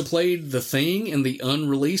 He also played The Thing in the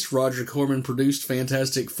unreleased Roger Corman produced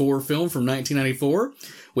Fantastic Four film from 1994,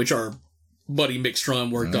 which our buddy Mick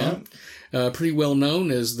Strawn worked on. Pretty well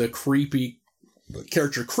known as the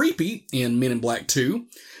character Creepy in Men in Black 2.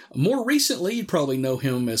 More recently, you'd probably know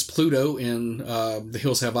him as Pluto in the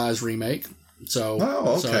Hills Have Eyes remake. So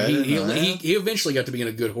he eventually got to be in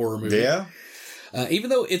a good horror movie. Yeah. Even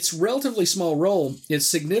though it's a relatively small role, it's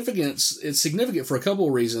significant for a couple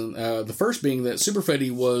of reasons. The first being that Super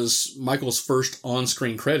Freddy was Michael's first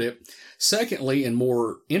on-screen credit. Secondly, and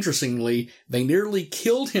more interestingly, they nearly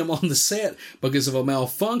killed him on the set because of a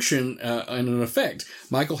malfunction and an effect.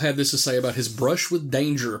 Michael had this to say about his brush with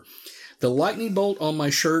danger. The lightning bolt on my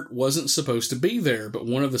shirt wasn't supposed to be there, but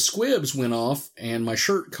one of the squibs went off and my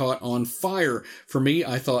shirt caught on fire. For me,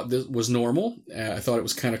 I thought this was normal. I thought it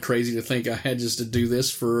was kind of crazy to think I had just to do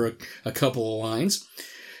this for a couple of lines.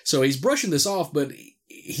 So he's brushing this off, but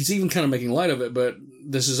he's even kind of making light of it. But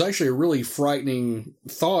this is actually a really frightening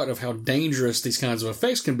thought of how dangerous these kinds of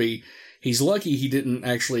effects can be. He's lucky he didn't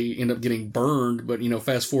actually end up getting burned, but,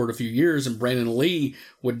 fast forward a few years and Brandon Lee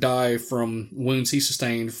would die from wounds he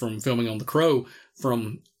sustained from filming on The Crow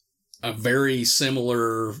from a very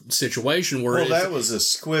similar situation where... Well, that was a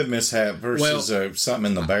squib mishap versus something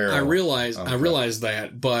in the barrel. I realize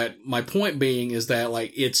that, but my point being is that,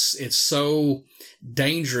 it's so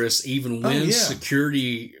dangerous even when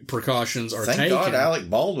security precautions are taken. Thank God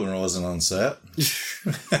Alec Baldwin wasn't on set.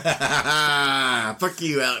 Fuck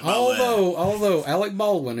you, Alec Baldwin. Although Alec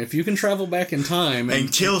Baldwin, if you can travel back in time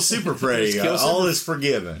and kill Super Freddy, all is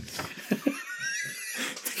forgiven.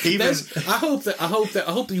 I hope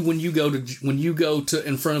that when you go to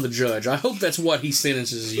in front of the judge, I hope that's what he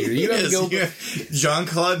sentences you. You have to go.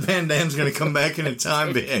 Jean-Claude Van Damme's going to come back in a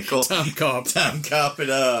time vehicle, time cop it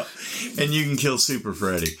up, and you can kill Super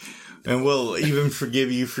Freddy. And we'll even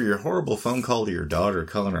forgive you for your horrible phone call to your daughter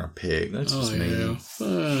calling her a pig. That's just mean.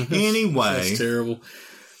 Anyway. That's terrible.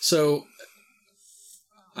 So,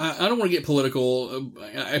 I don't want to get political.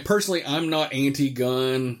 Personally, I'm not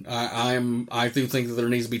anti-gun. I do think that there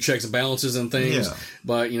needs to be checks and balances and things. Yeah.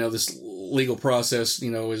 But, this legal process,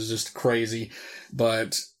 is just crazy.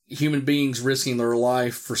 But human beings risking their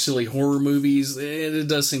life for silly horror movies, it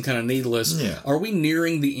does seem kind of needless. Yeah. Are we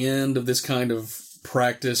nearing the end of this kind of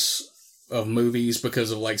practice of movies because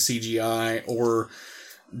of CGI, or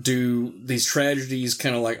do these tragedies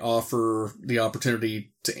kind of offer the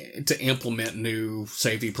opportunity to implement new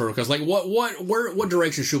safety protocols? What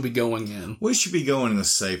direction should we be going in? We should be going in a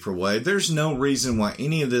safer way. There's no reason why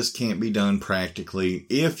any of this can't be done practically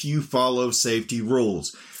if you follow safety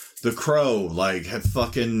rules. The Crow,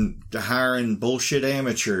 fucking hiring bullshit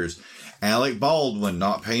amateurs. Alec Baldwin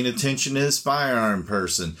not paying attention to his firearm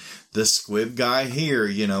person. The squib guy here,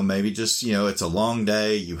 maybe just, it's a long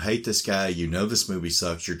day. You hate this guy. This movie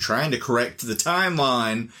sucks. You're trying to correct the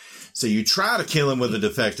timeline. So you try to kill him with a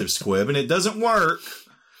defective squib and it doesn't work.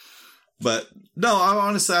 But no,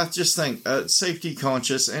 I just think safety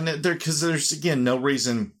conscious and because there's again, no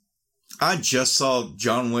reason. I just saw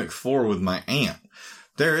John Wick 4 with my aunt.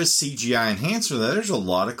 There is CGI enhancement. There's a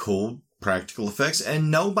lot of cool practical effects,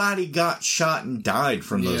 and nobody got shot and died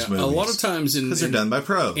from those movies. A lot of times because they're done by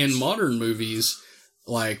pros. In modern movies,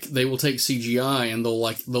 they will take CGI and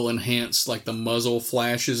they'll enhance the muzzle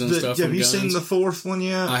flashes and stuff. Have you seen the fourth one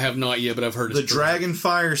yet? I have not yet, but I've heard the dragon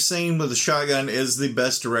fire scene with the shotgun is the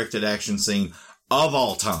best directed action scene of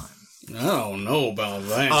all time. I don't know about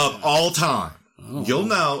that. Of all time. You'll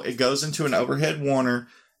know it goes into an overhead Warner.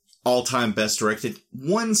 All-time best directed,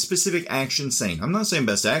 one specific action scene. I'm not saying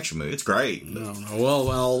best action movie. It's great. No.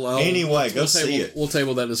 Well, anyway, go see it. We'll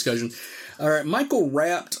table that discussion. All right, Michael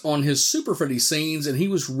rapped on his Super Freddy scenes, and he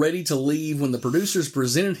was ready to leave when the producers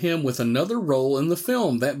presented him with another role in the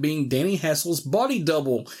film, that being Danny Hassel's body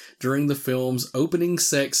double during the film's opening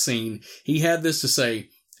sex scene. He had this to say: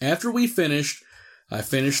 "After we finished, I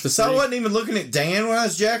finished the So I wasn't even looking at Dan when I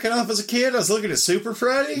was jacking off as a kid. I was looking at Super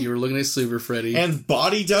Freddy. You were looking at Super Freddy. And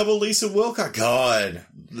body double Lisa Wlicox. God,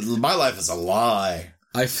 my life is a lie.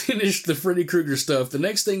 I finished the Freddy Krueger stuff. The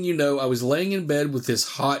next thing you know, I was laying in bed with this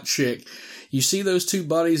hot chick. You see those two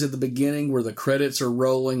bodies at the beginning where the credits are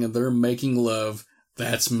rolling and they're making love.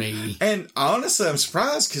 That's me." And honestly, I'm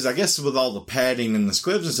surprised because I guess with all the padding and the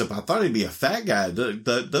squibs and stuff, I thought he'd be a fat guy.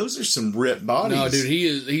 Those are some ripped bodies. No, dude,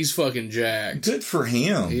 he's fucking jacked. Good for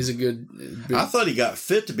him. He's a good. I thought he got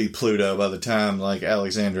fit to be Pluto by the time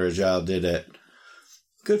Alexander Agile did it.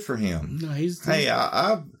 Good for him. No, he's. Hey,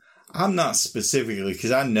 I'm not specifically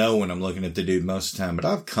because I know when I'm looking at the dude most of the time, but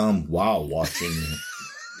I've come while watching you.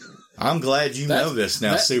 I'm glad you know this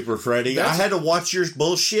now, Super Freddy. I had to watch your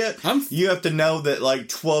bullshit. You have to know that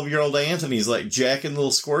 12-year-old Anthony's jacking little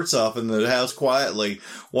squirts off in the house quietly,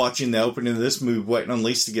 watching the opening of this movie, waiting on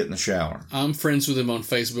Lisa to get in the shower. I'm friends with him on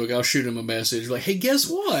Facebook. I'll shoot him a message hey, guess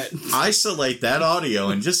what? Isolate that audio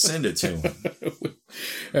and just send it to him.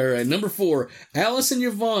 All right, number 4. Alice and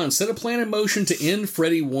Yvonne set a plan in motion to end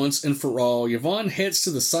Freddy once and for all. Yvonne heads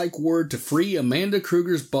to the psych ward to free Amanda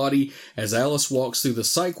Kruger's body as Alice walks through the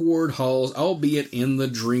psych ward halls, albeit in the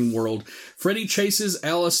dream world. Freddy chases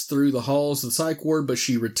Alice through the halls of the psych ward, but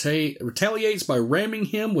she retaliates by ramming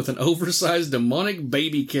him with an oversized demonic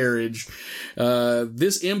baby carriage.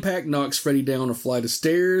 This impact knocks Freddy down a flight of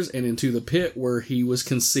stairs and into the pit where he was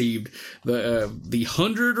conceived. The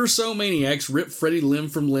 100 or so maniacs rip Freddy limb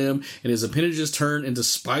from from limb, and his appendages turn into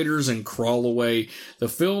spiders and crawl away. The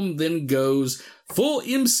film then goes full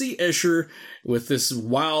MC Escher with this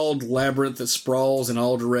wild labyrinth that sprawls in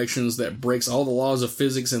all directions, that breaks all the laws of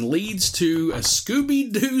physics and leads to a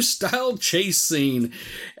Scooby-Doo style chase scene.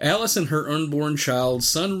 Alice and her unborn child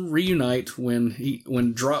son reunite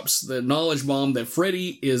when drops the knowledge bomb that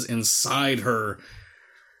Freddy is inside her.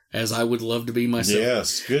 As I would love to be myself.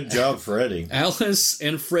 Yes, good job, Freddy. Alice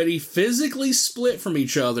and Freddy physically split from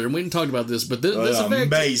each other, and we didn't talk about this, but this effect,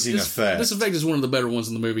 this effect is one of the better ones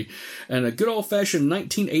in the movie. And a good old-fashioned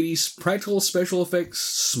 1980s practical special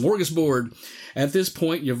effects smorgasbord. At this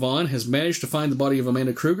point, Yvonne has managed to find the body of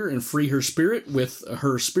Amanda Kruger and free her spirit. With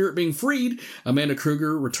her spirit being freed, Amanda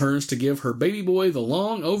Kruger returns to give her baby boy the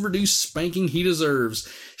long overdue spanking he deserves.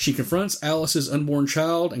 She confronts Alice's unborn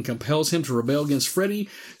child and compels him to rebel against Freddy,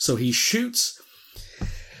 so he shoots...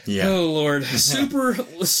 Yeah. Oh, Lord.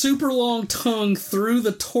 Super long tongue through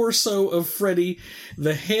the torso of Freddy.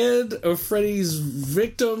 The head of Freddy's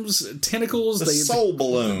victims' tentacles. The soul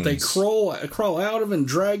balloons. They crawl out of and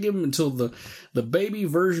drag him until the baby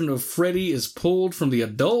version of Freddy is pulled from the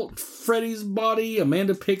adult Freddy's body.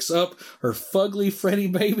 Amanda picks up her fugly Freddy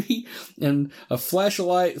baby, and a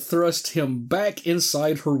flashlight thrusts him back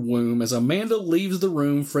inside her womb. As Amanda leaves the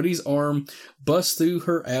room, Freddy's arm busts through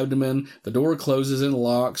her abdomen. The door closes and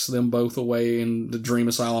locks them both away in the dream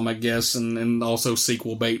asylum, I guess, and also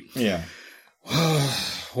sequel bait. Yeah.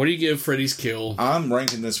 What do you give Freddy's kill? I'm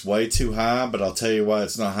ranking this way too high, but I'll tell you why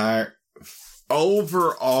it's not higher.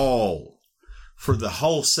 Overall, for the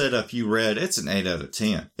whole setup you read, it's an 8 out of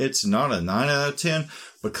 10. It's not a 9 out of 10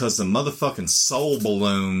 because the motherfucking soul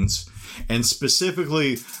balloons, and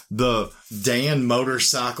specifically the Dan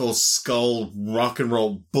motorcycle skull rock and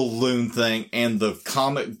roll balloon thing and the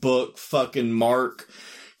comic book fucking Mark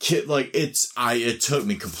kid, like it took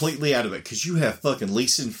me completely out of it, because you have fucking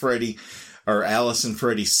Lisa and Freddy, or Alice and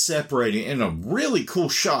Freddy, separating in a really cool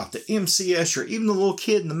shot. The MC Escher, even the little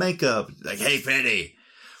kid in the makeup, like, hey, Freddy.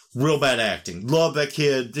 Real bad acting. Love that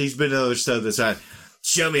kid. He's been in other stuff that's like,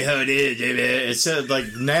 show me how it is, baby. It's like,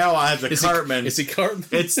 now I have the Cartman. Is he Cartman?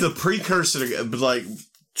 It's the precursor to, like,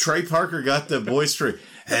 Trey Parker got the voice for,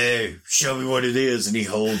 hey, show me what it is. And he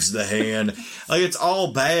holds the hand. Like, it's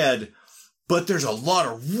all bad. But there's a lot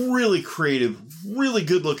of really creative, really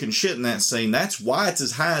good looking shit in that scene. That's why it's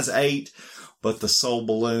as high as 8. But the soul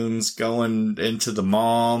balloons going into the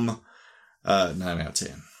mom, 9 out of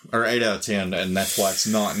 10. Or 8 out of 10, and that's why it's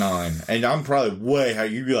not 9. And I'm probably way high.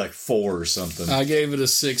 You'd be like 4 or something. I gave it a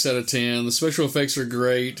 6 out of 10. The special effects are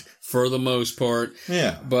great for the most part.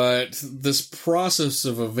 Yeah. But this process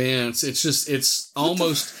of events, it's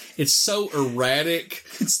so erratic.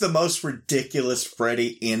 It's the most ridiculous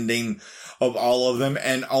Freddy ending of all of them,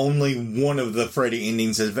 and only one of the Freddy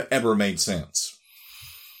endings has ever made sense.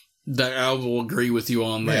 That I will agree with you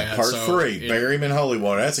on that. Yeah, part 3, bury him in holy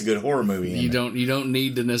water. That's a good horror movie. You don't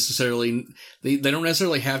need to necessarily. They don't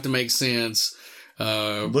necessarily have to make sense.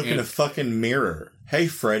 Look in a fucking mirror. Hey,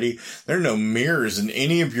 Freddy, there are no mirrors in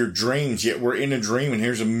any of your dreams, yet we're in a dream and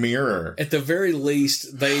here's a mirror. At the very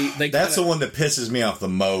least, that's the one that pisses me off the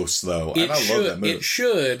most, though. And I love that movie. It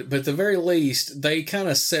should, but at the very least, they kind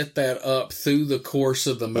of set that up through the course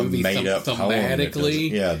of the movie thematically.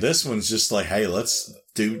 Yeah, this one's just like, hey, let's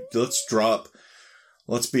be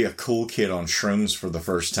a cool kid on shrooms for the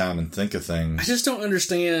first time and think of things. I just don't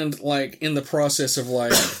understand, like, in the process of,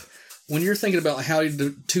 like, when you're thinking about how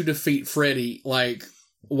to defeat Freddy, like,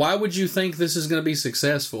 why would you think this is going to be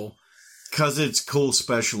successful? Because it's cool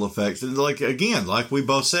special effects. And, like, again, like we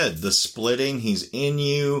both said, the splitting, he's in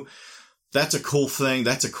you. That's a cool thing.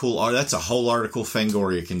 That's a cool art. That's a whole article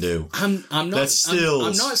Fangoria can do. I'm not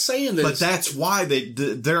saying that. But that's why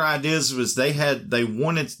their ideas was they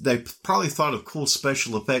probably thought of cool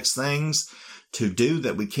special effects things to do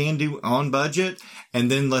that we can do on budget, and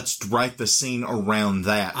then let's write the scene around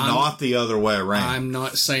that, not the other way around. I'm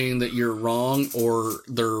not saying that you're wrong or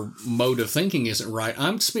their mode of thinking isn't right.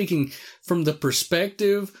 I'm speaking from the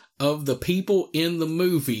perspective of the people in the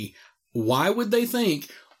movie. Why would they think,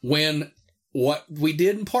 when what we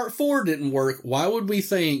did in part 4 didn't work, why would we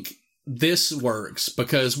think this works?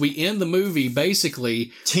 Because we end the movie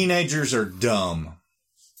basically... Teenagers are dumb.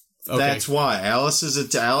 Okay. That's why. Alice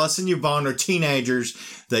and Yvonne are teenagers.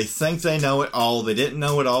 They think they know it all. They didn't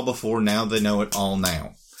know it all before. Now they know it all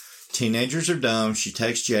now. Teenagers are dumb. She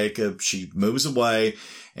takes Jacob. She moves away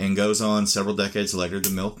and goes on several decades later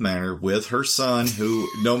to Milk Manor with her son, who,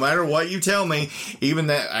 no matter what you tell me, even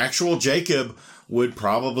that actual Jacob would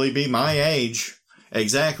probably be my age.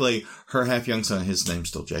 Exactly. Her half-young son, his name's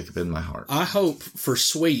still Jacob in my heart. I hope for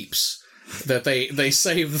sweeps that they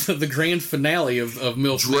saved the grand finale of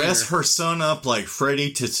MILF Dress Manor. her son up like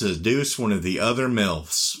Freddy to seduce one of the other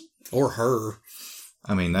MILFs. Or her.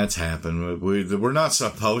 I mean, that's happened. We're not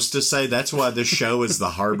supposed to say. That's why this show is the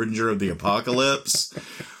harbinger of the apocalypse.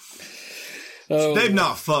 Oh. They've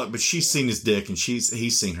not fucked, but she's seen his dick, and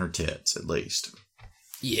he's seen her tits, at least.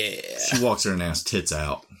 Yeah. She walks her and asks tits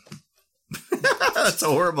out. That's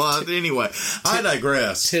horrible. Anyway, I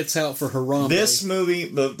digress. Tits out for Harambe. This movie,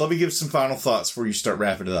 let me give some final thoughts before you start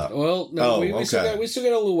wrapping it up. Well, no, we still got a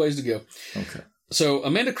little ways to go. Okay. So,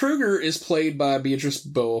 Amanda Kruger is played by Beatrice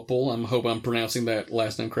Bopel. I hope I'm pronouncing that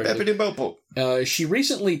last name correctly. Deputy Bopel. She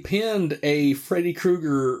recently penned a Freddy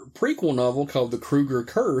Krueger prequel novel called The Krueger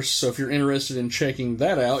Curse. So, if you're interested in checking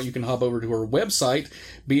that out, you can hop over to her website,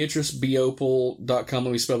 BeatriceBopel.com.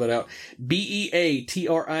 Let me spell that out.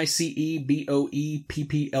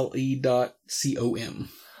 BeatriceBopple.com.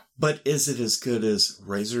 But is it as good as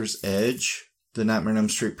Razor's Edge? The Nightmare on Elm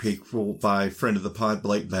Street prequel by friend of the pod,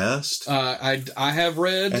 Blake Best. I have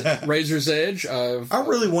read Razor's Edge. I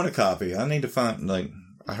really want a copy. I need to find, I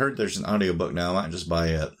heard there's an audiobook now. I might just buy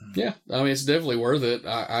it. Yeah, I mean, it's definitely worth it.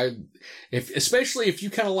 Especially if you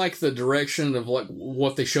kind of like the direction of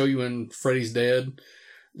what they show you in Freddy's Dead.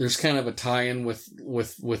 There's kind of a tie-in with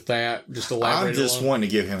that. Just elaborate. I'm just wanting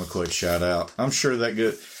to give him a quick shout out. I'm sure that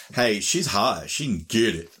good. Hey, she's hot. She can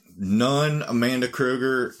get it. None Amanda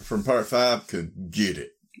Kruger from Part 5 could get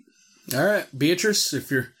it. All right, Beatrice,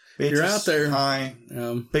 if you're out there, hi,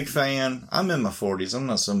 big fan. I'm in my 40s. I'm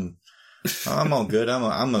not some. I'm all good.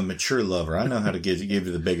 I'm a mature lover. I know how to give you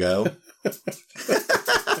the big O.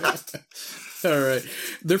 All right.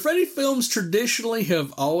 The Freddy films traditionally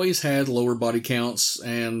have always had lower body counts,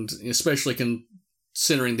 and especially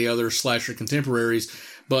considering the other slasher contemporaries.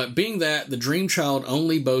 But being that the Dream Child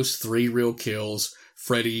only boasts 3 real kills,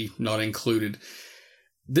 Freddy not included.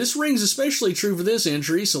 This rings especially true for this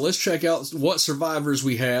entry, so let's check out what survivors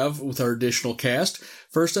we have with our additional cast.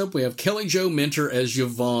 First up, we have Kelly Jo Minter as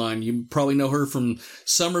Yvonne. You probably know her from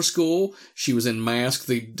Summer School. She was in Mask,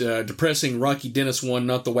 the depressing Rocky Dennis one,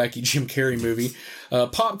 not the wacky Jim Carrey movie.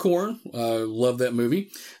 Popcorn, love that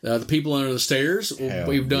movie. The People Under the Stairs,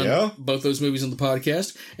 we've done both those movies on the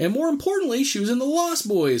podcast. And more importantly, she was in The Lost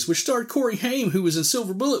Boys, which starred Corey Haim, who was in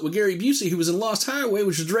Silver Bullet with Gary Busey, who was in Lost Highway,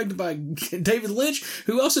 which was directed by David Lynch,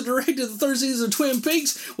 who also directed the third season of Twin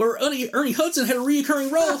Peaks, where Ernie Hudson had a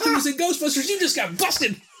reoccurring role. He was in Ghostbusters. You just got busted.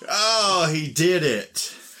 Oh, he did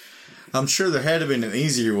it. I'm sure there had to have been an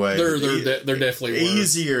easier way. There definitely were.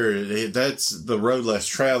 Easier. That's the road less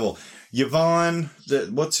travel. Yvonne,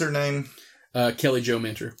 what's her name? Kelly Jo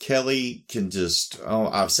Minter. Kelly can just,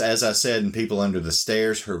 as I said in People Under the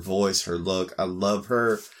Stairs, her voice, her look, I love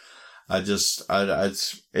her.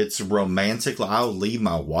 It's romantic. I'll leave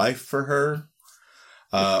my wife for her.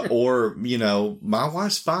 Or, my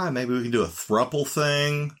wife's fine. Maybe we can do a throuple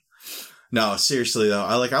thing. No, seriously though,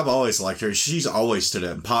 I've always liked her. She's always stood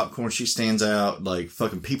up in Popcorn. She stands out like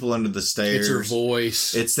fucking People Under the Stairs. It's her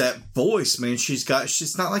voice. It's that voice, man. She's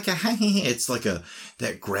not like it's like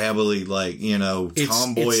that gravelly,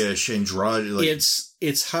 tomboyish and androgynous.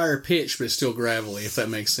 It's higher pitched, but it's still gravelly, if that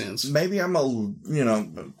makes sense. Maybe yeah,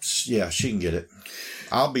 she can get it.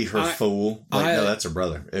 I'll be her fool. No, that's her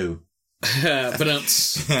brother. Ooh. But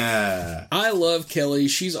I love Kelly.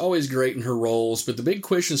 She's always great in her roles, but the big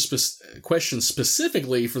question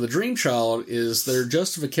specifically for the Dream Child is their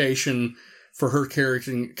justification for her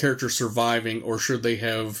character surviving, or should they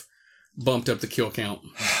have bumped up the kill count?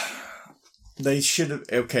 They should have.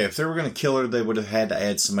 Okay, if they were going to kill her, they would have had to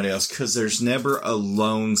add somebody else, because there's never a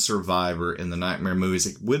lone survivor in the Nightmare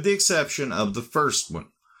movies, with the exception of the first one.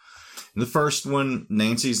 In the first one,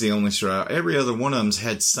 Nancy's the only survivor. Every other one of them's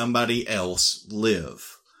had somebody else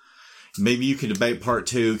live. Maybe you could debate part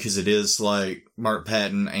 2, because it is like Mark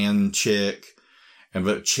Patton and Chick.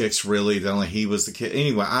 But Chick's really he was the kid.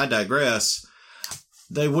 Anyway, I digress.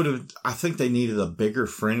 I think they needed a bigger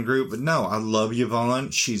friend group. But no, I love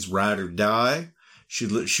Yvonne. She's ride or die. She'd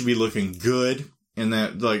be looking good in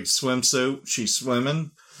that swimsuit. She's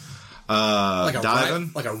swimming.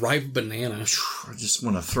 Diving. Like a ripe banana. I just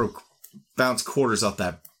want to bounce quarters off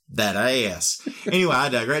that ass. Anyway, I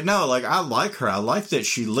digress. No, I like her. I like that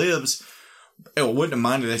she lives. I wouldn't have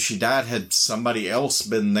minded if she died had somebody else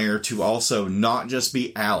been there to also not just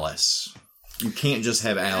be Alice. You can't just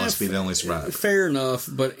have Alice be the only survivor. Fair enough,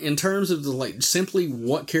 but in terms of simply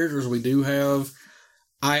what characters we do have,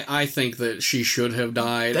 I think that she should have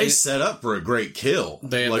died. They set up for a great kill.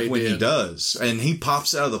 He does. And he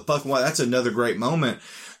pops out of the fucking water. That's another great moment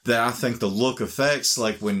that I think the look affects.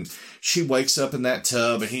 Like when she wakes up in that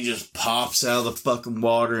tub and he just pops out of the fucking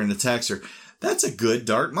water and attacks her. That's a good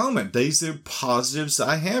dark moment. These are positives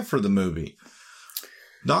I have for the movie.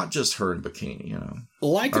 Not just her in bikini, you know.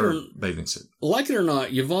 Like it or bathing suit. Like it or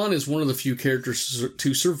not, Yvonne is one of the few characters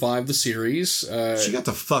to survive the series. She got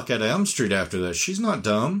the fuck out of Elm Street after that. She's not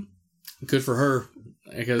dumb. Good for her.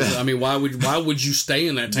 Because I mean, why would you stay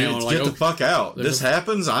in that town? Dude, get the fuck out. This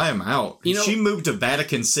happens, I am out. You know, she moved to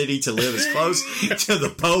Vatican City to live as close to the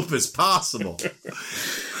Pope as possible.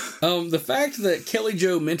 The fact that Kelly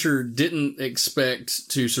Jo Minter didn't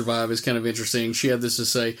expect to survive is kind of interesting. She had this to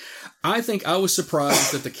say: I think I was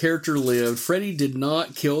surprised that the character lived. Freddy did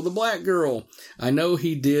not kill the black girl. I know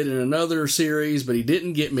he did in another series, but he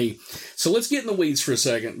didn't get me. So let's get in the weeds for a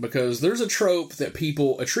second, because there's a trope that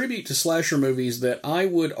people attribute to slasher movies that I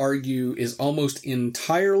would argue is almost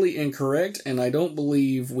entirely incorrect, and I don't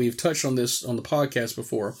believe we've touched on this on the podcast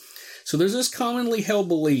before. So there's this commonly held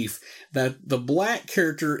belief that the black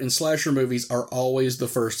character in slasher movies are always the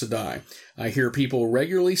first to die. I hear people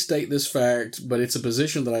regularly state this fact, but it's a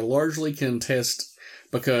position that I largely contest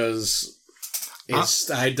because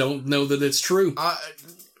I don't know that it's true.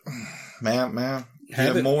 Man,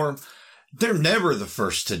 more. They're never the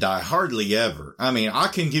first to die, hardly ever. I mean, I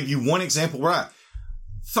can give you one example right.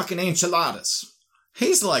 Fucking Enchiladas.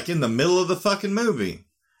 He's like in the middle of the fucking movie.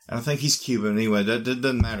 I think he's Cuban anyway. That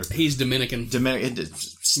doesn't matter. He's Dominican.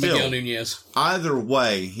 Still, Miguel Nunez. Either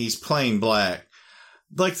way, he's plain black.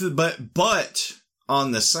 But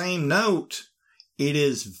on the same note, it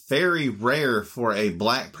is very rare for a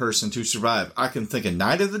black person to survive. I can think of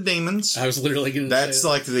Night of the Demons. I was literally going to say that's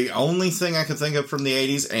like the only thing I can think of from the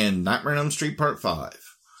 80s, and Nightmare on Elm Street Part 5.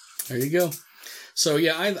 There you go. So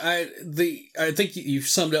yeah, I think you've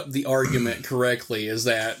summed up the argument correctly. Is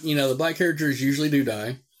that, you know, the black characters usually do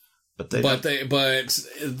die. But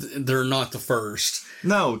they're not the first.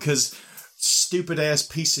 No, because stupid ass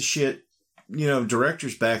piece of shit, you know,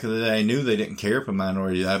 directors back in the day knew they didn't care if a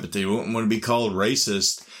minority died, but they wouldn't want to be called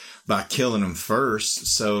racist by killing them first.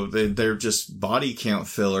 So they're just body count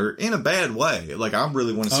filler in a bad way. Like, I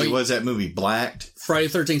really want to see, what is that movie, Blacked? Friday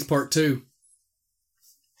the 13th Part 2.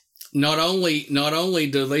 Not only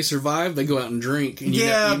do they survive, they go out and drink. And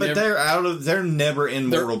they're never in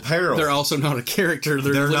mortal peril. They're also not a character.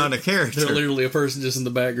 They're not a character. They're literally a person just in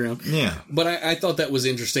the background. Yeah. But I thought that was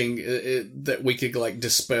interesting that we could like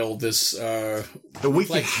dispel this. We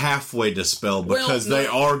could halfway dispel because they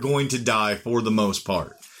are going to die for the most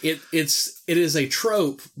part. It is a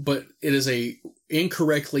trope, but it is a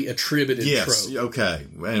incorrectly attributed trope. Okay.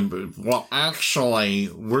 And, well, actually,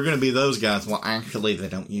 we're going to be those guys. Well, actually, they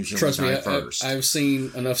don't usually die first. I've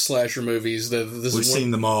seen enough slasher movies that we've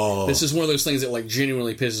seen them all. This is one of those things that like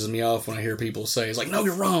genuinely pisses me off when I hear people say, it's like, no,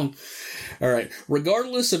 you're wrong. All right.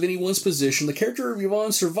 Regardless of anyone's position, the character of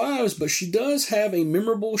Yvonne survives, but she does have a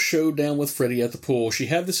memorable showdown with Freddy at the pool. She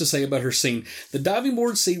had this to say about her scene. The diving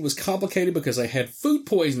board scene was complicated because I had food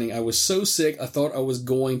poisoning. I was so sick, I thought I was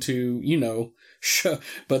going to,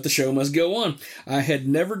 but the show must go on. I had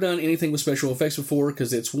never done anything with special effects before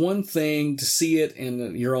because it's one thing to see it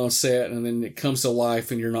and you're on set and then it comes to life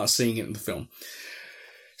and you're not seeing it in the film.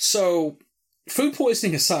 So, food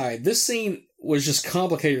poisoning aside, this scene was just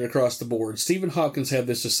complicated across the board. Stephen Hopkins had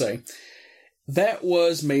this to say. That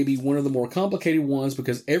was maybe one of the more complicated ones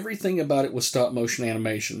because everything about it was stop motion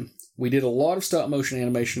animation. We did a lot of stop motion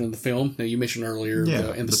animation in the film. Now, you mentioned earlier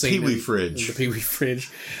in the scene, Pee-wee fridge. The Pee-wee fridge.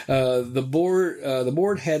 The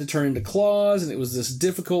board had to turn into claws, and it was this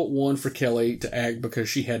difficult one for Kelly to act because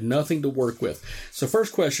she had nothing to work with. So,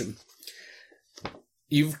 first question.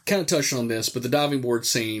 You've kind of touched on this, but the diving board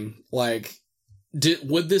scene,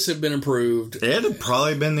 would this have been improved? It'd have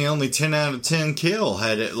probably been the only 10 out of 10 kill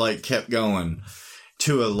had it, kept going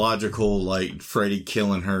to a logical, Freddy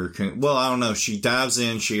killing her. Well, I don't know. She dives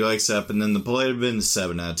in, she wakes up, and then the play would have been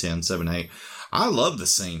 7 out of 10, 7, 8. I love the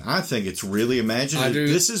scene. I think it's really imaginative.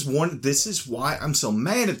 This is why I'm so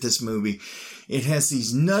mad at this movie. It has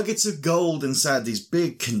these nuggets of gold inside these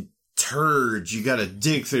big turds you gotta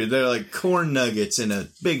dig through. They're like corn nuggets in a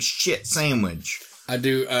big shit sandwich. I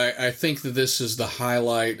do. I think that this is the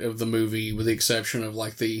highlight of the movie, with the exception of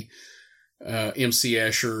the MC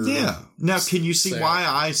Escher. Yeah. Now, can you see why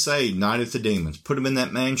I say Night at the Demons? Put them in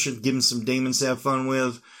that mansion, give them some demons to have fun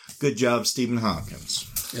with. Good job, Stephen Hopkins.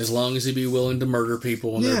 As long as he'd be willing to murder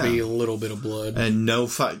people and there be a little bit of blood. And no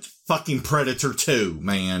fucking Predator 2,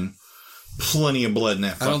 man. plenty of blood in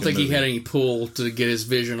that fucking I don't think movie. he had any pull to get his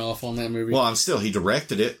vision off on that movie. Well, he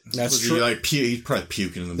directed it. That's true. He's probably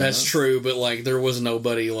puking in the That's true, but like there was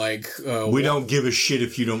nobody like... we don't give a shit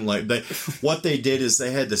if you don't like... What they did is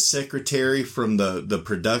they had the secretary from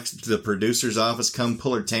the producer's office come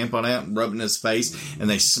pull her tampon out and rub it in his face, and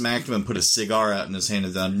they smacked him and put a cigar out in his hand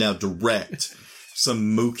and done, now direct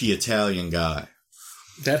some mookie Italian guy.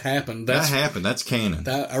 That happened. That happened. That's canon.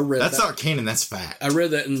 That's not canon. That's fact. I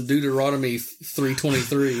read that in Deuteronomy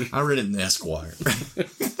 3:23. I read it in Esquire.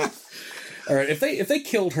 All right. If they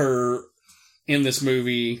killed her in this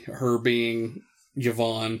movie, her being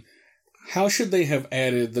Yvonne, how should they have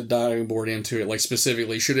added the diving board into it? Like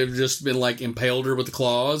specifically, should it have just been like impaled her with the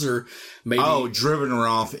claws, or maybe driven her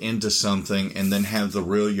off into something, and then have the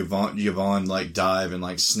real Yvonne like dive and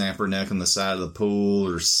like snap her neck on the side of the pool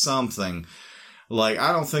or something. Like,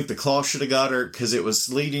 I don't think the claw should have got her, because it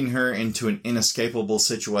was leading her into an inescapable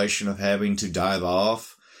situation of having to dive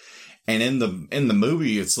off. And in the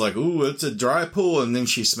movie, it's like, ooh, it's a dry pool, and then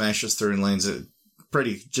she smashes through and lands it.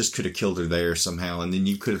 Freddy just could have killed her there somehow, and then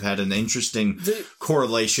you could have had an interesting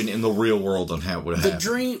correlation in the real world on how it would have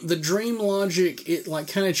happened. The dream logic, it like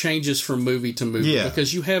kind of changes from movie to movie,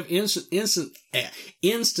 because you have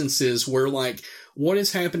instances where like what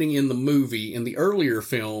is happening in the movie in the earlier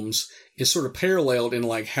films is sort of paralleled in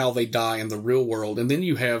like how they die in the real world, and then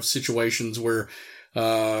you have situations where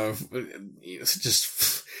it's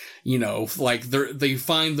just, you know, like they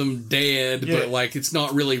find them dead, but like it's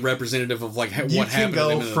not really representative of like what happened. You can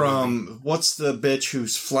go from what's the bitch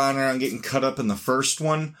who's flying around getting cut up in the first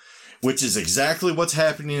one, which is exactly what's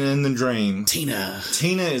happening in the dream. Tina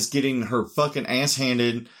is getting her fucking ass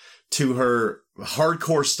handed to her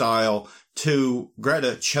hardcore style, to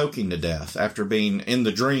Greta choking to death after being in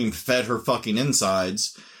the dream fed her fucking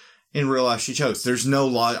insides. In real life, she chokes. There's no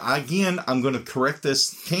lie. Again, I'm going to correct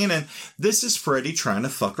this canon. This is Freddy trying to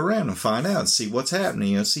fuck around and find out, see what's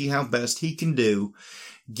happening, see how best he can do,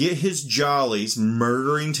 get his jollies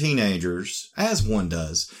murdering teenagers, as one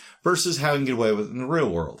does, versus how he can get away with it in the real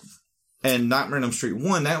world. And Nightmare on Elm Street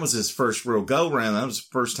 1, that was his first real go-round. That was the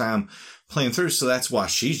first time playing through, so that's why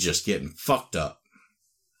she's just getting fucked up.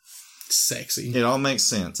 Sexy. It all makes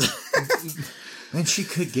sense. And she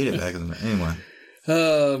could get it back in the... Anyway.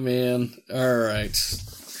 Oh, man. All right.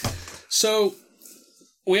 So,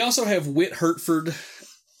 we also have Whit Hertford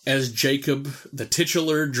as Jacob, the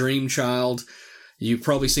titular dream child. You've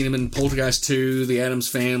probably seen him in Poltergeist 2, The Addams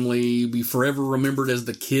Family. Be forever remembered as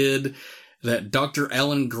the kid that Dr.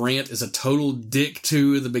 Alan Grant is a total dick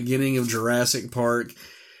to at the beginning of Jurassic Park.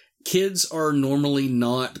 Kids are normally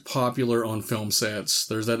not popular on film sets.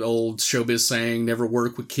 There's that old showbiz saying, never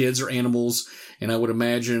work with kids or animals, and I would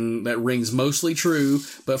imagine that rings mostly true,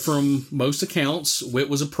 but from most accounts, Whit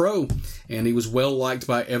was a pro, and he was well liked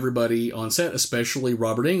by everybody on set, especially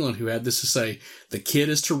Robert Englund, who had this to say, the kid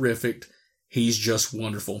is terrific, he's just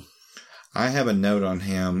wonderful. I have a note on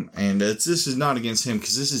him, and this is not against him,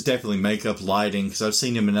 because this is definitely makeup, lighting, because I've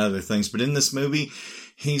seen him in other things, but in this movie,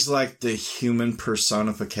 he's like the human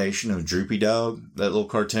personification of Droopy Dog, that little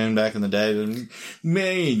cartoon back in the day.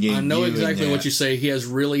 I know exactly what you say. He has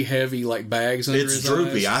really heavy like bags under his eyes. It's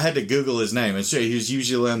Droopy. I had to Google his name. He's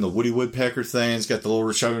usually on the Woody Woodpecker thing. It's got the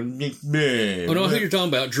little show. I know who you're talking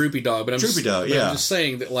about, Droopy Dog. But I'm just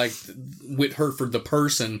saying that like Whit Hertford, the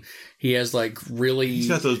person, he has like really... He's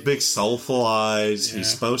got those big soulful eyes. Yeah.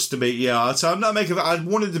 He's supposed to be... Yeah, so I'm not making... I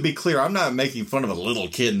wanted to be clear. I'm not making fun of a little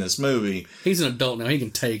kid in this movie. He's an adult now. He can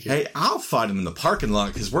take it. Hey, I'll fight him in the parking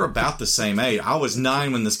lot because we're about the same age. I was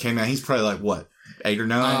 9 when this came out. He's probably like, what, 8 or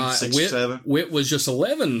 9, 6 or 7? Whit was just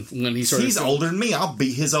 11 when he started. He's older than me. I'll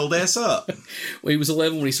beat his old ass up. Well, he was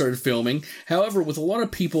 11 when he started filming. However, with a lot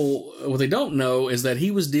of people, what they don't know is that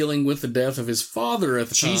he was dealing with the death of his father at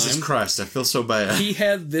the time. Jesus Christ, I feel so bad. He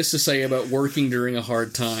had this to say about working during a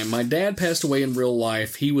hard time. My dad passed away in real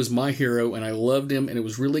life. He was my hero, and I loved him, and it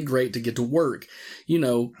was really great to get to work. You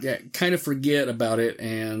know, kind of forget about it,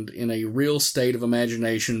 and in a real state of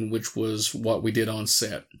imagination, which was what we did on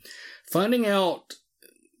set. Finding out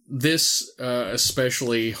this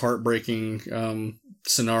especially heartbreaking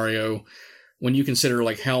scenario, when you consider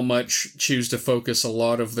like how much choose to focus a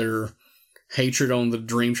lot of their hatred on the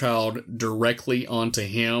dream child directly onto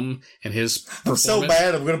him and his performance. I'm so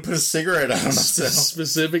bad, I'm going to put a cigarette on myself.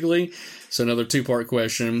 Specifically. So another 2-part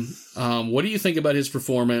question. What do you think about his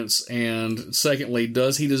performance? And secondly,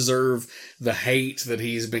 does he deserve the hate that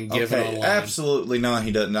he's been given online? Absolutely not,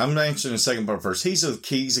 he doesn't. I'm answering the second part first. He's a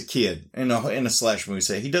kid in a slash movie.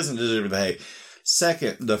 Say he doesn't deserve the hate.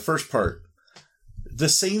 Second, the first part. The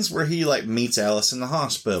scenes where he like meets Alice in the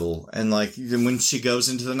hospital and like when she goes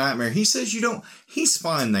into the nightmare, he says he's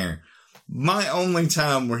fine there. My only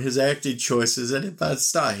time where his acting choices, and if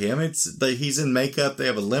it's not him, it's that he's in makeup. They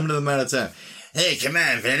have a limited amount of time. Hey, come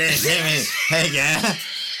on, Freddy. Hey, guy.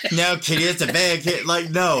 No, kitty, it's a bad kid. Like,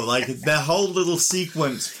 no, like that whole little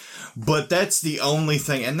sequence. But that's the only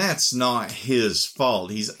thing, and that's not his fault.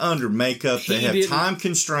 He's under makeup. They have time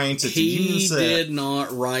constraints. It's a union set. He did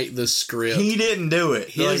not write the script. He didn't do it.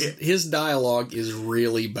 His dialogue is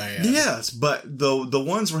really bad. Yes, but the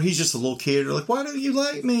ones where he's just a little kid are like, why don't you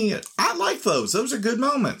like me? I like those. Those are good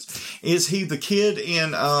moments. Is he the kid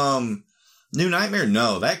in New Nightmare?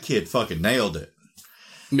 No, that kid fucking nailed it.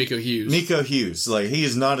 Miko Hughes. Like, he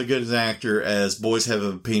is not as good an actor as boys have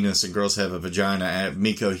a penis and girls have a vagina at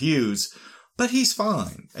Miko Hughes, but he's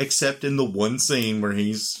fine. Except in the one scene where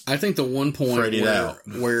he's I think the one point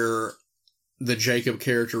where the Jacob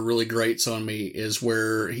character really grates on me is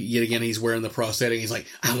where, yet again, he's wearing the prosthetic. He's like,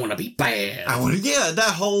 I want to be bad. The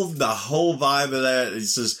whole vibe of that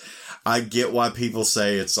is just, I get why people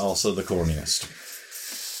say it's also the corniest.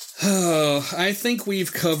 I think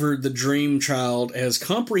we've covered the Dream Child as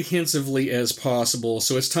comprehensively as possible,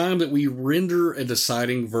 so it's time that we render a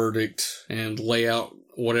deciding verdict and lay out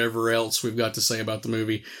whatever else we've got to say about the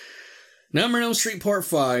movie. Nightmare on Elm Street Part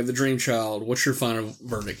 5, The Dream Child. What's your final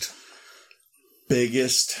verdict?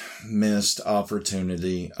 Biggest missed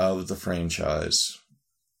opportunity of the franchise.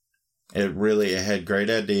 It had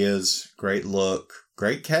great ideas, great look,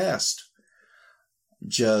 great cast.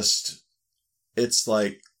 It's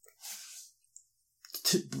like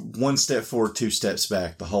one step forward, two steps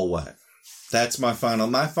back the whole way. That's my final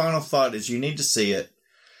thought is you need to see it.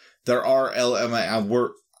 There are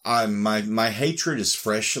my hatred is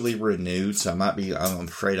freshly renewed, so I'm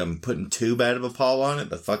afraid I'm putting too bad of a pall on it,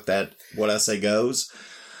 but fuck that, what I say goes.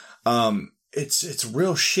 It's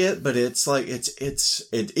real shit, but it's like it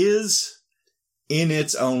is in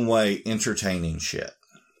its own way entertaining shit.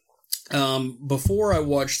 Before I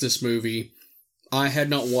watched this movie, I had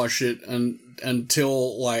not watched it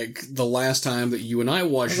until like the last time that you and I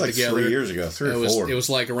watched it together. 3 years ago, 3 or 4. It was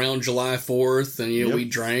like around July 4th, and we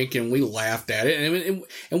drank and we laughed at it,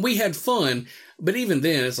 and we had fun. But even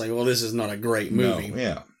then, it's like, well, this is not a great movie. No,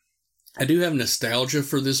 yeah. I do have nostalgia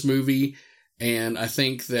for this movie, and I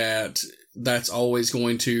think that's always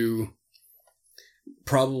going to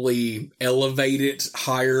probably elevate it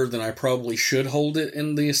higher than I probably should hold it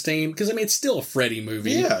in the esteem. Because, it's still a Freddy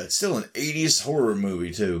movie. Yeah, it's still an 80s horror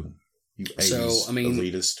movie, too. You 80s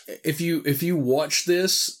elitist. If you watch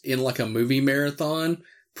this in like a movie marathon,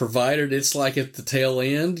 provided it's like at the tail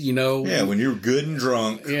end, Yeah, when you're good and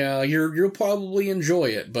drunk. Yeah, you'll probably enjoy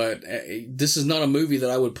it. But this is not a movie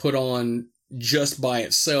that I would put on just by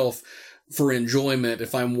itself for enjoyment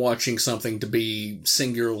if I'm watching something to be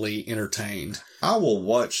singularly entertained. I will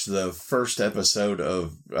watch the first episode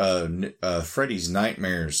of Freddy's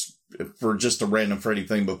Nightmares for just a random Freddy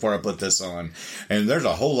thing before I put this on. And there's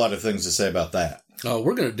a whole lot of things to say about that. Oh,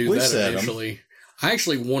 we're going to do that eventually. I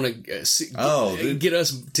actually want to get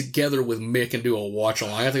us together with Mick and do a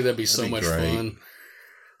watch-along. I think that'd be so much fun.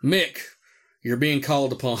 Mick, you're being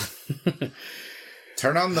called upon.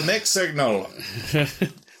 Turn on the Mick signal.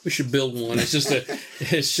 We should build one. It's just a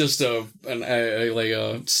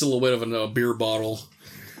silhouette of a beer bottle.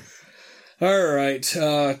 All right,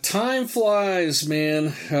 time flies,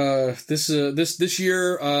 man. This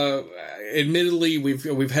year, admittedly,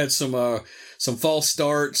 we've had some false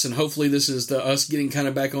starts, and hopefully this is us getting kind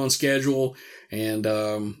of back on schedule. And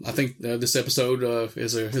I think this episode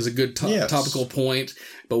is a good topical point.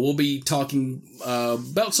 But we'll be talking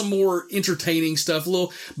about some more entertaining stuff, a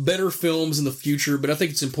little better films in the future. But I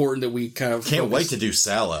think it's important that we kind of can't wait to do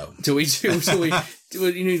Sallow.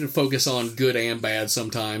 You need to focus on good and bad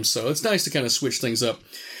sometimes. So it's nice to kind of switch things up.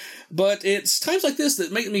 But it's times like this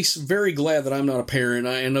that make me very glad that I'm not a parent.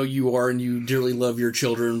 I know you are, and you dearly love your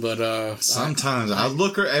children, but sometimes I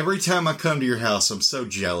look every time I come to your house, I'm so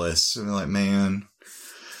jealous. And I'm like, man,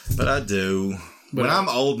 but I do. But when I'm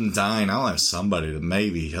old and dying, I'll have somebody to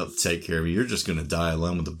maybe help take care of you. You're just going to die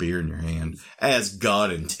alone with a beer in your hand, as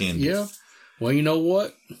God intended. Yeah. Well, you know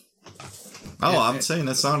what? I'm saying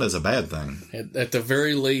that's not as a bad thing. At the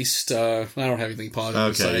very least, I don't have anything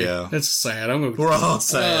positive to say. Yeah. It's sad. We're all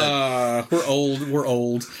sad. We're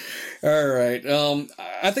old. All right.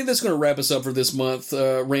 I think that's going to wrap us up for this month,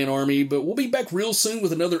 Rant Army, but we'll be back real soon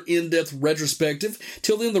with another in-depth retrospective.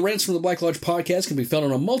 Till then, the Rants from the Black Lodge podcast can be found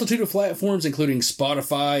on a multitude of platforms, including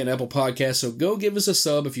Spotify and Apple Podcasts, so go give us a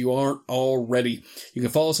sub if you aren't already. You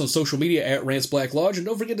can follow us on social media at Rants Black Lodge, and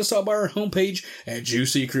don't forget to stop by our homepage at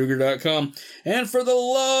JuicyKruger.com. And for the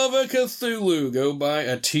love of Cthulhu, go buy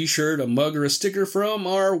a t-shirt, a mug, or a sticker from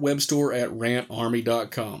our web store at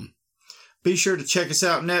rantarmy.com. Be sure to check us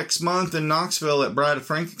out next month in Knoxville at Bride of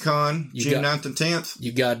FrankieCon, June 9th and 10th.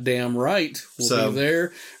 You goddamn right. We'll be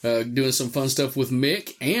there doing some fun stuff with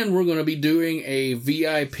Mick, and we're going to be doing a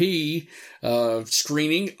VIP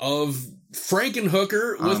screening of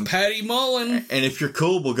Frankenhooker with Patty Mullen. And if you're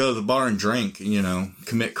cool, we'll go to the bar and drink,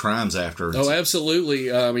 commit crimes afterwards. Oh,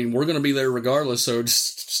 absolutely. I mean, we're going to be there regardless, so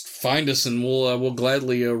just find us and we'll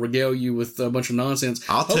gladly regale you with a bunch of nonsense.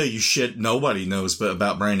 I'll tell you shit nobody knows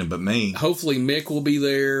about Brandon but me. Hopefully Mick will be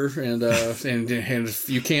there, and and if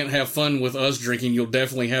you can't have fun with us drinking, you'll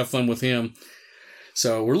definitely have fun with him.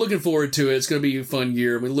 So we're looking forward to it. It's going to be a fun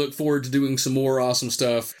year. We look forward to doing some more awesome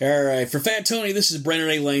stuff. All right, for Fat Tony, this is Brandon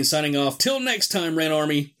A. Lane signing off. Till next time, Rant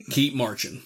Army, keep marching.